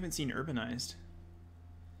 because we haven't seen urbanized.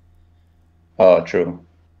 Oh, true.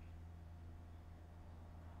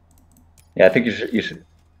 Yeah, I think you should.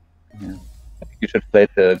 Yeah, I think you should play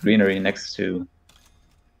the greenery next to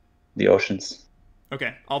the oceans.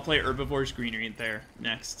 Okay, I'll play herbivores greenery there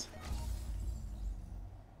next.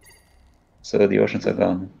 So the oceans are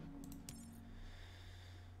gone.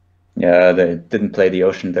 Yeah, they didn't play the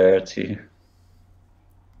ocean there to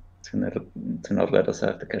not let us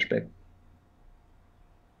have the cashback.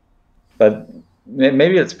 But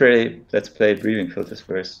maybe let's play breeding filters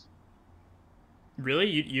first. Really?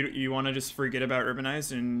 You want to just forget about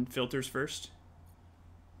urbanized and filters first?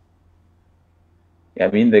 Yeah,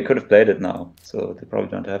 I mean they could have played it now, so they probably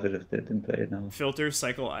don't have it if they didn't play it now. Filters,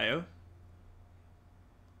 cycle IO.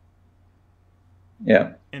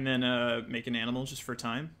 Yeah. And then make an animal just for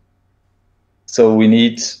time. So we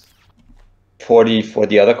need 40 for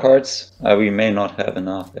the other cards. We may not have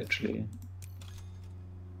enough actually,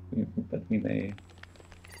 but we may.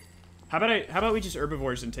 How about we just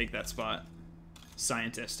herbivores and take that spot?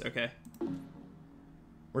 Scientist, okay.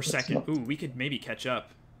 We're second. Ooh, we could maybe catch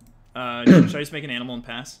up. Should I just make an animal and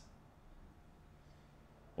pass?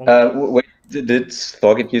 Wait, did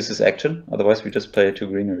Thorgit use his action? Otherwise, we just play two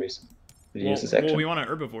greeneries. Did he use his action? Well, we want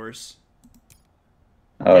herbivores.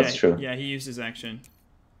 Oh, yeah, that's true. Yeah, he used his action.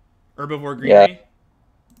 Herbivore greenery?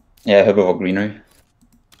 Yeah, herbivore greenery.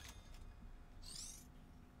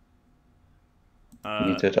 We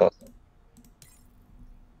need to toss.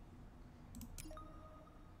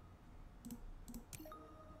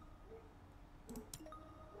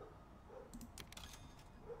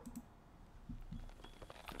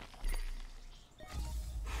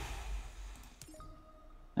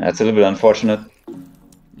 That's a little bit unfortunate.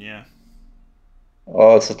 Yeah.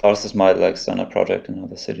 Also, Tarsus might like start a project in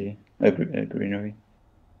another city, a greenery.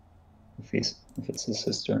 If it's his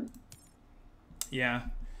sister. Yeah.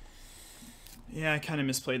 Yeah, I kind of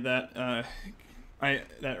misplayed that.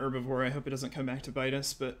 That herbivore. I hope it doesn't come back to bite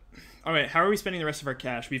us. But all right, how are we spending the rest of our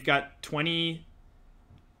cash? We've got 23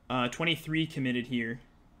 committed here.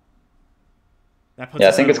 That puts Yeah, I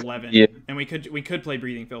us think at it's 11, yeah, and we could play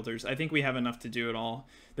breathing filters. I think we have enough to do it all.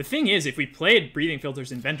 The thing is, if we played breathing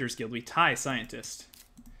filters Inventors Guild, we tie scientist.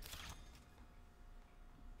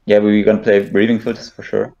 yeah, we're gonna play breathing filters for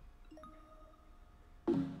sure.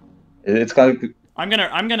 It's gonna I'm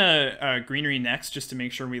gonna greenery next just to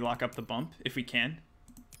make sure we lock up the bump if we can.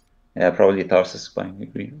 yeah, probably Tarsus buying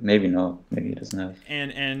green. Maybe no, maybe he doesn't have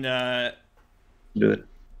do it.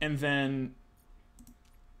 And then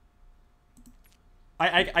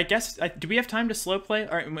I guess do we have time to slow play?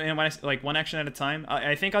 Or when I, like one action at a time?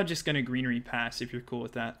 I think I'm just gonna greenery pass if you're cool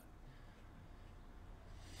with that.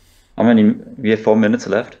 How many? We have 4 minutes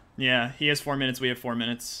left. Yeah, he has 4 minutes. We have 4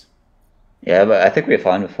 minutes. Yeah, but I think we're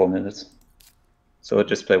fine with 4 minutes. So we'll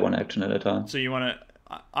just play one action at a time. So you wanna?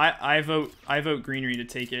 I vote greenery to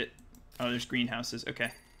take it. Oh, there's greenhouses.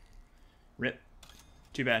 Okay. Rip.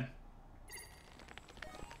 Too bad.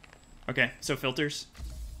 Okay, so filters.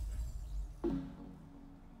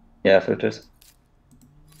 Yeah, filters.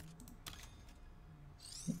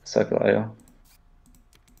 Cycle IO.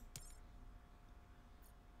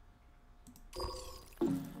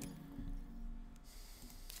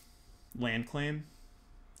 Land claim.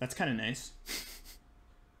 That's kind of nice.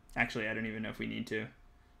 Actually, I don't even know if we need to.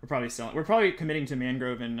 We're probably selling. We're probably committing to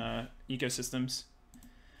mangrove and ecosystems.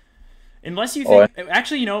 Unless you think,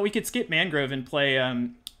 actually, you know what? We could skip mangrove and play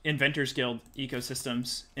Inventors Guild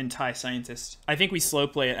ecosystems and tie scientist. I think we slow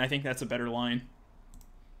play it. I think that's a better line.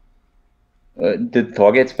 Did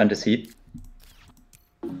Thorgate spend his heat?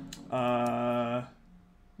 No,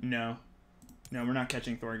 no, we're not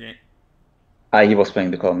catching Thorgate. He was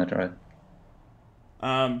playing the Comet, right?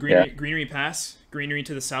 Greenery pass. Greenery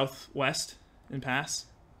to the southwest and pass.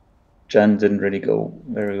 Jan didn't really go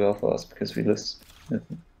very well for us because we lost.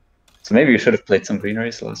 So maybe we should have played some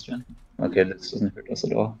greeneries last gen. Okay, this doesn't hurt us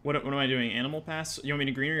at all. What am I doing? Animal pass? You want me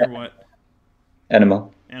to greenery or what?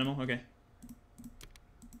 Animal. Animal? Okay.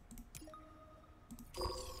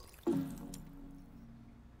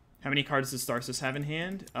 How many cards does Tharsis have in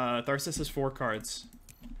hand? Tharsis has 4 cards.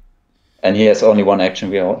 And he has only one action.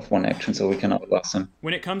 We have one action, so we can outlast him.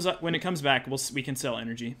 When it comes back, we can sell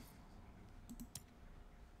energy.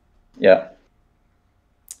 Yeah.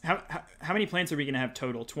 How many plants are we gonna have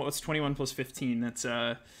total? What's 21 plus 15? That's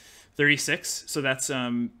 36. So that's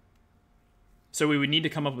so we would need to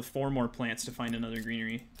come up with 4 more plants to find another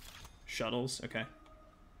greenery. Shuttles. Okay.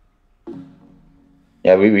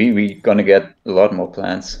 Yeah, we gonna get a lot more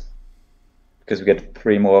plants because we get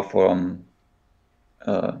 3 more from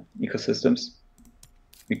ecosystems.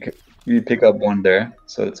 We pick up 1 there,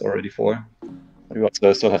 so it's already 4. But we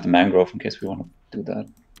also still have the mangrove in case we want to do that.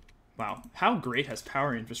 Wow, how great has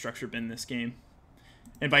power infrastructure been this game?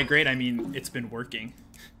 And by great, I mean it's been working.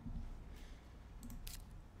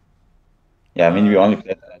 Yeah, I mean we only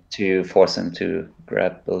played that to force him to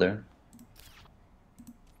grab builder.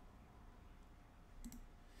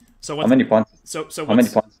 So how many points? So how many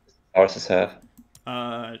points does Tarsus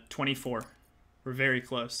have? 24. We're very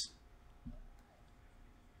close.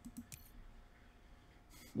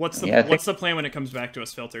 What's the plan when it comes back to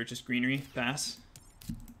us, Filter? Just greenery, pass.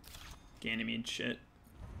 Ganymede shit.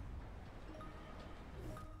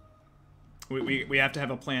 We have to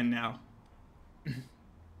have a plan now.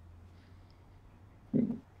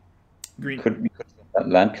 We could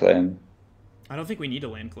land claim. I don't think we need a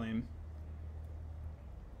land claim.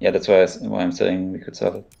 Yeah, that's why I'm saying we could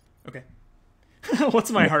sell it. Okay.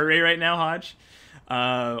 What's my heart rate right now, Hodge?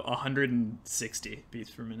 160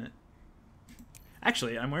 beats per minute.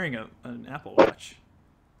 Actually, I'm wearing an Apple Watch.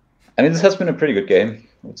 I mean, this has been a pretty good game,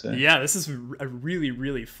 I would say. Yeah, this is a really,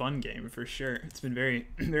 really fun game for sure. It's been very,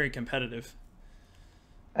 very competitive.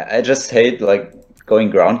 I just hate like going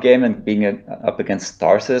ground game and being up against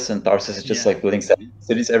Tarsus, and Tarsus is just like building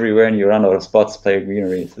cities everywhere, and you run out of spots to play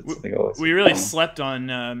greeneries. We really slept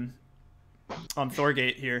on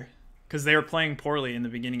Thorgate here because they were playing poorly in the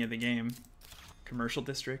beginning of the game. Commercial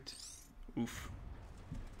district. Oof.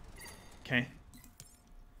 Okay.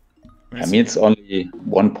 I mean, it's only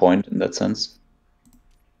 1 point in that sense.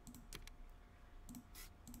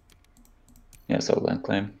 Yeah, so land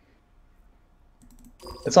claim.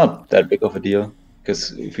 It's not that big of a deal,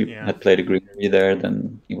 because if you had played a greenery there,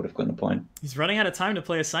 then he would have gotten a point. He's running out of time to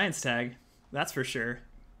play a science tag. That's for sure.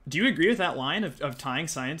 Do you agree with that line of tying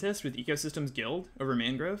scientists with Ecosystems Guild over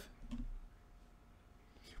Mangrove?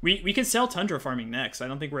 We could sell Tundra Farming next. I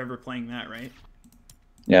don't think we're ever playing that, right?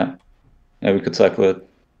 Yeah. Yeah, we could cycle it.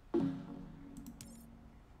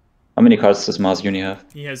 How many cards does Mars Uni have?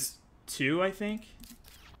 He has 2, I think.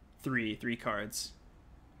 3 cards.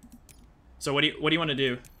 So what do you want to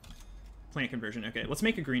do? Plant conversion. Okay, let's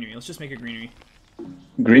make a greenery. Let's just make a greenery.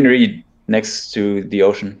 Greenery next to the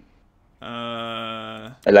ocean.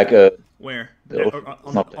 Like Where? the ocean On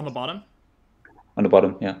is not on the bottom? on the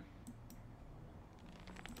bottom. Yeah.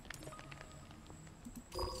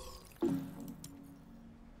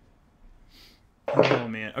 Oh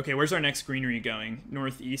man. Okay, where's our next greenery going?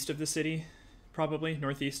 Northeast of the city, probably.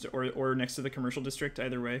 Northeast or next to the commercial district.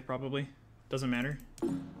 Either way, probably. Doesn't matter.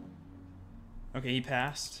 Okay, he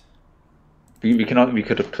passed. We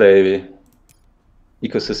could play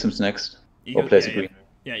ecosystems next or place a green.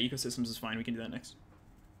 Yeah, ecosystems is fine. We can do that next.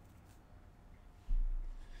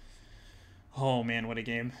 Oh man, what a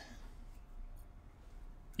game.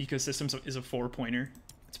 Ecosystems is a 4-pointer.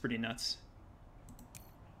 It's pretty nuts.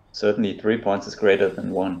 Certainly 3 points is greater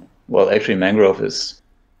than 1. Well, actually mangrove is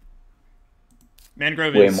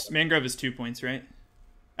Mangrove is 2 points, right?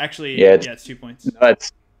 Actually, yeah, it's 2 points. No,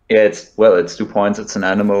 it's 2 points. It's an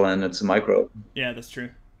animal and it's a microbe. Yeah, that's true.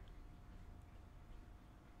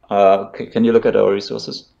 Can you look at our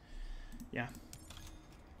resources? Yeah.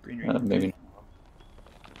 Greenery. Maybe.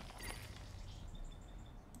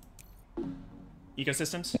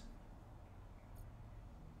 Ecosystems?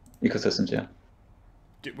 Ecosystems, yeah.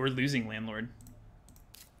 Dude, we're losing landlord.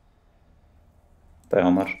 By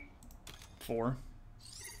how much? 4.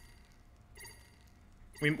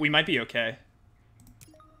 We might be okay.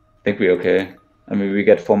 I think we're okay. I mean, we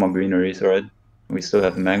get 4 more greeneries, right? We still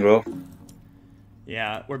have the mangrove.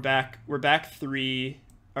 Yeah, we're back 3,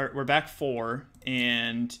 or we're back 4,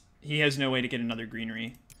 and he has no way to get another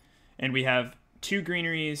greenery. And we have 2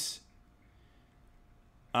 greeneries.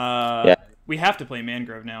 Yeah. We have to play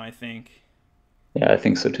mangrove now, I think. Yeah, I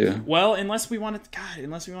think so too. Well, unless we want to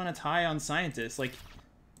tie on scientists, like.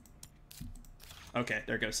 Okay,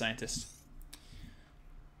 there goes scientist.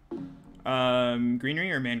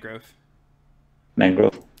 Greenery or mangrove?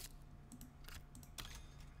 Mangrove.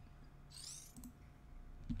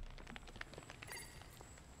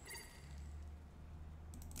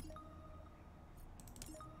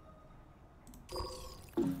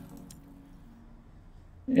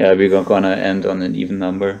 Yeah, we're gonna end on an even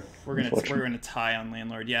number. We're gonna tie on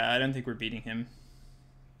landlord. Yeah, I don't think we're beating him.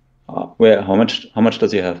 Where? How much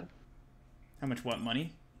does he have? How much? What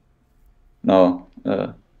money? No,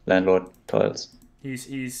 landlord tiles.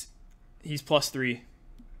 He's +3.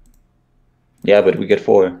 Yeah, but we get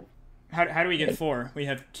 4. How do we get 4? We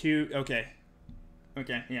have 2. Okay,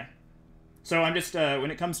 yeah. So I'm just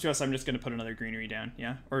when it comes to us, I'm just gonna put another greenery down.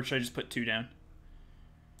 Yeah, or should I just put 2 down?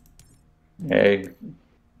 Yeah.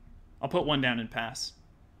 I'll put 1 down and pass.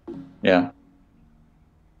 Yeah.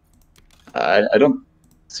 I don't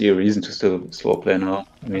see a reason to still slow play now.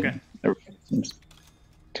 I mean, everything seems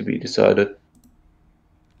to be decided.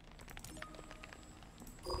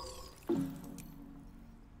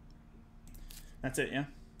 That's it, yeah.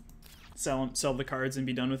 Sell the cards and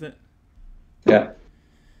be done with it. Yeah.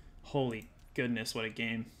 Holy goodness, what a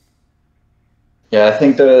game! Yeah, I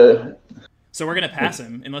think So we're gonna pass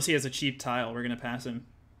him unless he has a cheap tile. We're gonna pass him.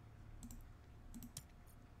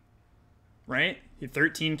 Right? He had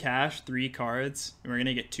 13 cash, 3 cards, and we're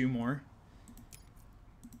gonna get 2 more.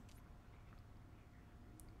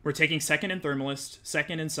 We're taking 2nd in Thermalist,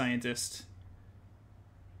 2nd in Scientist.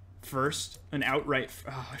 First, an outright...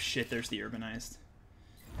 Oh, shit, there's the Urbanized.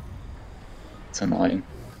 It's annoying.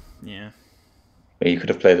 Yeah. But you could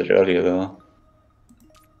have played it earlier, though.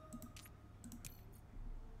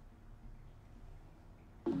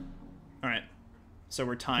 Alright. So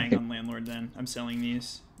we're tying on Landlord then. I'm selling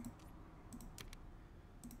these.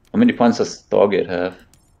 How many points does Stargate have?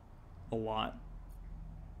 A lot.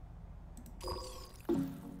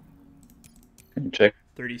 Can you check?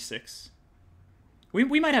 36.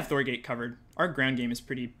 We might have Thorgate covered. Our ground game is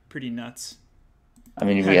pretty nuts. I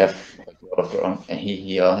mean, we have a lot of ground, and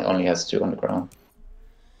he only has 2 on the ground.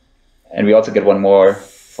 And we also get 1 more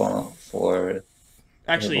for.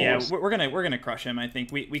 Actually, yeah, we're gonna crush him. I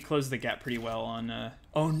think we closed the gap pretty well on.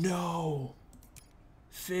 Oh no,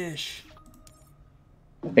 fish.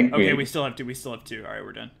 I think we still have 2. We still have 2. All right,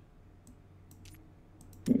 we're done.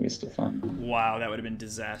 We still fun. Wow, that would have been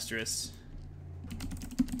disastrous.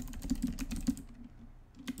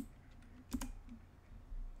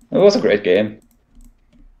 It was a great game.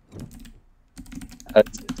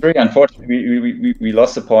 It's very unfortunate. We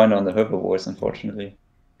lost a point on the herbivores, unfortunately,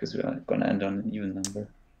 because we are gonna end on an even number.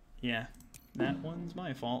 Yeah, that one's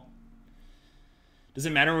my fault. Does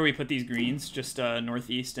it matter where we put these greens? Just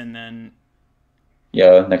northeast and then.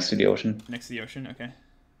 Yeah, next to the ocean. Next to the ocean, okay.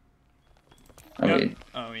 I mean.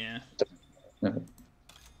 Oh yeah. No.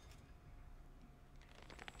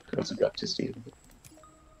 Could also grab to steal.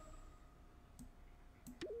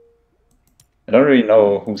 I don't really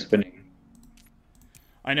know who's winning.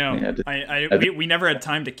 I know. Yeah, We never had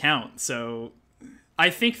time to count, so I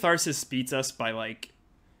think Tharsis beats us by like.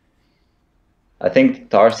 I think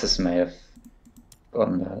Tarsus may have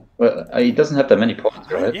gotten that. Well, he doesn't have that many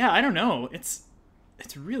points, right? Yeah, I don't know. It's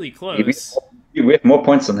really We, close. we have more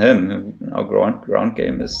points than him. Our ground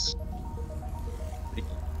game is.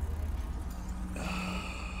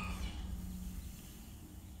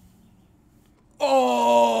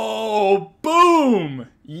 Oh, boom!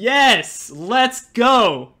 Yes, let's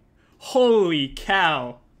go! Holy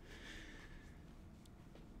cow!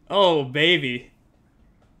 Oh, baby.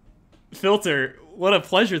 Filter, what a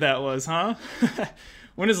pleasure that was, huh?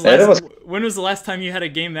 When was the last time you had a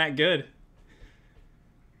game that good?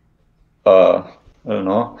 I don't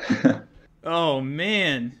know. Oh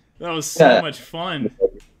man, that was so much fun.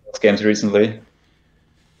 Games recently,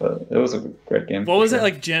 but it was a great game. What was it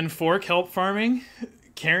like? Gen 4 kelp farming,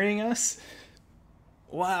 carrying us.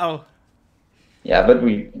 Wow. Yeah, but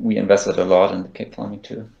we invested a lot in the cake farming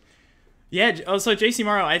too. Yeah. Also, JC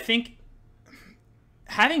Morrow, I think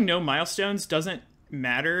having no milestones doesn't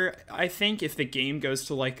matter. I think if the game goes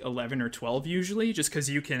to like 11 or 12 usually, just because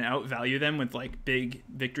you can outvalue them with like big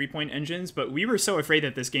victory point engines. But we were so afraid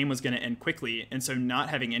that this game was going to end quickly, and so not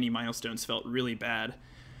having any milestones felt really bad.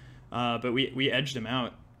 But we edged them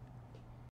out.